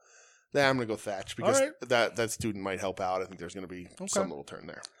 though. Yeah, I'm gonna go Thatch because All right. that student might help out. I think there's gonna be some little turn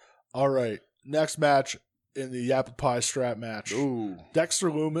there. All right. Next match in the apple pie strap match. Ooh.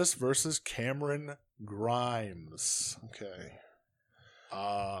 Dexter Loomis versus Cameron Grimes. Okay.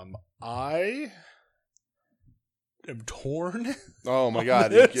 I am torn. Oh my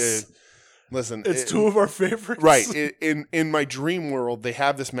God! This. Listen, It's two of our favorites. Right. In my dream world, they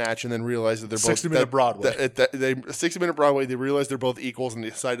have this match and then realize that they're both 60-minute Broadway. 60-minute Broadway. They realize they're both equals and they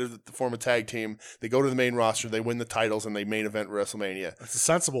decided to form a tag team. They go to the main roster, they win the titles, and they main event WrestleMania. It's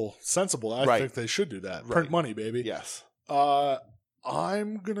sensible. I Right. think they should do that. Right. Print money, baby. Yes.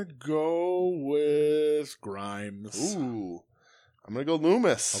 I'm gonna go with Grimes. Ooh. I'm gonna go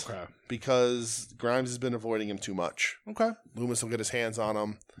Loomis. Okay. Because Grimes has been avoiding him too much. Okay. Loomis will get his hands on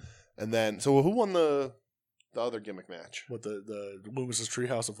him, and then who won the other gimmick match? What the Loomis's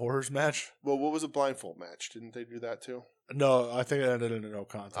Treehouse of Horrors match? Well, what was a blindfold match? Didn't they do that too? No, I think it ended in a no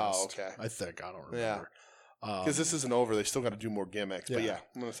contest. Oh, okay. I think I don't remember. Yeah. Because this isn't over. They still got to do more gimmicks. But Yeah.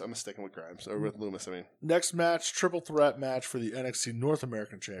 yeah, I'm sticking with Grimes or with Loomis. I mean, Next match, triple threat match for the NXT North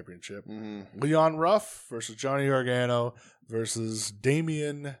American Championship. mm-hmm. Leon Ruff versus Johnny Gargano versus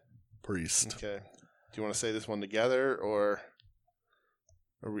Damian Priest. Okay. Do you want to say this one together, or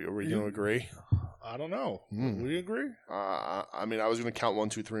are we going to agree? I don't know. Hmm. We agree? I mean, I was going to count 1,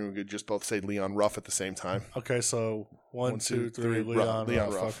 2, 3, and we could just both say Leon Ruff at the same time. Okay, so 1, 2, 3, Leon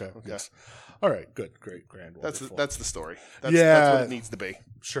Leon Ruff. Okay. Okay. Yes. All right. Good. Great. Grand. That's Wonderful. the story. That's Yeah. what it needs to be.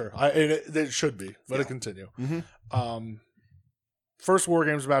 Sure. It should be. Let Yeah. it continue. Mm-hmm. First War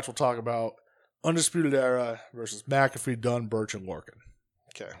Games match we'll talk about: Undisputed Era versus McAfee, Dunn, Birch, and Lorcan.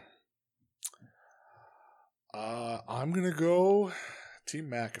 Okay. I'm gonna go Team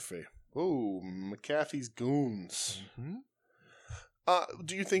McAfee. Ooh, McAfee's goons. Mm-hmm.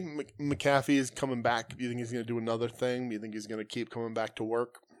 Do you think McAfee is coming back? Do you think he's going to do another thing? Do you think he's going to keep coming back to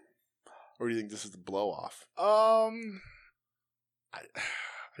work? Or do you think this is the blow off? I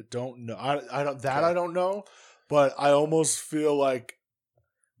don't know. I don't know, but I almost feel like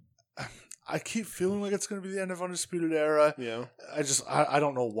I keep feeling like it's going to be the end of Undisputed Era. Yeah. I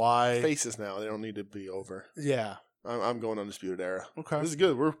don't know why. Faces now. They don't need to be over. Yeah. I'm going Undisputed Era. Okay. This is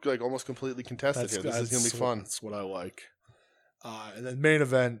good. We're like almost completely contested here. This is going to be fun. That's what I like. And then main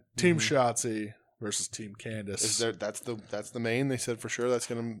event: Team Shotzi versus Team Candice. That's the main? They said for sure that's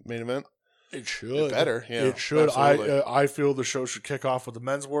going to main event? It should. Better, yeah. It should. Absolutely. I feel the show should kick off with the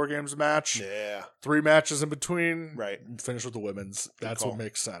men's War Games match. Yeah. 3 matches in between. Right. Finish with the women's. That's what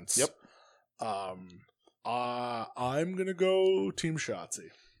makes sense. Yep. I'm gonna go Team Shotzi.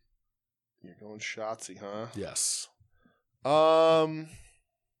 You're going Shotzi, huh? Yes.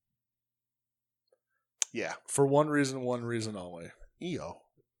 Yeah. For one reason only. EO.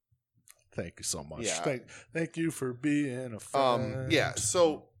 Thank you so much. Yeah. Thank you for being a friend. Yeah.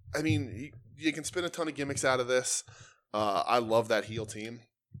 So I mean, you can spin a ton of gimmicks out of this. I love that heel team.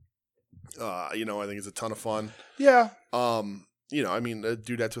 I think it's a ton of fun. Yeah. I mean,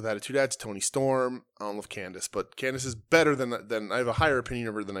 Dudettes with Attitudettes, Tony Storm. I don't love Candice, but Candice is better than I have a higher opinion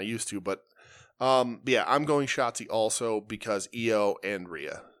of her than I used to. But yeah, I'm going Shotzi also because Io and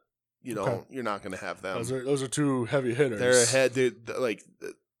Rhea. Okay. You're not going to have them. Those are 2 heavy hitters. They're ahead. They're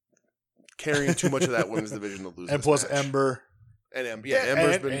carrying too much of that women's division to lose. And this plus match. Ember. And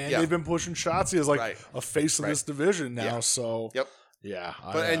Ember's been. And yeah. they've been pushing Shotzi as a face of this division now. Yeah. So Yep. Yeah.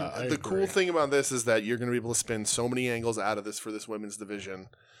 But the cool thing about this is that you're going to be able to spin so many angles out of this for this women's division.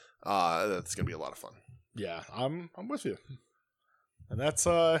 That's going to be a lot of fun. Yeah, I'm with you. And that's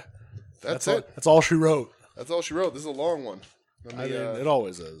it. That's all she wrote. That's all she wrote. This is a long one. I mean, it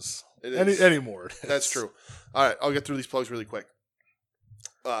always is. It is. Anymore. That's true. All right, I'll get through these plugs really quick.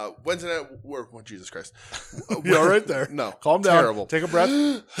 Wednesday night war. Oh, Jesus Christ! You all right there? No, calm down. Terrible. Take a breath.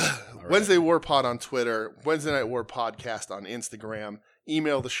 Wednesday War Pod on Twitter. Wednesday Night War Podcast on Instagram.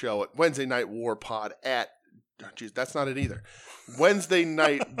 Email the show at Wednesday Night War Pod at. Geez, that's not it either. Wednesday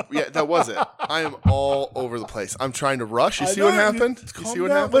night. Yeah, that was it. I am all over the place. I'm trying to rush. You see what happened? You see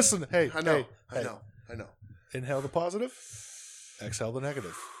what happened? Listen, hey, I know. hey. I know. Inhale the positive. Exhale the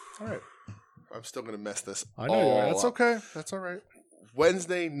negative. All right. I'm still going to mess this. I know you are. That's okay. That's all right.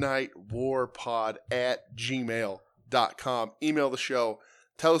 Wednesday Night War Pod at gmail.com. Email the show.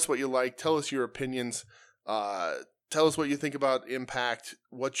 Tell us what you like. Tell us your opinions. Tell us what you think about Impact.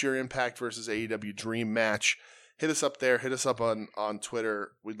 What's your Impact versus AEW Dream match? Hit us up there. Hit us up on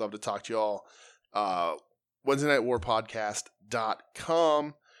Twitter. We'd love to talk to you all. Wednesday Night War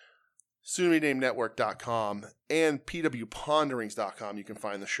Podcast.com. SoonToBeNamedNetwork.com and PWPonderings.com. You can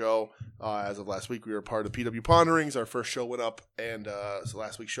find the show. As of last week, we were a part of PW Ponderings. Our first show went up, and so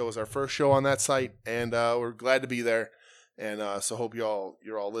last week's show was our first show on that site, and we're glad to be there. And so hope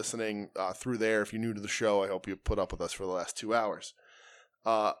you're all listening through there. If you're new to the show, I hope you put up with us for the last 2 hours.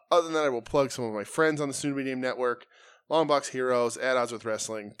 Other than that, I will plug some of my friends on the Soon to Be Named Network: Longbox Heroes, At Odds with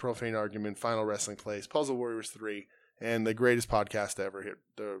Wrestling, Profane Argument, Final Wrestling Plays, Puzzle Warriors 3, and the greatest podcast to ever hit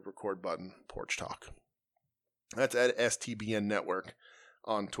the record button, Porch Talk. That's at STBN Network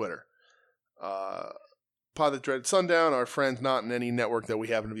on Twitter. Pod That Dreaded Sundown, our friends not in any network that we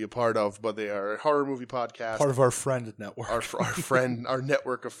happen to be a part of, but they are a horror movie podcast. Part of our friend network. Our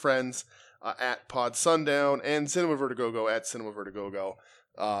network of friends at Pod Sundown, and Cinema Vertigogo at Cinema Vertigogo.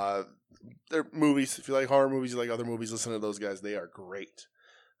 They're movies. If you like horror movies, you like other movies, listen to those guys. They are great.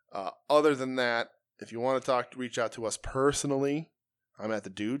 Other than that, if you want to reach out to us personally, I'm at the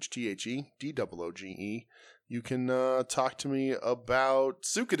Dooge, TheDooge. You can talk to me about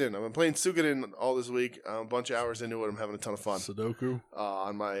Suikoden. I've been playing Suikoden all this week. I'm a bunch of hours into it. I'm having a ton of fun. Sudoku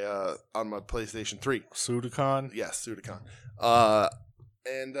on my PlayStation 3. Sudokan. Yes, Sudokan.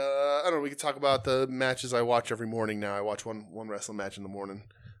 And I don't know. We could talk about the matches I watch every morning now. I watch one wrestling match in the morning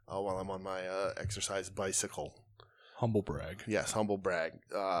while I'm on my exercise bicycle. Humble brag. Yes, humble brag.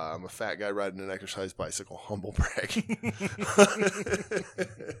 I'm a fat guy riding an exercise bicycle. Humble brag.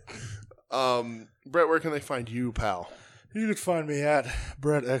 Brett, where can they find you, pal? You can find me at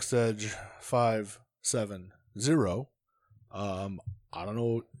BrettXEdge570. I don't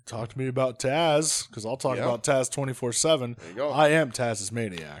know. Talk to me about Taz, because I'll talk about Taz 24/7. There you go. I am Taz's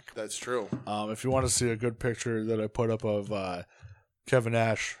maniac. That's true. If you want to see a good picture that I put up of Kevin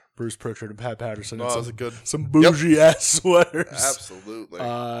Nash, Bruce Pritchard, and Pat Patterson, that was a good. Some bougie ass sweaters. Absolutely.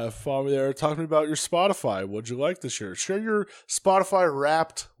 Follow me there. Talk to me about your Spotify. What'd you like this year? Share your Spotify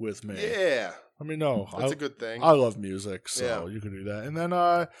Wrapped with me. Yeah. Let me know. That's a good thing. I love music, so you can do that. And then,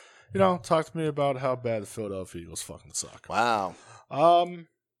 talk to me about how bad the Philadelphia Eagles fucking suck. Wow.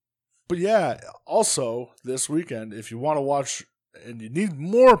 But yeah, also this weekend, if you want to watch and you need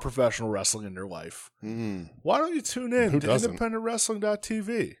more professional wrestling in your life, why don't you tune in to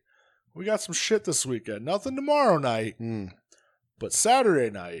independentwrestling.tv? We got some shit this weekend. Nothing tomorrow night, but Saturday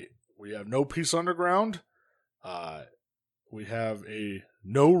night, we have No Peace Underground. We have a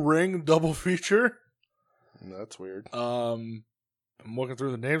No Ring double feature. That's weird. I'm looking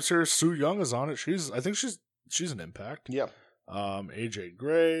through the names here. Sue Young is on it. I think she's an Impact. Yeah. AJ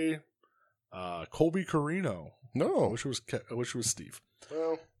Gray, Colby Carino. No, I wish it was Steve.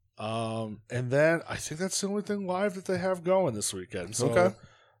 Well, And then I think that's the only thing live that they have going this weekend. So Okay.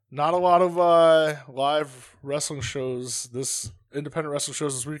 not a lot of live wrestling shows, independent wrestling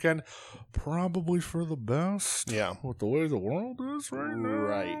shows this weekend. Probably for the best. Yeah. With the way the world is right now.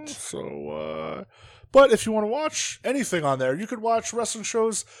 Right. So, but if you want to watch anything on there, you could watch wrestling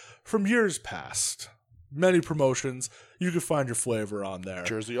shows from years past. Many promotions. You can find your flavor on there.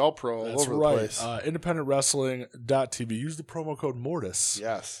 Jersey All Pro all That's over right. the place. IndependentWrestling.tv. Use the promo code Mortis.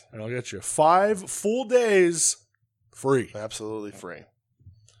 Yes. And I'll get you 5 full days free. Absolutely free.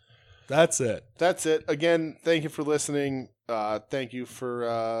 That's it. That's it. Again, thank you for listening. Thank you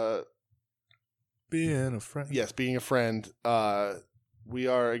for Being a friend. yes, being a friend. We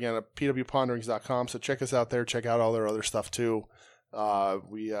are again at pwponderings.com, so check us out there. Check out all their other stuff too.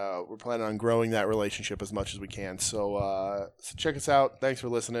 We're planning on growing that relationship as much as we can. So check us out. Thanks for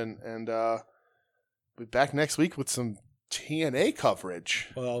listening, and we'll be back next week with some TNA coverage.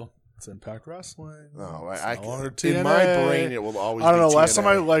 Well, it's Impact Wrestling. No, It's I no longer in my TNA. brain it will always. I don't know. Be Last TNA.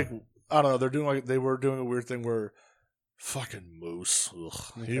 time I don't know. They were doing a weird thing where fucking Moose. Ugh,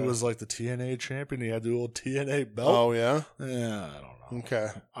 he Okay. was like the TNA champion. He had the old TNA belt. Oh yeah. Yeah, I don't know. Okay.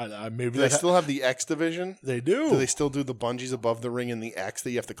 I maybe Do they still have the X division? they do. Do they still do the bungees above the ring and the X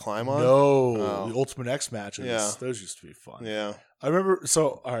that you have to climb on? No, Oh. the Ultimate X matches. Yeah. Those used to be fun. Yeah. I remember.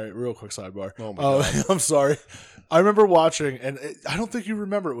 So, all right, real quick sidebar. Oh my God. I'm sorry. I remember watching, and I don't think you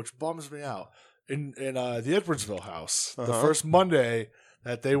remember it, which bums me out. In the Edwardsville house, the Uh-huh. first Monday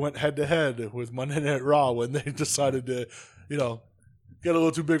that they went head to head with Monday Night Raw when they decided to, get a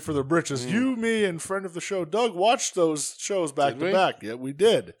little too big for their britches. You, me, and friend of the show Doug watched those shows back Did to we? back. Yeah, we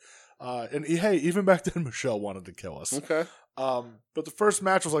did. And hey, even back then, Michelle wanted to kill us. Okay. But the first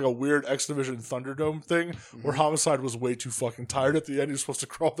match was like a weird X Division Thunderdome thing where Homicide was way too fucking tired at the end. He was supposed to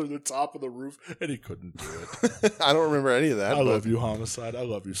crawl through the top of the roof and he couldn't do it. I don't remember any of that. I but love you, Homicide. I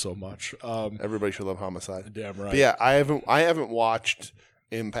love you so much. Everybody should love Homicide. Damn right. But yeah, I haven't watched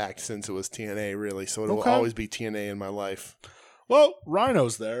Impact since it was TNA really, so it will Okay. always be TNA in my life. Well,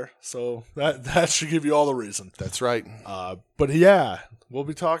 Rhino's there, so that should give you all the reason. That's right. But yeah, we'll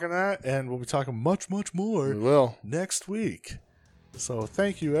be talking that, and we'll be talking much, much more We will. next week. So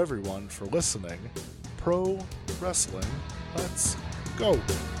thank you, everyone, for listening. Pro Wrestling, let's go.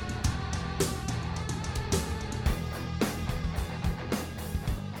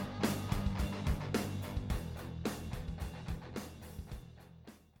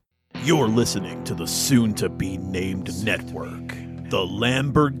 You're listening to the soon-to-be-named network, the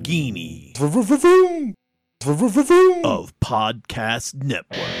Lamborghini of podcast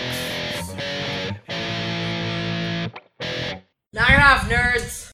networks. Knock it off, nerds!